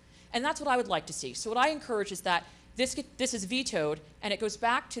here. And that's what I would like to see. So what I encourage is that this is vetoed and it goes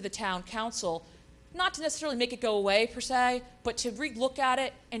back to the town council, not to necessarily make it go away per se, but to re-look at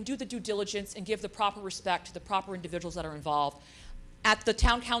it and do the due diligence and give the proper respect to the proper individuals that are involved. At the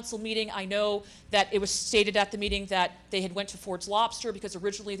town council meeting, I know that it was stated at the meeting that they had went to Ford's Lobster because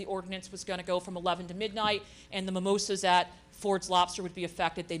originally the ordinance was going to go from 11 to midnight and the mimosas at Ford's Lobster would be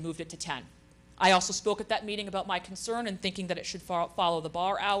affected. They moved it to 10. I also spoke at that meeting about my concern and thinking that it should follow the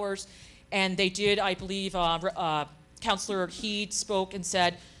bar hours. And they did, I believe, Councilor Heed spoke and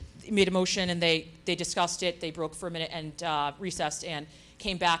said, made a motion and they discussed it. They broke for a minute and recessed and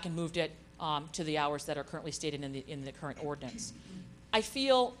came back and moved it to the hours that are currently stated in the current ordinance. I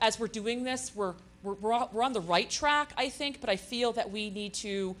feel as we're doing this, we're on the right track, I think, but I feel that we need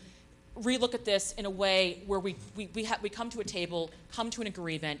to relook at this in a way where we come to a table, come to an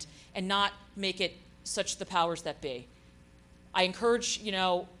agreement, and not make it such the powers that be. I encourage,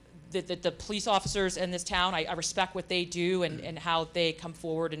 the police officers in this town, I respect what they do and how they come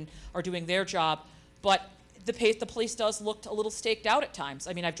forward and are doing their job, but the police does look a little staked out at times.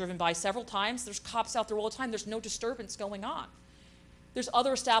 I mean, I've driven by several times. There's cops out there all the time. There's no disturbance going on. There's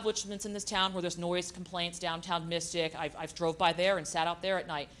other establishments in this town where there's noise complaints, downtown Mystic. I've drove by there and sat out there at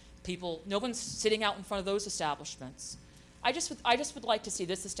night. No one's sitting out in front of those establishments. I just would like to see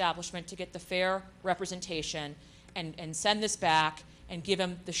this establishment to get the fair representation and send this back and give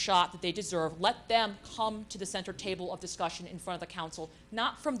them the shot that they deserve. Let them come to the center table of discussion in front of the council,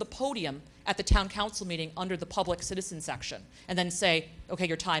 not from the podium at the town council meeting under the public citizen section, and then say, okay,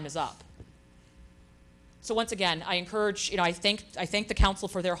 your time is up. So once again, I encourage, I thank the council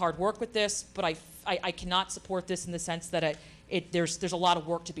for their hard work with this, but I cannot support this in the sense that there's a lot of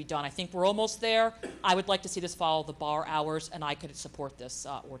work to be done. I think we're almost there. I would like to see this follow the bar hours, and I could support this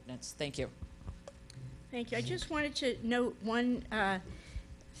ordinance. Thank you. Thank you. I just wanted to note one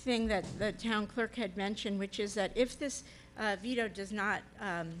thing that the town clerk had mentioned, which is that if this veto does not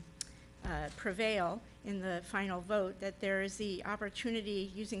prevail in the final vote, that there is the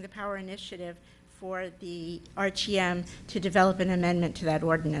opportunity, using the power initiative, for the RTM to develop an amendment to that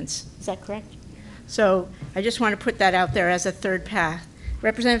ordinance. Is that correct? So I just want to put that out there as a third path.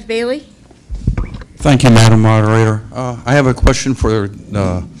 Representative Bailey? Thank you, Madam Moderator. I have a question for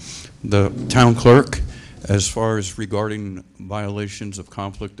the town clerk. As far as regarding violations of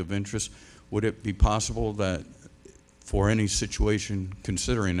conflict of interest, would it be possible that for any situation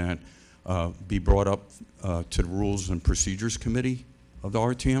considering that be brought up to the Rules and Procedures Committee of the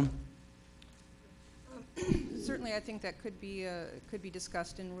RTM? Certainly, I think that could be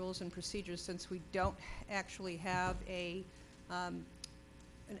discussed in Rules and Procedures, since we don't actually have an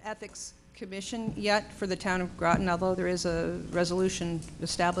ethics commission yet for the town of Groton, although there is a resolution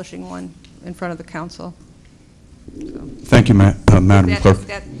establishing one in front of the council. So, thank you, Madam Clerk.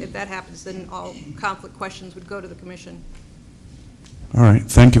 If that happens, then all conflict questions would go to the commission. All right,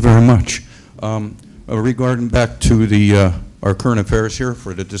 thank you very much. Regarding back to our current affairs here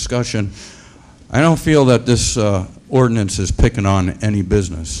for the discussion, I don't feel that this ordinance is picking on any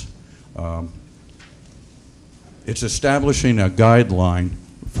business. It's establishing a guideline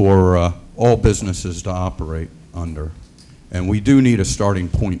for all businesses to operate under, and we do need a starting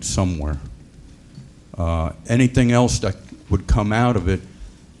point somewhere. Anything else that would come out of it,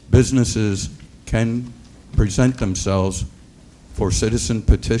 businesses can present themselves for citizen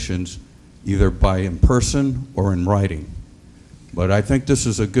petitions either by in person or in writing. But I think this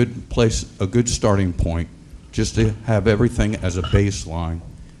is a good place, a good starting point, just to have everything as a baseline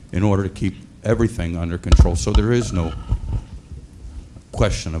in order to keep everything under control, so there is no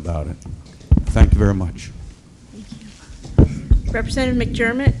question about it. Thank you very much. Thank you. Representative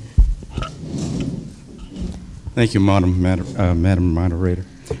McDermott? Thank you, Madam Moderator.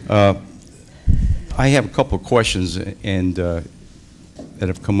 I have a couple of questions and that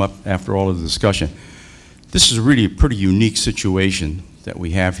have come up after all of the discussion. This is really a pretty unique situation that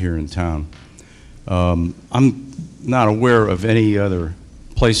we have here in town. I'm not aware of any other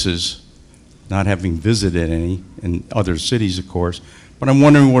places, not having visited any, in other cities, of course, but I'm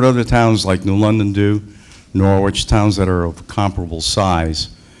wondering what other towns like New London do, Norwich, towns that are of comparable size.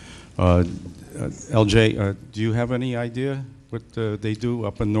 LJ, do you have any idea what they do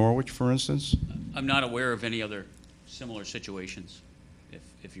up in Norwich, for instance? I'm not aware of any other similar situations,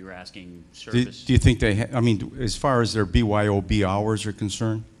 if you're asking service. Do you think they I mean, as far as their B.Y.O.B. hours are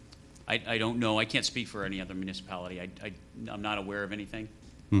concerned? I don't know. I can't speak for any other municipality. I'm not aware of anything.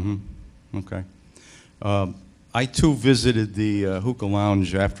 Mm-hmm. Okay. I too visited the hookah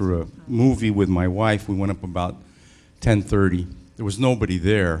lounge after a movie with my wife. We went up about 10:30. There was nobody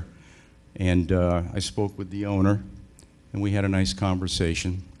there, and I spoke with the owner, and we had a nice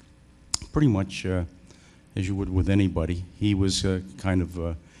conversation, pretty much as you would with anybody. He was kind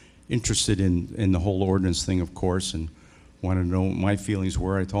of interested in the whole ordinance thing, of course, and wanted to know what my feelings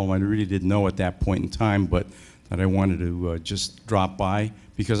were. I told him I really didn't know at that point in time, but that I wanted to just drop by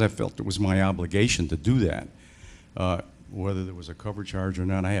because I felt it was my obligation to do that. Whether there was a cover charge or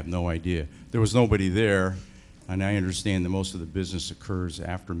not, I have no idea. There was nobody there, and I understand that most of the business occurs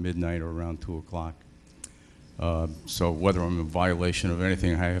after midnight or around 2 o'clock. So whether I'm in violation of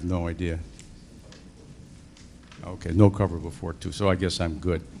anything, I have no idea. Okay, no cover before 2, so I guess I'm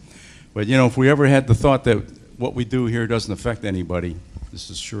good. But you know, if we ever had the thought that what we do here doesn't affect anybody, this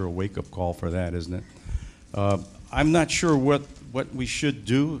is sure a wake-up call for that, isn't it? I'm not sure what we should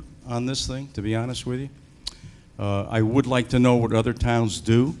do on this thing, to be honest with you. I would like to know what other towns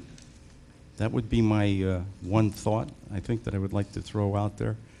do. That would be my one thought, I think, that I would like to throw out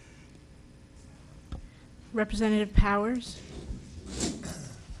there. Representative Powers?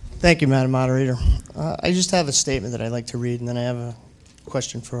 Thank you, Madam Moderator. I just have a statement that I'd like to read, and then I have a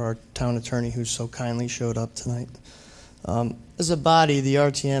question for our town attorney who so kindly showed up tonight. As a body, the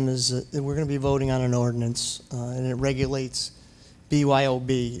RTM is, we're going to be voting on an ordinance, and it regulates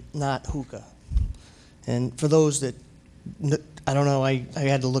B.Y.O.B, not hookah. And for those that, I don't know, I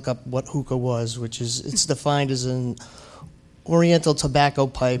had to look up what hookah was, which is, it's defined as an oriental tobacco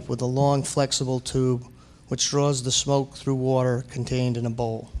pipe with a long, flexible tube which draws the smoke through water contained in a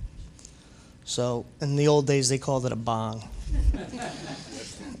bowl. So, in the old days, they called it a bong.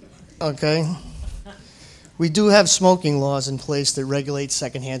 Okay? We do have smoking laws in place that regulate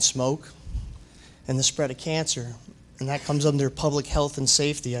secondhand smoke and the spread of cancer, and that comes under public health and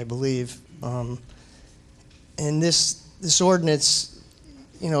safety, I believe. And this ordinance,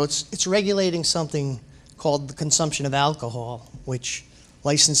 you know, it's regulating something called the consumption of alcohol, which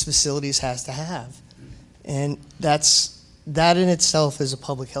licensed facilities has to have. And that in itself is a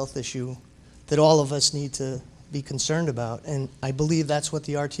public health issue that all of us need to be concerned about. And I believe that's what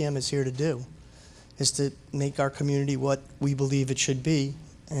the RTM is here to do, is to make our community what we believe it should be.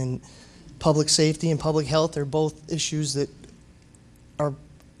 And public safety and public health are both issues that are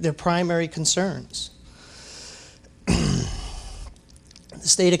their primary concerns. The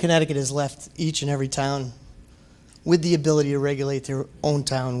state of Connecticut has left each and every town with the ability to regulate their own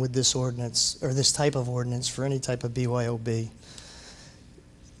town with this ordinance, or this type of ordinance for any type of BYOB.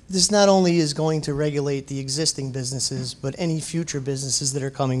 This not only is going to regulate the existing businesses, but any future businesses that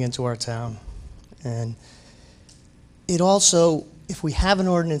are coming into our town. And it also, if we have an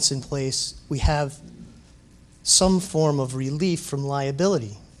ordinance in place, we have some form of relief from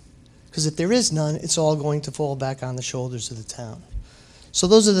liability. Because if there is none, it's all going to fall back on the shoulders of the town. So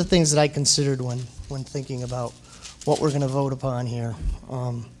those are the things that I considered when thinking about what we're going to vote upon here.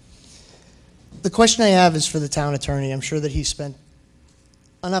 The question I have is for the town attorney. I'm sure that he spent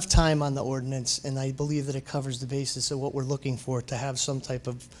enough time on the ordinance, and I believe that it covers the basis of what we're looking for, to have some type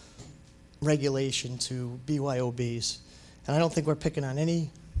of regulation to BYOBs. And I don't think we're picking on any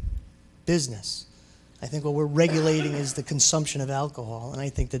business. I think what we're regulating is the consumption of alcohol, and I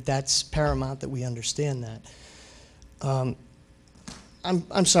think that that's paramount that we understand that.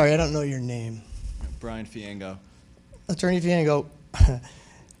 I'm sorry, I don't know your name. Brian Fiango. Attorney Fiango,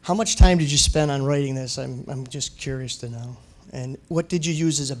 how much time did you spend on writing this? I'm just curious to know. And what did you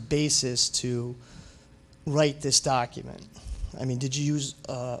use as a basis to write this document? I mean, did you use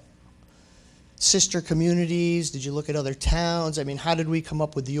sister communities? Did you look at other towns? I mean, how did we come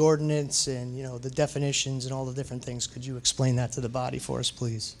up with the ordinance and, you know, the definitions and all the different things? Could you explain that to the body for us,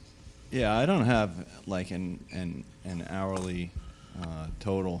 please? Yeah, I don't have like an hourly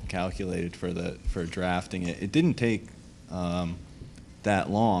total calculated for drafting it. It didn't take that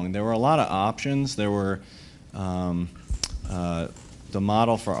long. There were a lot of options. There were the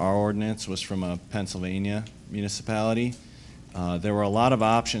model for our ordinance was from a Pennsylvania municipality. There were a lot of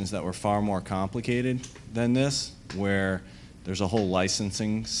options that were far more complicated than this, where there's a whole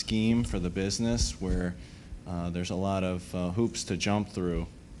licensing scheme for the business, where there's a lot of hoops to jump through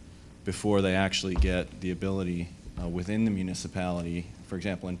before they actually get the ability within the municipality. For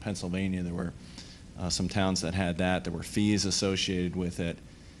example, in Pennsylvania, there were some towns that had that. There were fees associated with it.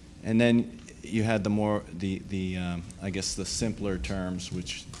 And then you had I guess the simpler terms,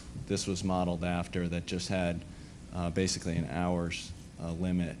 which this was modeled after, that just had basically an hours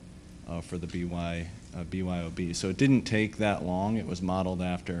limit for the BYOB. So it didn't take that long. It was modeled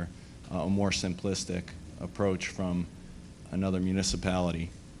after a more simplistic approach from another municipality.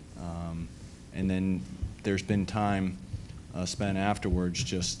 And then there's been time spent afterwards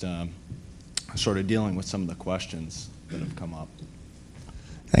just sort of dealing with some of the questions that have come up.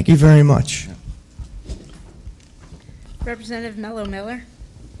 Thank you very much. Representative Mello Miller.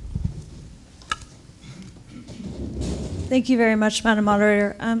 Thank you very much, Madam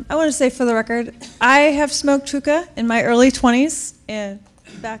Moderator. I want to say for the record, I have smoked hookah in my early 20s, and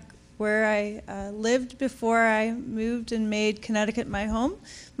back where I lived before I moved and made Connecticut my home.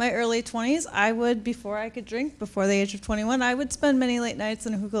 My early 20s, I would, before I could drink, before the age of 21, I would spend many late nights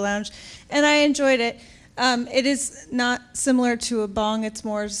in a hookah lounge, and I enjoyed it. It is not similar to a bong. It's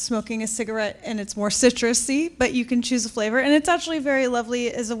more smoking a cigarette, and it's more citrusy, but you can choose a flavor. And it's actually very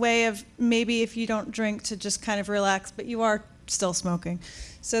lovely as a way of maybe if you don't drink to just kind of relax, but you are still smoking.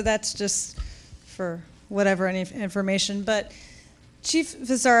 So that's just for whatever any information. But Chief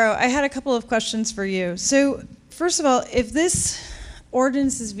Pizarro, I had a couple of questions for you. So first of all, if this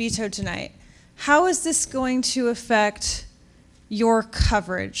ordinance is vetoed tonight, how is this going to affect your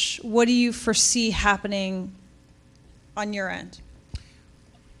coverage? What do you foresee happening on your end?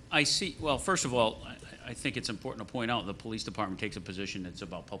 I see, well, first of all, I think it's important to point out the police department takes a position that's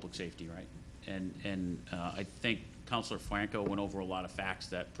about public safety, right? And I think Councilor Franco went over a lot of facts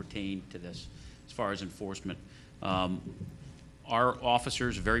that pertain to this as far as enforcement. Our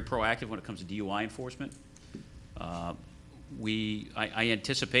officers are very proactive when it comes to DUI enforcement. I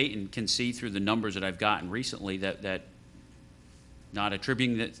anticipate and can see through the numbers that I've gotten recently that not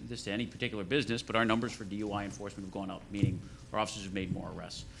attributing this to any particular business, but our numbers for DUI enforcement have gone up, meaning our officers have made more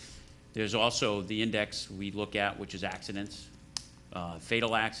arrests. There's also the index we look at, which is accidents,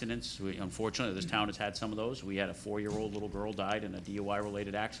 fatal accidents. Unfortunately, this town has had some of those. We had a 4-year-old little girl died in a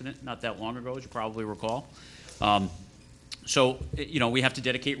DUI-related accident not that long ago, as you probably recall. So, we have to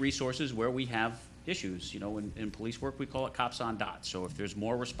dedicate resources where we have issues. In police work, we call it cops on dot. So if there's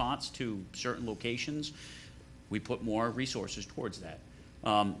more response to certain locations, we put more resources towards that.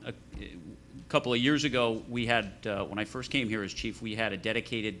 A couple of years ago, we had, when I first came here as chief, we had a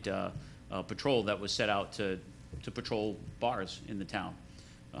dedicated patrol that was set out to patrol bars in the town.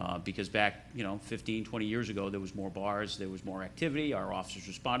 Because back, 15, 20 years ago, there was more bars, there was more activity, our officers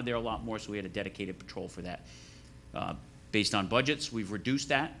responded there a lot more, so we had a dedicated patrol for that. Based on budgets, we've reduced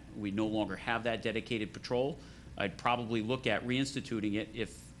that. We no longer have that dedicated patrol. I'd probably look at reinstituting it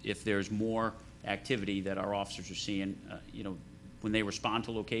if there's more activity that our officers are seeing. When they respond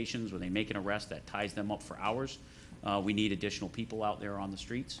to locations, when they make an arrest that ties them up for hours, we need additional people out there on the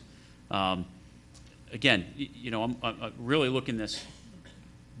streets. Again, I'm really looking this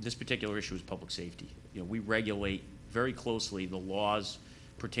particular issue as public safety. We regulate very closely the laws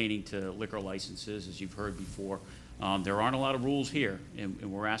pertaining to liquor licenses, as you've heard before. There aren't a lot of rules here, and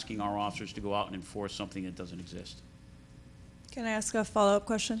we're asking our officers to go out and enforce something that doesn't exist. Can I ask a follow-up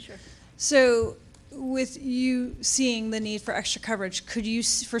question? Sure. So with you seeing the need for extra coverage, could you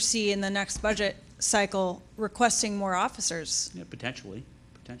foresee in the next budget cycle requesting more officers? Yeah, potentially.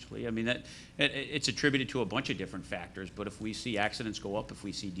 I mean, it's attributed to a bunch of different factors, but if we see accidents go up, if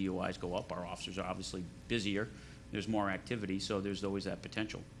we see DUIs go up, our officers are obviously busier, there's more activity, so there's always that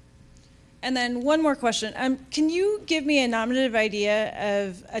potential. And then one more question. Can you give me a nominative idea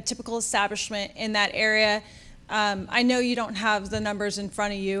of a typical establishment in that area? I know you don't have the numbers in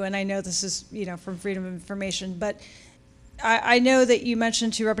front of you, and I know this is, from Freedom of Information, but I know that you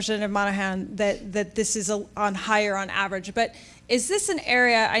mentioned to Representative Monahan that this is on higher on average, but is this an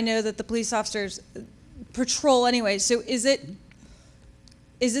area, I know that the police officers patrol anyway, so is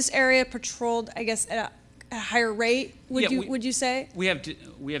this area patrolled, I guess, at a higher rate, would you say? We have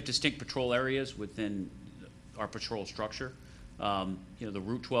distinct patrol areas within our patrol structure. The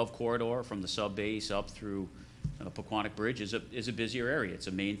Route 12 corridor from the sub base up through Pequannock Bridge is a busier area. It's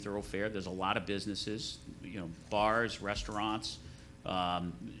a main thoroughfare. There's a lot of businesses, bars, restaurants,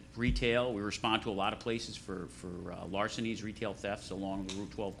 retail. We respond to a lot of places for larcenies, retail thefts along the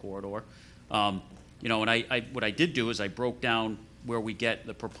Route 12 corridor. And what I did do is I broke down where we get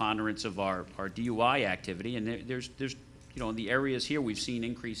the preponderance of our DUI activity, and there's in the areas here we've seen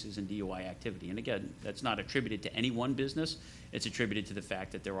increases in DUI activity. And again, that's not attributed to any one business. It's attributed to the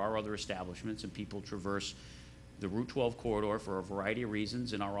fact that there are other establishments and people traverse the Route 12 corridor for a variety of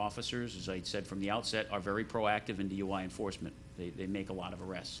reasons, and our officers, as I said from the outset, are very proactive in DUI enforcement. They make a lot of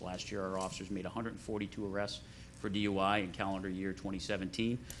arrests. Last year, our officers made 142 arrests for DUI in calendar year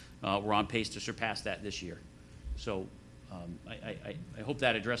 2017. We're on pace to surpass that this year. So I hope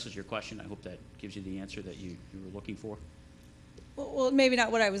that addresses your question. I hope that gives you the answer that you were looking for. Well, maybe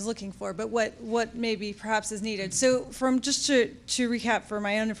not what I was looking for, but what maybe perhaps is needed. So from just to recap for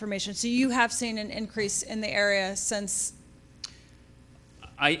my own information, so you have seen an increase in the area since?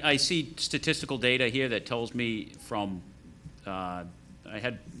 I see statistical data here that tells me from, I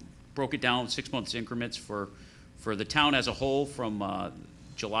broke it down 6 months increments for the town as a whole from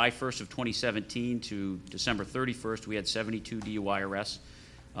July 1st of 2017 to December 31st, we had 72 DUI arrests.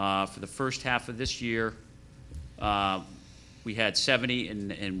 For the first half of this year, we had 70,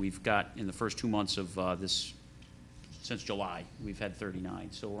 and we've got, in the first 2 months of this, since July, we've had 39.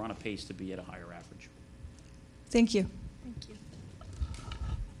 So we're on a pace to be at a higher average. Thank you. Thank you.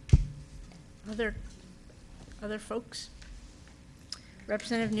 Other folks?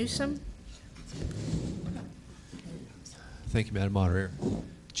 Representative Newsom? Thank you, Madam Moderator.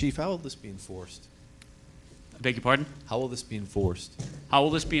 Chief, how will this be enforced? I beg your pardon? How will this be enforced? How will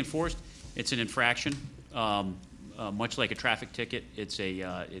this be enforced? It's an infraction, much like a traffic ticket. It's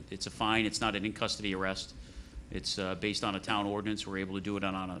a fine. It's not an in-custody arrest. It's based on a town ordinance. We're able to do it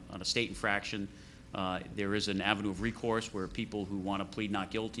on a state infraction. There is an avenue of recourse where people who want to plead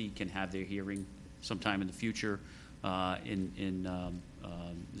not guilty can have their hearing sometime in the future in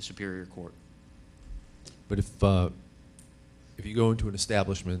the Superior Court. But if you go into an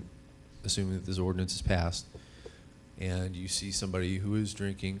establishment, assuming that this ordinance is passed, and you see somebody who is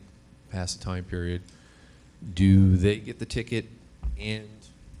drinking past the time period, do they get the ticket and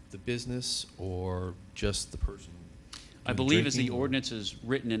the business, or just the person? I believe as the ordinance is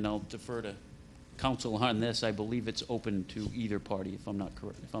written, and I'll defer to counsel on this, I believe it's open to either party, if I'm not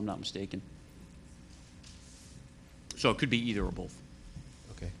correct, if I'm not mistaken. So it could be either or both.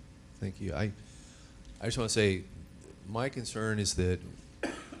 Okay, thank you. I just want to say, my concern is that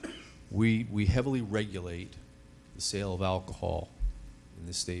we heavily regulate the sale of alcohol in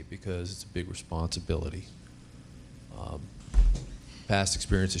this state because it's a big responsibility. Past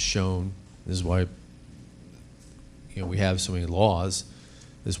experience has shown, this is why we have so many laws,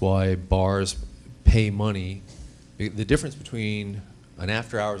 this is why bars pay money. The difference between an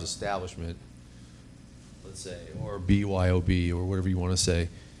after-hours establishment, let's say, or B.Y.O.B, or whatever you want to say,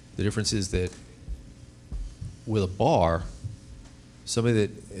 the difference is that with a bar, somebody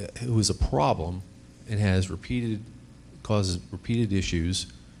who is a problem and causes repeated issues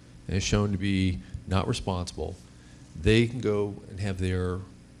and is shown to be not responsible, they can go and have their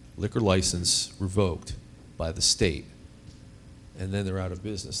liquor license revoked by the state, and then they're out of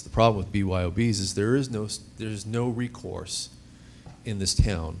business. The problem with BYOBs is there's no recourse in this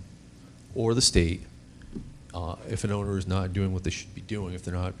town or the state if an owner is not doing what they should be doing, if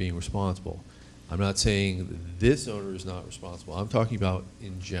they're not being responsible. I'm not saying that this owner is not responsible. I'm talking about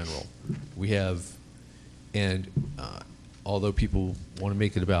in general. We have, and although people want to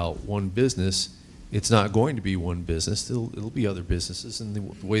make it about one business, it's not going to be one business. It'll be other businesses, and the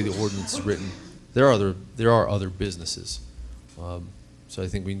way the ordinance is written, there are other businesses. So I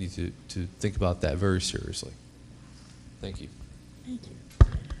think we need to think about that very seriously. Thank you. Thank you.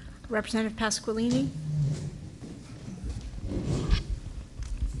 Representative Pasqualini?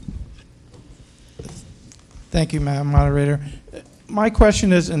 Thank you, Madam Moderator. My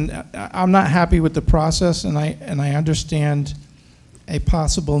question is, and I'm not happy with the process, and I understand a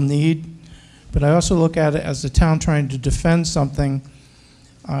possible need, but I also look at it as the town trying to defend something.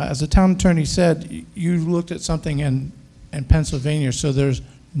 As the town attorney said, you looked at something in Pennsylvania, so there's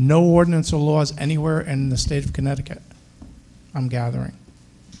no ordinance or laws anywhere in the state of Connecticut, I'm gathering.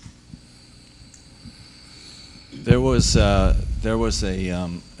 There was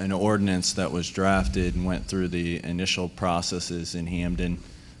an ordinance that was drafted and went through the initial processes in Hamden.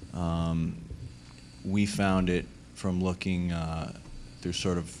 We found it from looking through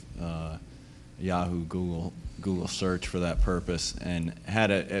sort of Yahoo, Google search for that purpose, and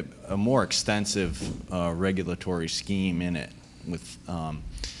had a more extensive regulatory scheme in it with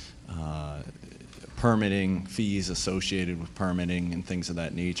permitting, fees associated with permitting and things of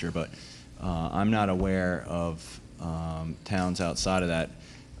that nature. But I'm not aware of towns outside of that.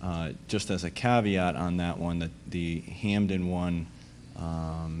 Just as a caveat on that one, that the Hamden one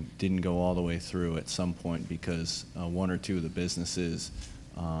didn't go all the way through at some point because one or two of the businesses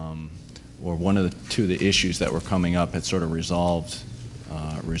or one of the issues that were coming up had sort of resolved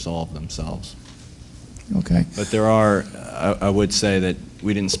themselves. Okay. But there are, I would say that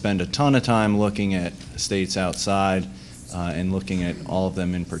we didn't spend a ton of time looking at states outside and looking at all of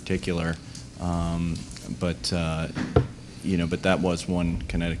them in particular. But that was one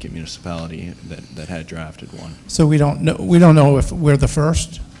Connecticut municipality that had drafted one. So we don't know if we're the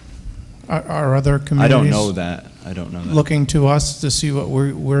first. Are other communities? I don't know that. Looking to us to see what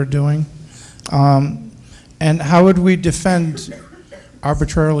we're doing. And how would we defend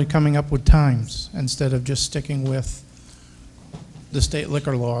arbitrarily coming up with times instead of just sticking with the state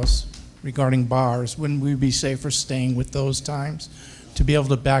liquor laws regarding bars? Wouldn't we be safer staying with those times to be able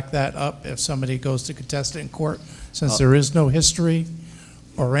to back that up if somebody goes to contest it in court, since there is no history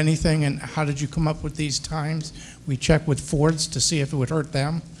or anything? And how did you come up with these times? We checked with Ford's to see if it would hurt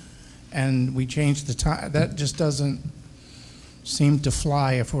them, and we changed the time. That just doesn't seem to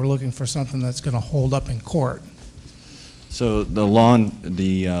fly if we're looking for something that's going to hold up in court. So the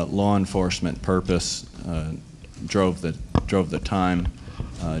law enforcement purpose drove the time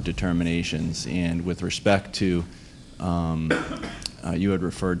determinations, and with respect to you had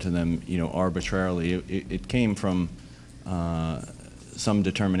referred to them, arbitrarily. It came from some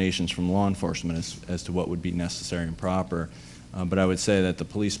determinations from law enforcement as to what would be necessary and proper. But I would say that the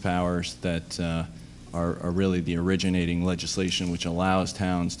police powers that are really the originating legislation which allows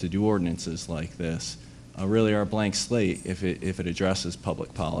towns to do ordinances like this really are a blank slate if it addresses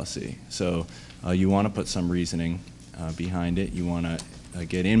public policy. So you want to put some reasoning behind it. You want to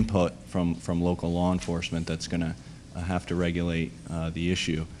get input from local law enforcement that's going to have to regulate the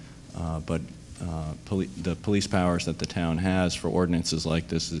issue. But the police powers that the town has for ordinances like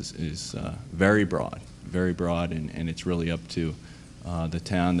this is very broad, and it's really up to the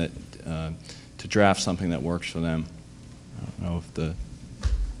town to draft something that works for them. I don't know if the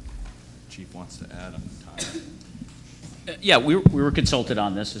chief wants to add on the time. Yeah, we were consulted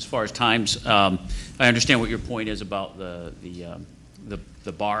on this as far as times. I understand what your point is about the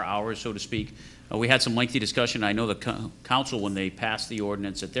bar hours, so to speak. We had some lengthy discussion. I know the council, when they passed the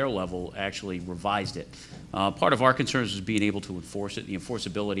ordinance at their level, actually revised it. Part of our concerns is being able to enforce it, the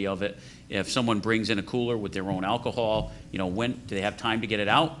enforceability of it. If someone brings in a cooler with their own alcohol, when do they have time to get it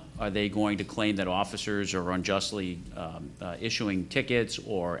out? Are they going to claim that officers are unjustly issuing tickets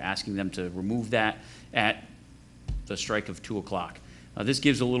or asking them to remove that at the strike of 2 o'clock? This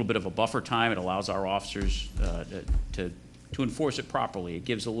gives a little bit of a buffer time. It allows our officers to enforce it properly. It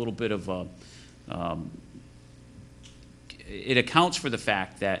gives a little bit of a it accounts for the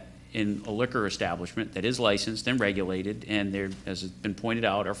fact that in a liquor establishment that is licensed and regulated, and there, as has been pointed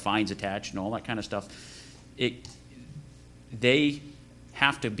out, are fines attached and all that kind of stuff, they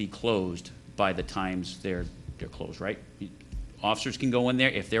have to be closed by the times they're closed, right? Officers can go in there.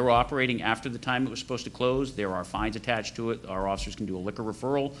 If they're operating after the time it was supposed to close, there are fines attached to it. Our officers can do a liquor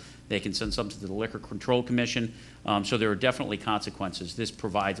referral. They can send something to the Liquor Control Commission. So there are definitely consequences. This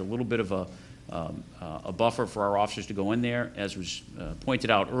provides a little bit of a buffer for our officers to go in there. As was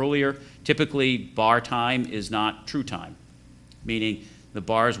pointed out earlier, typically bar time is not true time, meaning the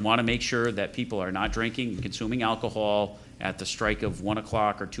bars want to make sure that people are not drinking and consuming alcohol at the strike of 1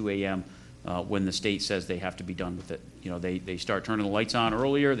 o'clock or 2 a.m. When the state says they have to be done with it. They start turning the lights on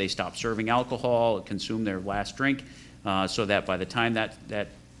earlier, they stop serving alcohol, consume their last drink, so that by the time that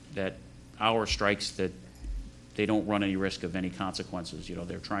hour strikes, that they don't run any risk of any consequences.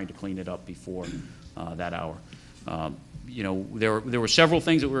 They're trying to clean it up before that hour. There were several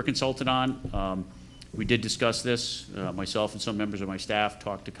things that we were consulted on. We did discuss this. Myself and some members of my staff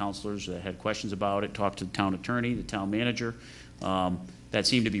talked to counselors that had questions about it, talked to the town attorney, the town manager. That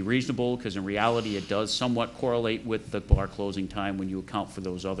seemed to be reasonable, because in reality it does somewhat correlate with the bar closing time when you account for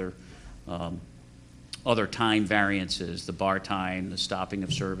those other time variances, the bar time, the stopping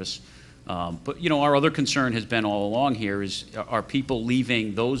of service. But our other concern has been all along here is, are people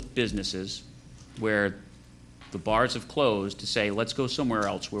leaving those businesses where the bars have closed to say, let's go somewhere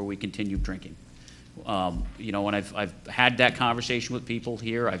else where we continue drinking? And I've had that conversation with people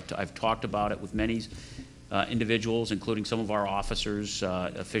here. I've talked about it with many individuals, including some of our officers,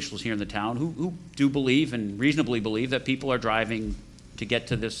 officials here in the town, who do believe and reasonably believe that people are driving to get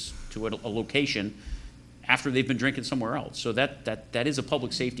to a location after they've been drinking somewhere else. So that is a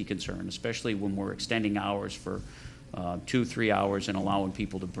public safety concern, especially when we're extending hours for 2-3 hours and allowing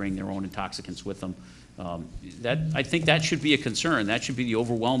people to bring their own intoxicants with them. I think that should be a concern. That should be the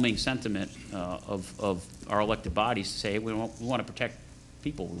overwhelming sentiment of our elected bodies, to say, hey, we want to protect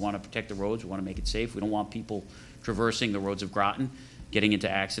people. We want to protect the roads. We want to make it safe. We don't want people traversing the roads of Groton, getting into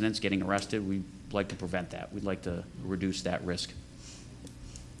accidents, getting arrested. We'd like to prevent that. We'd like to reduce that risk.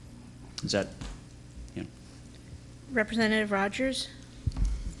 Is that, Representative Rogers?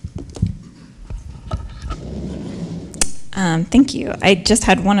 Thank you. I just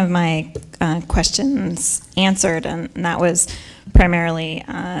had one of my questions answered, and that was primarily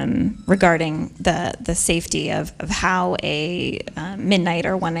regarding the safety of how a midnight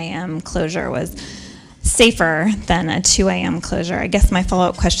or 1 a.m. closure was safer than a 2 a.m. closure. I guess my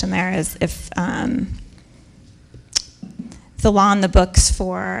follow-up question there is, if the law in the books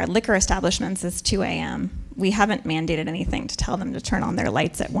for liquor establishments is 2 a.m., we haven't mandated anything to tell them to turn on their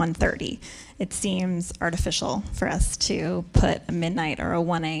lights at 1:30. It seems artificial for us to put a midnight or a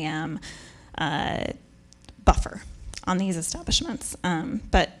 1 a.m. Buffer on these establishments,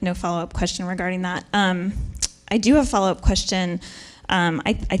 but no follow-up question regarding that. I do have a follow-up question.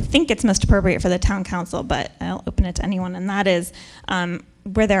 I think it's most appropriate for the town council, but I'll open it to anyone, and that is,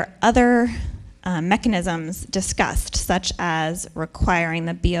 were there other mechanisms discussed, such as requiring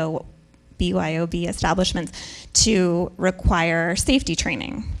the B.Y.O.B establishments to require safety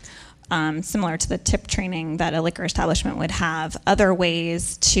training, similar to the tip training that a liquor establishment would have, other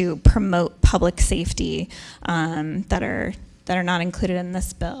ways to promote public safety that are not included in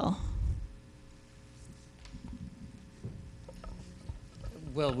this bill?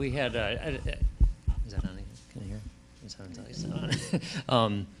 Well, we had, is that on? Can you hear? It sounds like it's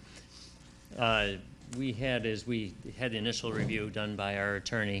on. We had the initial review done by our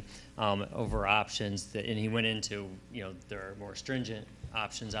attorney over options, and he went into, there are more stringent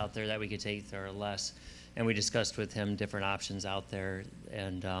options out there that we could take, there are less, and we discussed with him different options out there,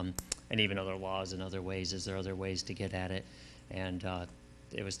 and even other laws and other ways. Is there other ways to get at it? And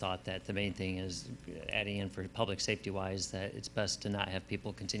it was thought that the main thing is adding in for public safety wise that it's best to not have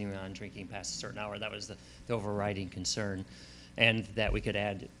people continuing on drinking past a certain hour. That was the overriding concern. And that we could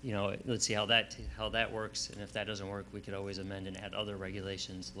add, let's see how that works, and if that doesn't work, we could always amend and add other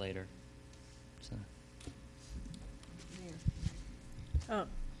regulations later. So.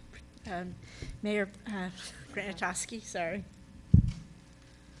 Mayor Granatowski, sorry.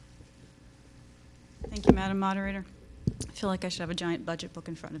 Thank you, Madam Moderator. I feel like I should have a giant budget book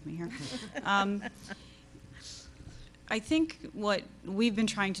in front of me here. I think what we've been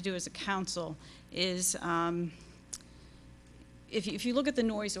trying to do as a council is, if you look at the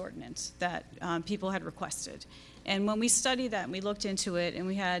noise ordinance that people had requested, and when we studied that and we looked into it and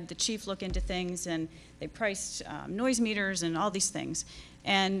we had the chief look into things and they priced noise meters and all these things,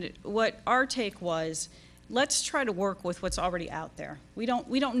 and what our take was, let's try to work with what's already out there. We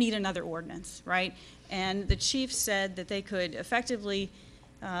don't need another ordinance, right? And the chief said that they could effectively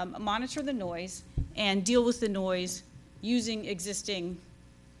monitor the noise and deal with the noise using existing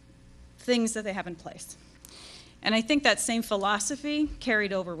things that they have in place. And I think that same philosophy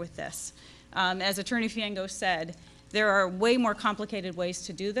carried over with this. As Attorney Fiengo said, there are way more complicated ways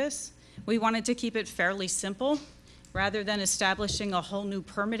to do this. We wanted to keep it fairly simple rather than establishing a whole new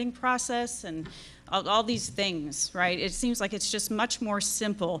permitting process and all these things, right? It seems like it's just much more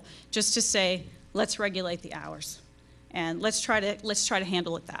simple just to say, let's regulate the hours and let's try to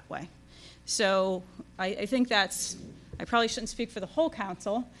handle it that way. So I think that's, I probably shouldn't speak for the whole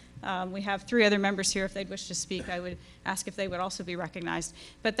council. We have 3 other members here. If they'd wish to speak, I would ask if they would also be recognized.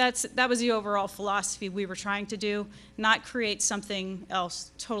 But that was the overall philosophy we were trying to do, not create something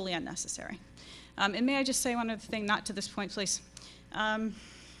else totally unnecessary. And may I just say one other thing, not to this point, please. I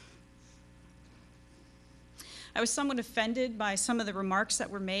was somewhat offended by some of the remarks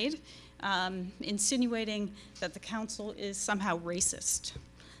that were made, insinuating that the council is somehow racist.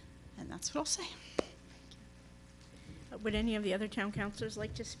 And that's what I'll say. Would any of the other town councilors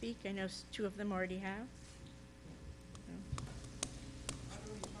like to speak? I know 2 of them already have.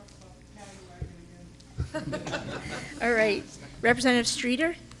 No. All right. Representative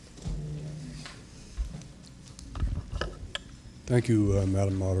Streeter? Thank you,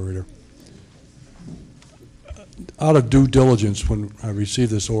 Madam Moderator. Out of due diligence, when I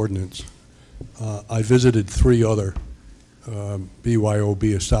received this ordinance, I visited 3 other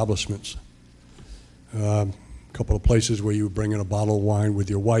B.Y.O.B establishments. A couple of places where you bring in a bottle of wine with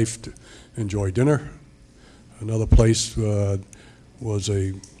your wife to enjoy dinner. Another place was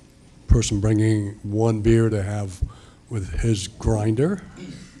a person bringing 1 beer to have with his grinder.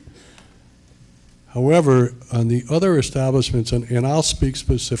 However, on the other establishments, and I'll speak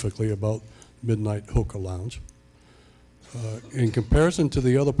specifically about Midnight Hookah Lounge, in comparison to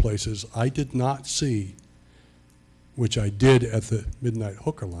the other places, I did not see, which I did at the Midnight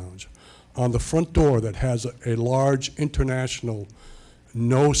Hookah Lounge, on the front door that has a large international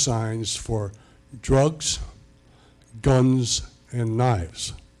no signs for drugs, guns, and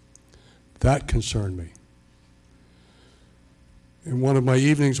knives. That concerned me. In one of my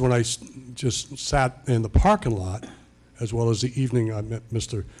evenings when I just sat in the parking lot, as well as the evening I met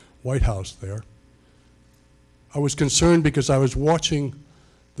Mr. Whitehouse there, I was concerned because I was watching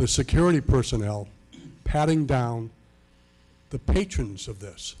the security personnel patting down the patrons of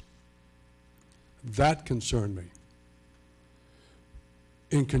this. That concerned me.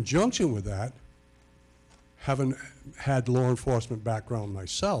 In conjunction with that, having had law enforcement background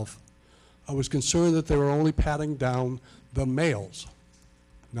myself, I was concerned that they were only patting down the males,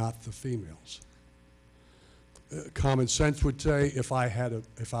 not the females. Common sense would say if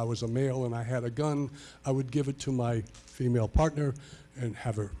I was a male and I had a gun, I would give it to my female partner and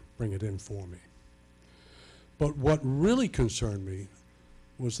have her bring it in for me. But what really concerned me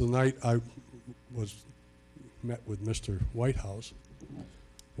was the night I was met with Mr. Whitehouse.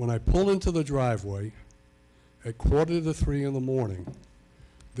 When I pulled into the driveway at 2:45 in the morning,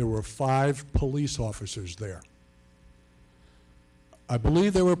 there were 5 police officers there. I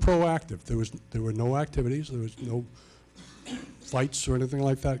believe they were proactive. There were no activities. There was no fights or anything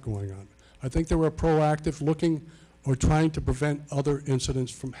like that going on. I think they were proactive, looking or trying to prevent other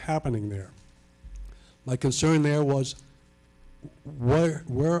incidents from happening there. My concern there was,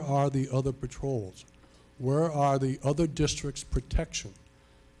 where are the other patrols? Where are the other districts' protection?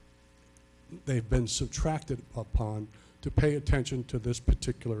 They've been subtracted upon to pay attention to this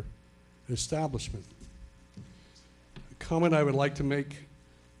particular establishment. A comment I would like to make,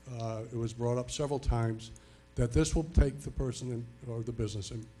 it was brought up several times, that this will take the person or the business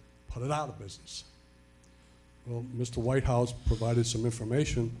and put it out of business. Well, Mr. Whitehouse provided some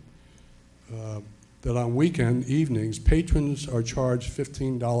information that on weekend evenings, patrons are charged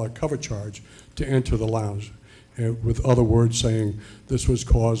 $15 cover charge to enter the lounge. And with other words saying this was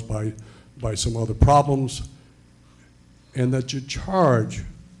caused by some other problems, and that your charge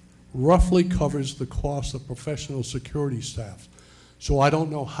roughly covers the cost of professional security staff. So I don't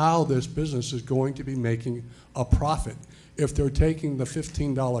know how this business is going to be making a profit if they're taking the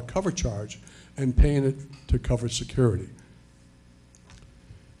 $15 cover charge and paying it to cover security.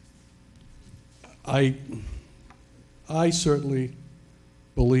 I certainly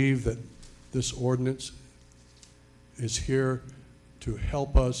believe that this ordinance is here to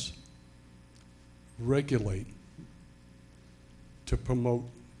help us regulate, to promote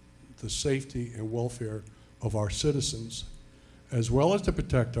the safety and welfare of our citizens, as well as to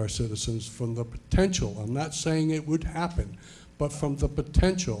protect our citizens from the potential, I'm not saying it would happen, but from the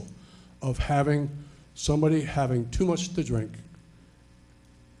potential of having somebody having too much to drink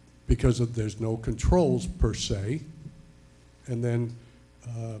because there's no controls per se, and then,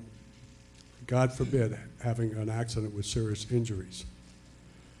 God forbid, having an accident with serious injuries.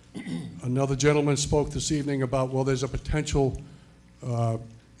 Another gentleman spoke this evening about, well, there's a potential,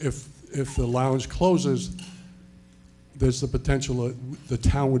 if the lounge closes, there's the potential that the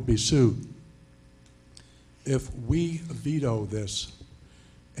town would be sued. If we veto this,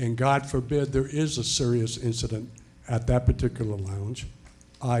 and God forbid there is a serious incident at that particular lounge,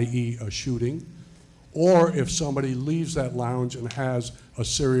 i.e. a shooting, or if somebody leaves that lounge and has a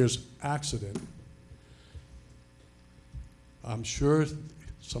serious accident, I'm sure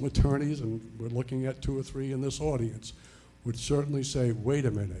some attorneys, and we're looking at 2 or 3 in this audience, would certainly say, wait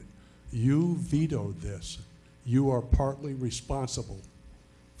a minute, you vetoed this. You are partly responsible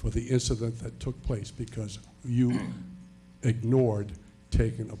for the incident that took place because you ignored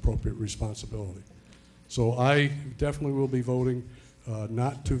taking appropriate responsibility. So I definitely will be voting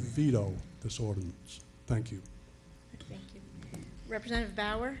not to veto this ordinance. Thank you. Thank you. Representative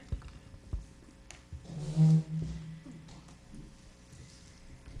Bauer?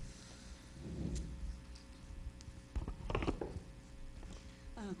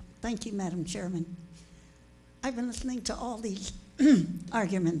 Thank you, Madam Chairman. I've been listening to all these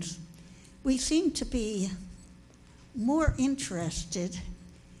arguments. We seem to be more interested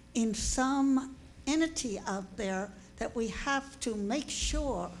in some entity out there that we have to make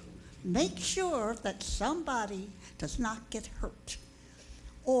sure that somebody does not get hurt,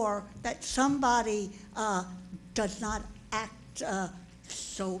 or that somebody does not act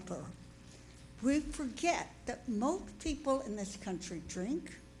sober. We forget that most people in this country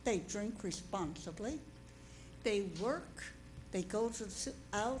drink. They drink responsibly. They work. They go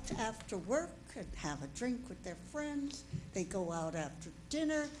out after work and have a drink with their friends. They go out after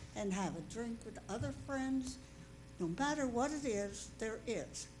dinner and have a drink with other friends. No matter what it is, there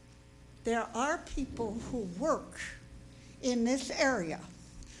is. There are people who work in this area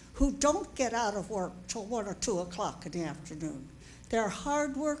who don't get out of work till 1 or 2 o'clock in the afternoon. They're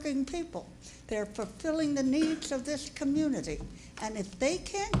hardworking people. They're fulfilling the needs of this community. And if they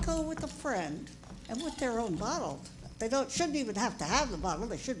can't go with a friend and with their own bottle, they shouldn't even have to have the bottle,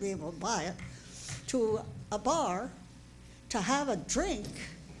 they should be able to buy it, to a bar to have a drink,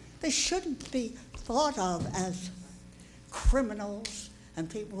 they shouldn't be thought of as criminals and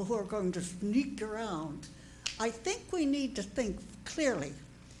people who are going to sneak around. I think we need to think clearly.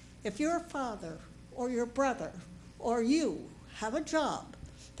 If your father or your brother or you have a job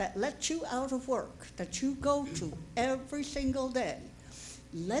that lets you out of work, that you go to every single day,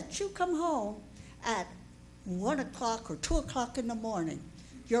 lets you come home at 1 o'clock or 2 o'clock in the morning,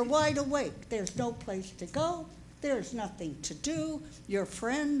 you're wide awake, there's no place to go, there's nothing to do, your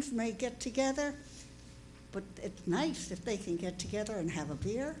friends may get together, but it's nice if they can get together and have a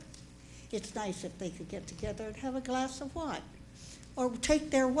beer. It's nice if they could get together and have a glass of wine, or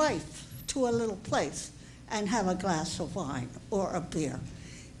take their wife to a little place and have a glass of wine or a beer.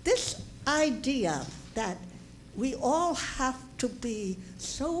 This idea that we all have to be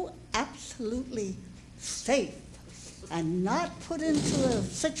so absolutely safe and not put into a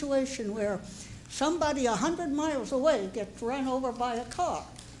situation where somebody 100 miles away gets run over by a car.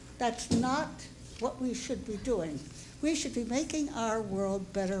 That's not what we should be doing. We should be making our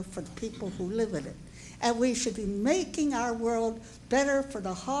world better for the people who live in it. And we should be making our world better for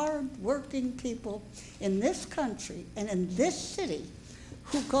the hard-working people in this country and in this city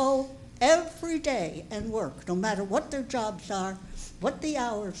who go every day and work, no matter what their jobs are, what the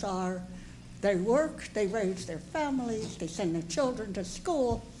hours are. They work, they raise their families, they send their children to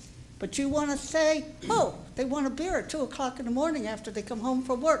school. But you want to say, oh, they want a beer at 2 o'clock in the morning after they come home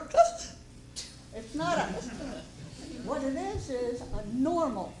from work. It's not a... What it is a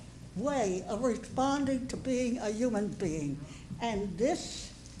normal way of responding to being a human being. And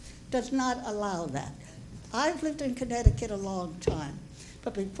this does not allow that. I've lived in Connecticut a long time.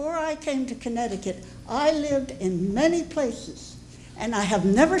 But before I came to Connecticut, I lived in many places. And I have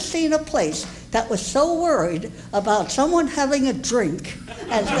never seen a place that was so worried about someone having a drink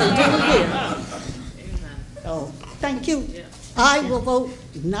as they do here. So, thank you. I will vote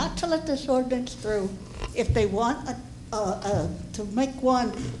not to let this ordinance through. If they want to make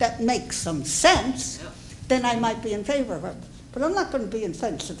one that makes some sense, then I might be in favor of it. But I'm not going to be in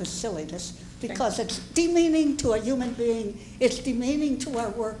favor of this silliness, because it's demeaning to a human being, it's demeaning to our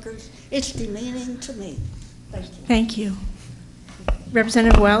workers, it's demeaning to me. Thank you. Thank you.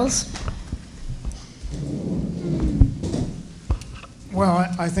 Representative Wells?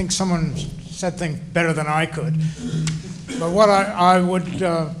 Well, I think someone said things better than I could. But what I would,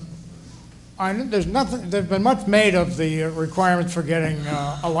 there's been much made of the requirements for getting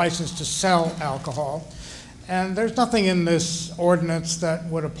a license to sell alcohol. And there's nothing in this ordinance that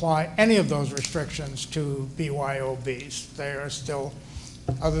would apply any of those restrictions to BYOBs. They are still,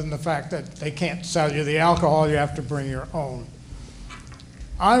 other than the fact that they can't sell you the alcohol, you have to bring your own.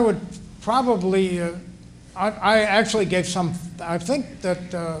 I would probably, I actually gave some, I think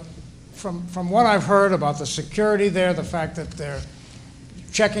that from what I've heard about the security there, the fact that they're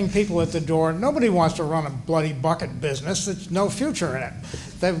checking people at the door, nobody wants to run a bloody bucket business. There's no future in it.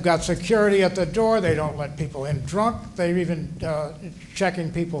 They've got security at the door. They don't let people in drunk. They're even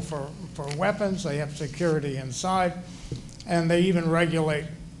checking people for weapons. They have security inside. And they even regulate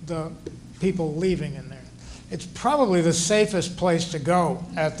the people leaving in there. It's probably the safest place to go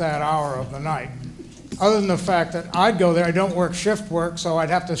at that hour of the night. Other than the fact that I'd go there, I don't work shift work, so I'd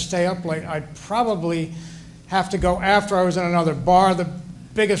have to stay up late. I'd probably have to go after I was in another bar. The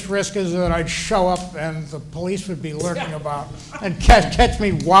biggest risk is that I'd show up and the police would be lurking about and catch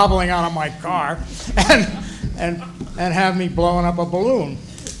me wobbling out of my car and have me blowing up a balloon.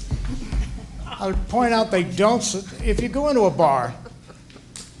 I would point out they don't, if you go into a bar,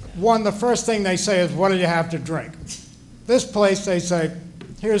 the first thing they say is, what do you have to drink? This place, they say,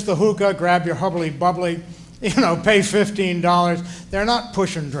 here's the hookah, grab your hubbly bubbly, pay $15. They're not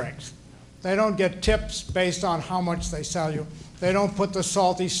pushing drinks. They don't get tips based on how much they sell you. They don't put the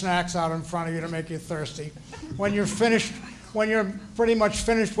salty snacks out in front of you to make you thirsty. When you're finished, when you're pretty much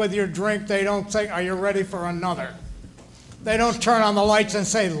finished with your drink, they don't say, are you ready for another? They don't turn on the lights and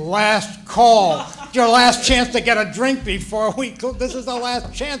say, last call. It's your last chance to get a drink before this is the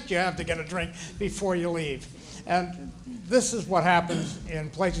last chance you have to get a drink before you leave. And this is what happens in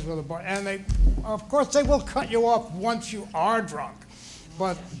places with a bar. And of course, they will cut you off once you are drunk.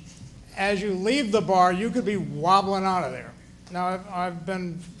 But as you leave the bar, you could be wobbling out of there. Now, I've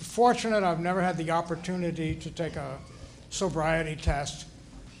been fortunate. I've never had the opportunity to take a sobriety test.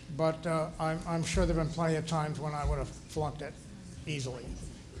 But I'm sure there have been plenty of times when I would have flunked it easily.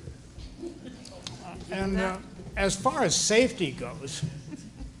 And as far as safety goes,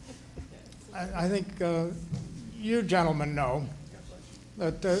 I think you gentlemen know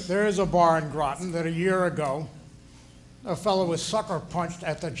that there is a bar in Groton that a year ago, a fellow was sucker punched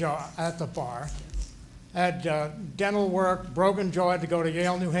at the bar, had dental work, broken jaw, had to go to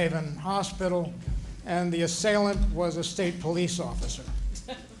Yale New Haven Hospital, and the assailant was a state police officer.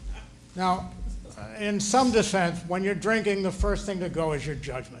 Now, in some defense, when you're drinking, the first thing to go is your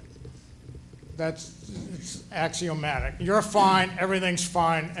judgment. It's axiomatic. You're fine, everything's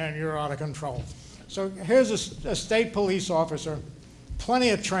fine, and you're out of control. So here's a state police officer,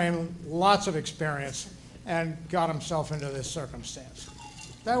 plenty of training, lots of experience, and got himself into this circumstance.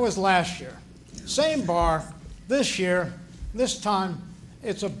 That was last year. Same bar, this year, this time,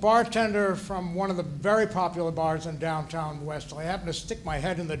 It's a bartender from one of the very popular bars in downtown Westville. I happened to stick my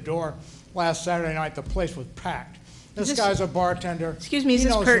head in the door last Saturday night. The place was packed. This guy's a bartender. Excuse me, is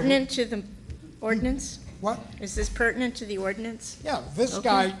this pertinent to the ordinance? What? Is this pertinent to the ordinance? Yeah, this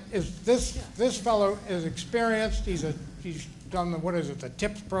guy is, this fellow is experienced. He's done the, what is it, the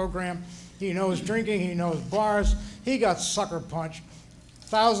TIPS program. He knows drinking, he knows bars. He got sucker punched.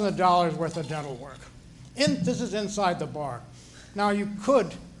 Thousands of dollars worth of dental work. This is inside the bar. Now you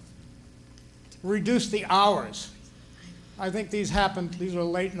could reduce the hours. I think these are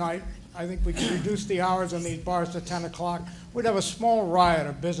late night. I think we could reduce the hours in these bars to 10 o'clock. We'd have a small riot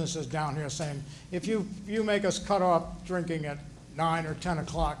of businesses down here saying, if you make us cut off drinking at 9 or 10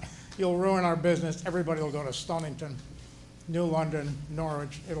 o'clock, you'll ruin our business. Everybody will go to Stonington, New London,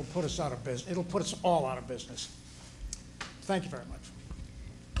 Norwich. It'll put us out of business. It'll put us all out of business. Thank you very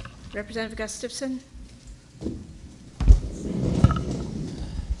much. Representative Gustafson?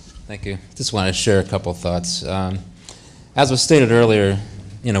 Thank you. Just want to share a couple thoughts. As was stated earlier,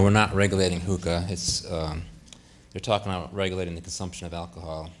 we're not regulating hookah. It's they're talking about regulating the consumption of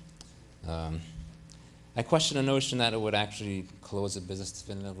alcohol. I question the notion that it would actually close a business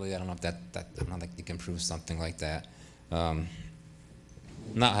definitively. I don't know if I don't think you can prove something like that.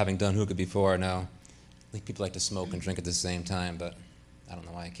 Not having done hookah before, no. I think people like to smoke and drink at the same time, but I don't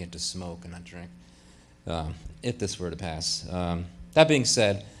know why I can't just smoke and not drink. If this were to pass. That being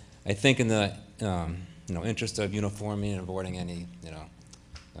said, I think in the interest of uniformity and avoiding any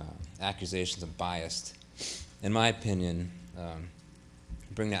accusations of bias, in my opinion,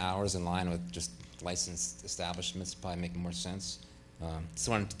 bring the hours in line with just licensed establishments probably make more sense. Just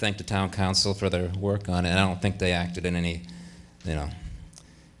wanted to thank the town council for their work on it, and I don't think they acted in any,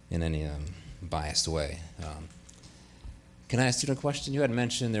 biased way. Can I ask you a question? You had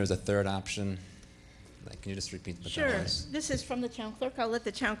mentioned there was a third option. Can you just repeat what that was? Sure. This is from the town clerk. I'll let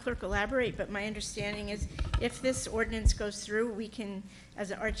the town clerk elaborate, but my understanding is if this ordinance goes through, we can,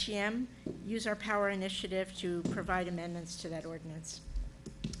 as an RTM, use our power initiative to provide amendments to that ordinance.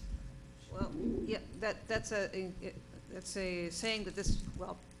 Well, yeah, that's a saying that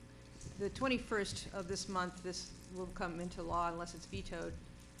the 21st of this month, this will come into law unless it's vetoed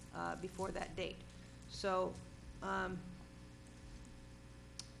before that date. So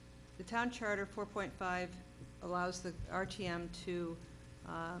the town charter 4.5 allows the RTM to,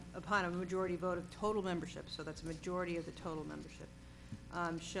 upon a majority vote of total membership, so that's a majority of the total membership,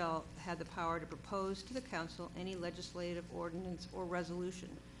 shall have the power to propose to the council any legislative ordinance or resolution,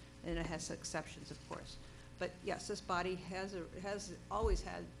 and it has exceptions, of course. But yes, this body has always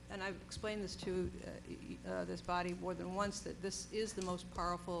had, and I've explained this to this body more than once, that this is the most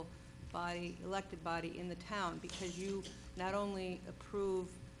powerful body, elected body in the town, because you not only approve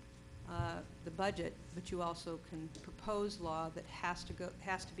the budget, but you also can propose law that has to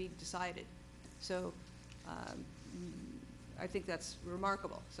be decided. So I think that's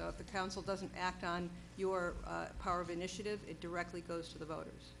remarkable. So if the council doesn't act on your power of initiative, it directly goes to the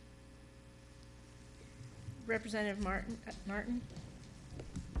voters. Representative Martin?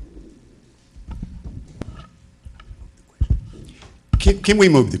 Can we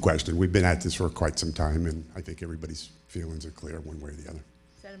move the question? We've been at this for quite some time, and I think everybody's feelings are clear one way or the other.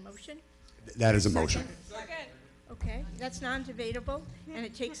 Is that a motion? That is a motion. Second. Okay, that's non-debatable, and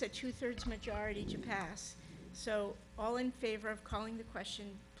it takes a 2/3 majority to pass. So all in favor of calling the question,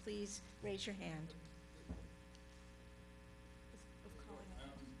 please raise your hand.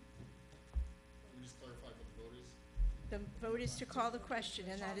 The vote is to call the question,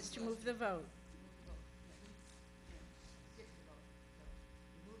 and that is to move the vote.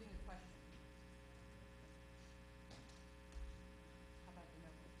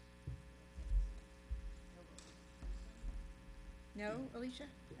 No, Alicia?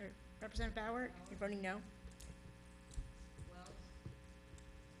 Or Representative Bauer, you're voting no?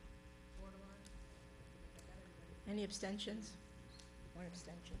 Any abstentions? One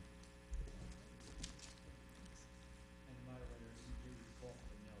abstention.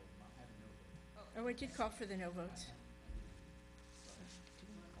 Oh, I did call for the no votes.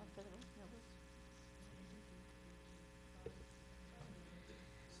 Didn't call for the no votes?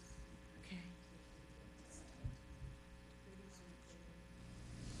 Okay.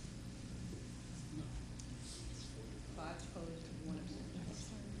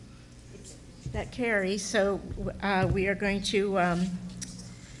 That carries. So we are going to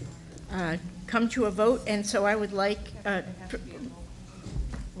come to a vote, and so I would like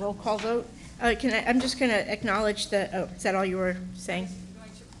roll call vote. I'm just going to acknowledge that. Oh, is that all you were saying?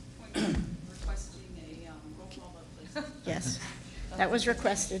 Requesting a roll call vote, please. Yes, that was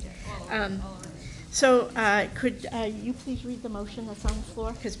requested. So could you please read the motion that's on the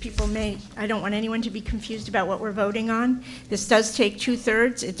floor? Because I don't want anyone to be confused about what we're voting on. This does take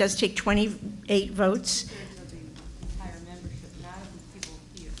 2/3. It does take 28 votes.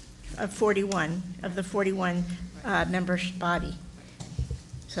 Of 41, of the 41 member body.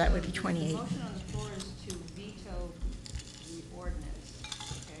 So that would be 28. The motion on the floor is to veto the ordinance,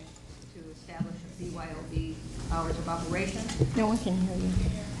 okay, to establish a B.Y.O.B. hours of operation. No one can hear you.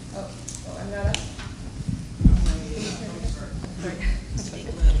 Oh, I'm not up?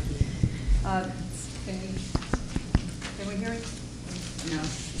 Can we hear it? No.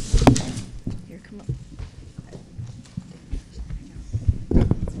 Here, come up.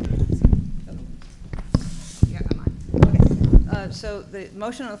 Yeah, I'm on. Okay. So the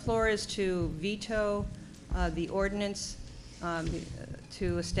motion on the floor is to veto the ordinance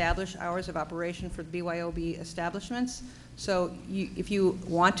to establish hours of operation for BYOB establishments. So if you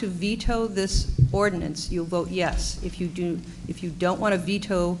want to veto this ordinance, you'll vote yes. If you don't want to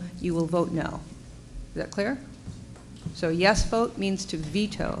veto, you will vote no. Is that clear? So a yes vote means to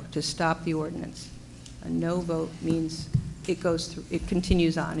veto, to stop the ordinance. A no vote means it goes through, it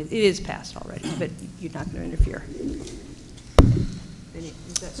continues on. It is passed already, but you're not going to interfere.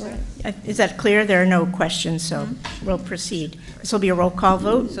 Is that clear? There are no questions, so we'll proceed. This will be a roll call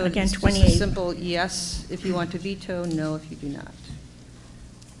vote. So Again, it's 28. just a simple yes if you want to veto, no if you do not.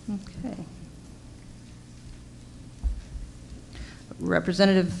 Okay.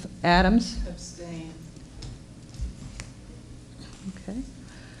 Representative Adams? Abstain. Okay.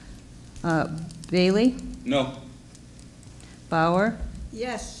 Bailey? No. Bauer?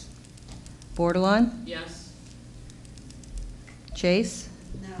 Yes. Bordelon? Yes. Chase?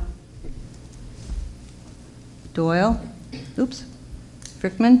 No. Doyle? Oops.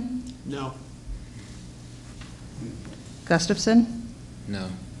 Frickman? No. Gustafson? No.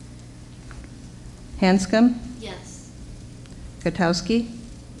 Hanscom? Yes. Gutowski?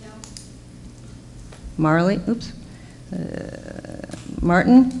 No. Marley? Oops.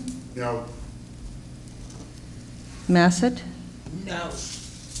 Martin? No. Massett? No.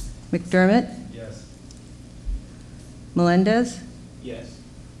 McDermott? Yes. Melendez? Yes.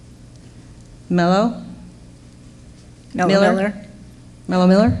 Mello? Miller? Mello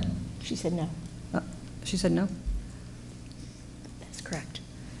Miller? She said no. She said no. That's correct.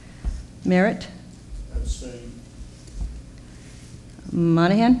 Merritt? Abstain.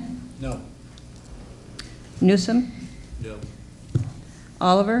 Monahan? No. Newsom? No.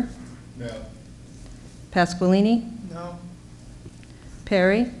 Oliver? No. Pasqualini? No.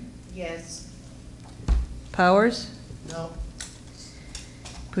 Perry? Yes. Powers? No.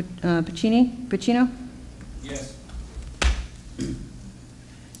 Pacino? Yes.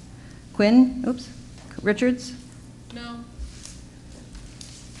 Quinn? Oops. Richards? No.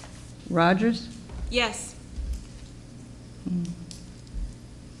 Rogers? Yes.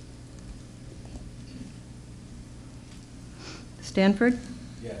 Stanford?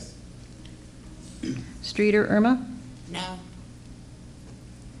 Yes. Streeter Irma? No.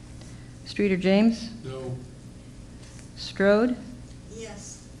 Streeter James? No. Strode?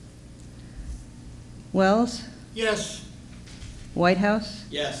 Yes. Wells? Yes. Whitehouse?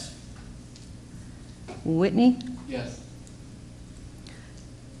 Yes. Whitney? Yes.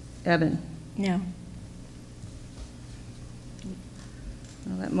 Evan? No.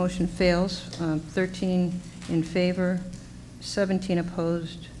 Well, that motion fails. 13 in favor, 17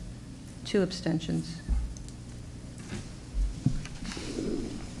 opposed, 2 abstentions.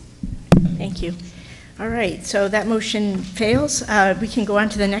 Thank you. All right, so that motion fails. We can go on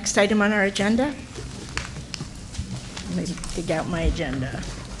to the next item on our agenda. Let me dig out my agenda.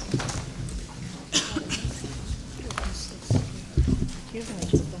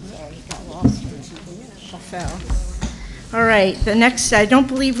 All right, the next, I don't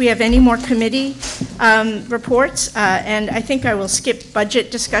believe we have any more committee reports, and I think I will skip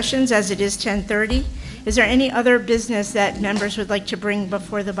budget discussions as it is 10:30. Is there any other business that members would like to bring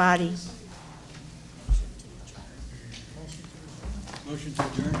before the body? Motion to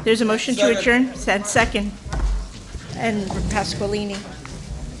adjourn. There's a motion to adjourn, said second. And Pasqualini.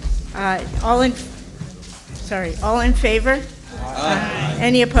 All in favor? Aye.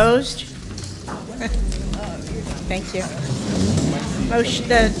 Any opposed? Thank you.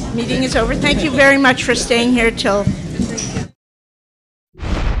 The meeting is over. Thank you very much for staying here till